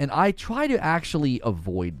have. And I try to actually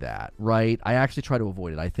avoid that, right? I actually try to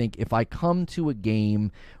avoid it. I think if I come to a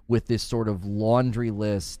game with this sort of laundry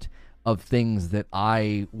list of things that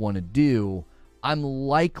I want to do, I'm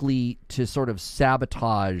likely to sort of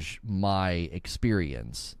sabotage my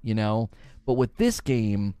experience, you know? But with this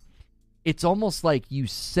game, it's almost like you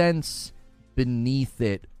sense beneath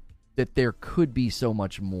it that there could be so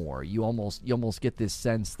much more. You almost get this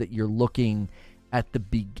sense that you're looking at the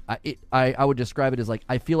I would describe it as like,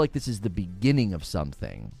 I feel like this is the beginning of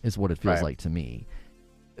something, is what it feels like to me.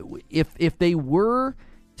 If they were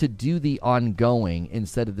to do the ongoing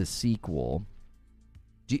instead of the sequel,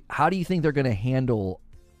 how do you think they're going to handle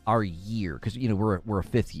our year? Because, you know, we're a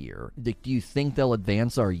fifth year. Do you think they'll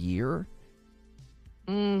advance our year?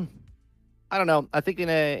 I don't know. I think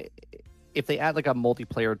if they add like a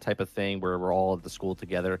multiplayer type of thing where we're all at the school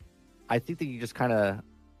together, I think that you just kind of,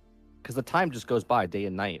 because the time just goes by day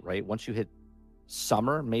and night, right? Once you hit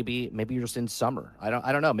summer, maybe you're just in summer. I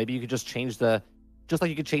don't know. Maybe you could just change just like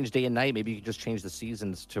you could change day and night. Maybe you could just change the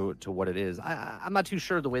seasons to what it is. I'm not too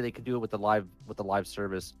sure the way they could do it with the live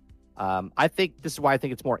service. I think this is why I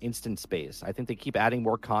think it's more instant space. I think they keep adding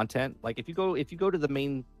more content. Like if you go to the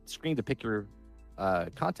main screen to pick your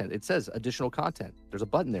content, it says additional content. There's a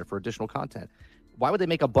button there for additional content. Why would they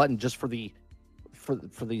make a button just for the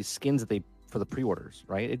skins that for the pre-orders,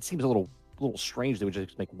 right? It seems a little strange. They would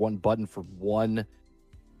just make one button for one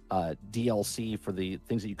DLC for the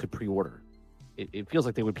things that you could pre-order. It feels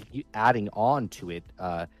like they would be adding on to it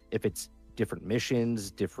if it's different missions,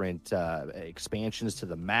 different expansions to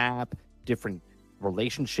the map, different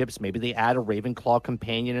relationships. Maybe they add a Ravenclaw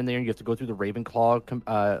companion in there, and you have to go through the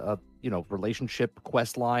Ravenclaw relationship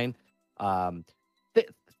quest line.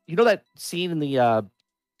 You know that scene in the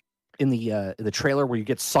trailer where you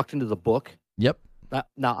get sucked into the book? Yep.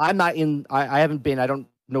 Now I'm not in. I haven't been. I don't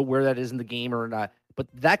know where that is in the game or not. But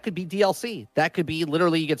that could be DLC. That could be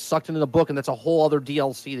literally you get sucked into the book, and that's a whole other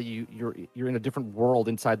DLC that you're in a different world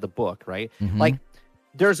inside the book, right? Mm-hmm. Like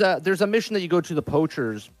there's a mission that you go to the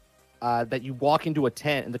poachers that you walk into a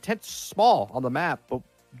tent, and the tent's small on the map, but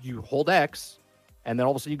you hold X, and then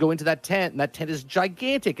all of a sudden you go into that tent, and that tent is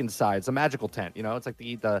gigantic inside. It's a magical tent, you know. It's like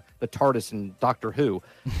the TARDIS in Doctor Who,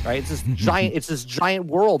 right? It's this giant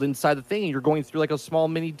world inside the thing, and you're going through like a small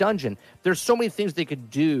mini dungeon. There's so many things they could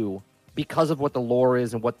do because of what the lore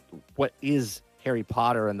is and what is Harry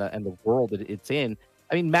Potter and the world that it's in.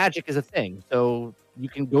 I mean, magic is a thing, so you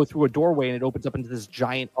can go through a doorway and it opens up into this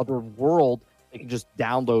giant other world. They can just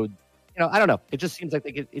download. You know, I don't know. It just seems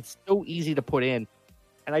like it's so easy to put in.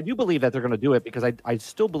 And I do believe that they're going to do it because I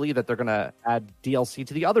still believe that they're going to add DLC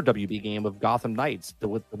to the other WB game of Gotham Knights, the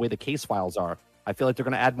way the case files are. I feel like they're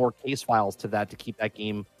going to add more case files to that to keep that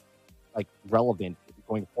game like relevant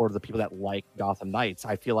going forward to the people that like Gotham Knights.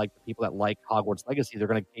 I feel like the people that like Hogwarts Legacy, they're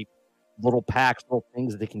going to keep little packs, little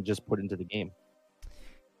things that they can just put into the game.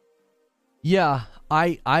 Yeah,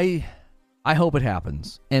 I hope it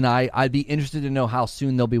happens. And I'd be interested to know how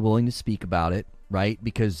soon they'll be willing to speak about it, right?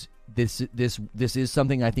 Because this is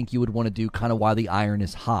something I think you would want to do kind of while the iron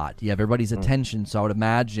is hot. You have everybody's attention, so I would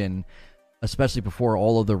imagine, especially before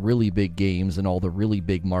all of the really big games and all the really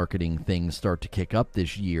big marketing things start to kick up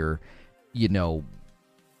this year, you know,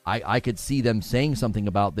 I could see them saying something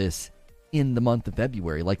about this in the month of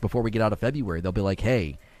February. Like before we get out of February, they'll be like,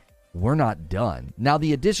 hey, we're not done. Now,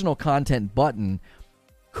 the additional content button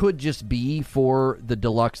could just be for the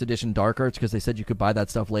deluxe edition Dark Arts because they said you could buy that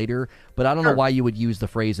stuff later. But I don't know why you would use the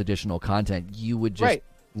phrase additional content. You would just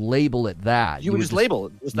label it that. You would just label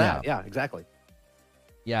it just that. Yeah, exactly.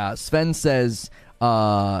 Yeah, Sven says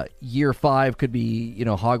year 5 could be, you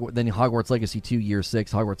know, Hogwarts Legacy 2 year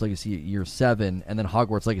 6, Hogwarts Legacy year 7, and then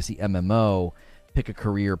Hogwarts Legacy MMO pick a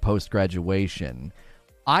career post-graduation.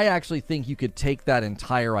 I actually think you could take that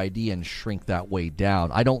entire idea and shrink that way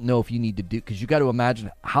down. I don't know if you need to do, because you got to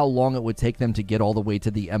imagine how long it would take them to get all the way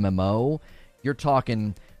to the MMO. You're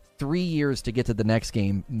talking 3 years to get to the next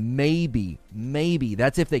game. Maybe.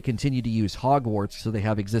 That's if they continue to use Hogwarts, so they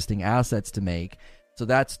have existing assets to make. So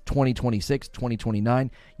that's 2026,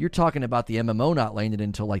 2029. You're talking about the MMO not landing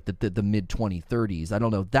until like the mid-2030s. I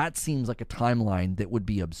don't know. That seems like a timeline that would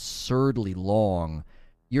be absurdly long.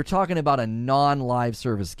 You're talking about a non-live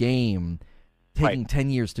service game taking 10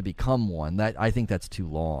 years to become one. I think that's too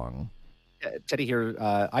long. Teddy here,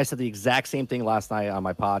 I said the exact same thing last night on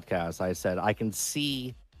my podcast. I said, I can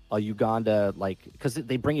see a Uganda, because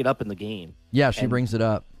they bring it up in the game. Yeah, she brings it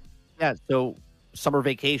up. Yeah, so summer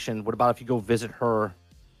vacation, what about if you go visit her?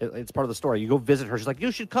 It's part of the story. You go visit her. She's like,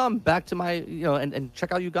 you should come back to my, and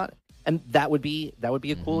check out Uganda. And that would be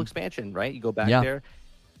a cool expansion, right? You go back there.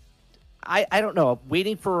 I don't know.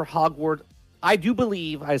 Waiting for Hogwarts. I do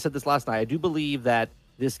believe, I said this last night, I do believe that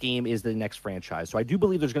this game is the next franchise. So I do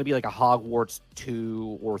believe there's going to be like a Hogwarts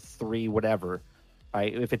 2 or 3, whatever.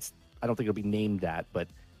 Right? I don't think it'll be named that, but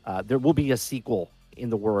there will be a sequel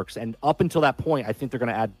in the works. And up until that point, I think they're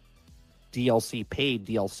going to add DLC, paid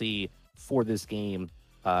DLC for this game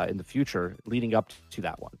in the future, leading up to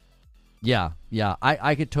that one. Yeah.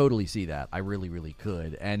 I could totally see that. I really, really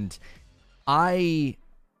could. And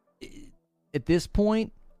at this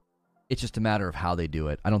point, it's just a matter of how they do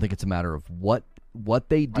it. I don't think it's a matter of what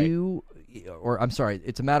they do, or I'm sorry,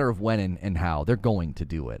 it's a matter of when and how they're going to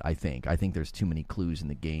do it. I think there's too many clues in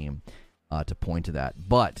the game to point to that.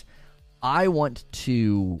 But I want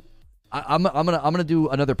to. I'm gonna do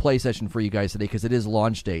another play session for you guys today because it is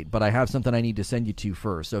launch date, but I have something I need to send you to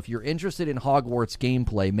first. So if you're interested in Hogwarts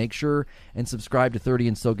gameplay, make sure and subscribe to 30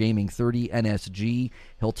 and Still Gaming, 30 NSG.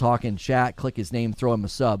 He'll talk in chat. Click his name, throw him a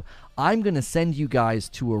sub. I'm gonna send you guys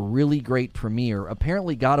to a really great premiere.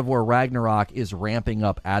 Apparently, God of War Ragnarok is ramping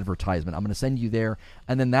up advertisement. I'm gonna send you there,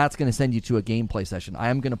 and then that's gonna send you to a gameplay session. I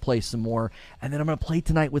am gonna play some more, and then I'm gonna play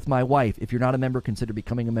tonight with my wife. If you're not a member, consider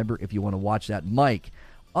becoming a member if you want to watch that. Mike,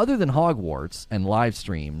 other than Hogwarts and live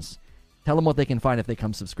streams, tell them what they can find if they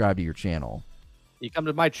come subscribe to your channel. You come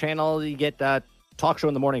to my channel, you get a talk show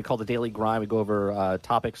in the morning called The Daily Grind. We go over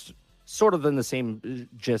topics sort of in the same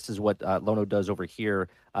gist as what Lono does over here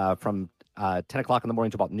from 10 o'clock in the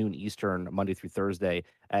morning to about noon Eastern, Monday through Thursday.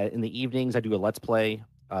 In the evenings, I do a Let's Play,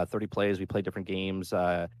 30 plays. We play different games,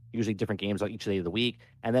 usually different games each day of the week.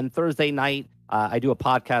 And then Thursday night, I do a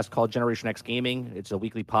podcast called Generation X Gaming. It's a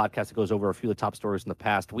weekly podcast that goes over a few of the top stories in the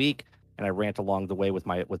past week, and I rant along the way with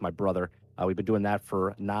my brother. We've been doing that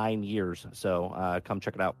for 9 years, so come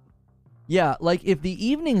check it out. Yeah, like if the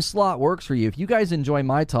evening slot works for you, if you guys enjoy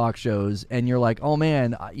my talk shows and you're like, oh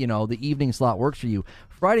man, the evening slot works for you,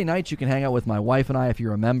 Friday nights you can hang out with my wife and I if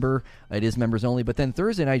you're a member. It is members only. But then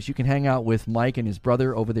Thursday nights you can hang out with Mike and his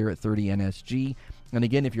brother over there at 30 NSG. And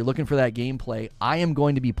again, if you're looking for that gameplay, I am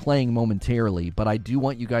going to be playing momentarily, but I do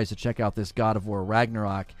want you guys to check out this God of War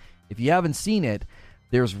Ragnarok. If you haven't seen it,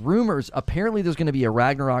 there's rumors. Apparently, there's going to be a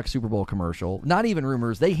Ragnarok Super Bowl commercial. Not even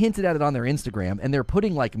rumors. They hinted at it on their Instagram, and they're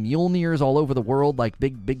putting like Mjolnirs all over the world, like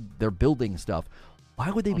big. They're building stuff. Why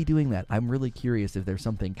would they be doing that? I'm really curious if there's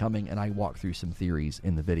something coming, and I walk through some theories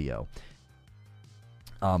in the video.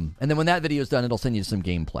 And then when that video is done, it'll send you some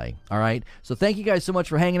gameplay. All right? So thank you guys so much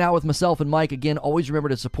for hanging out with myself and Mike. Again, always remember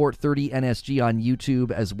to support 30 NSG on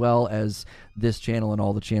YouTube as well as this channel and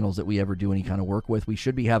all the channels that we ever do any kind of work with. We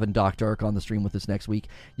should be having Doc Dark on the stream with us next week.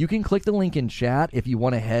 You can click the link in chat if you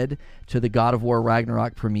want to head to the God of War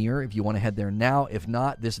Ragnarok premiere, if you want to head there now. If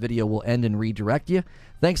not, this video will end and redirect you.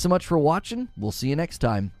 Thanks so much for watching. We'll see you next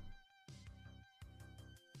time.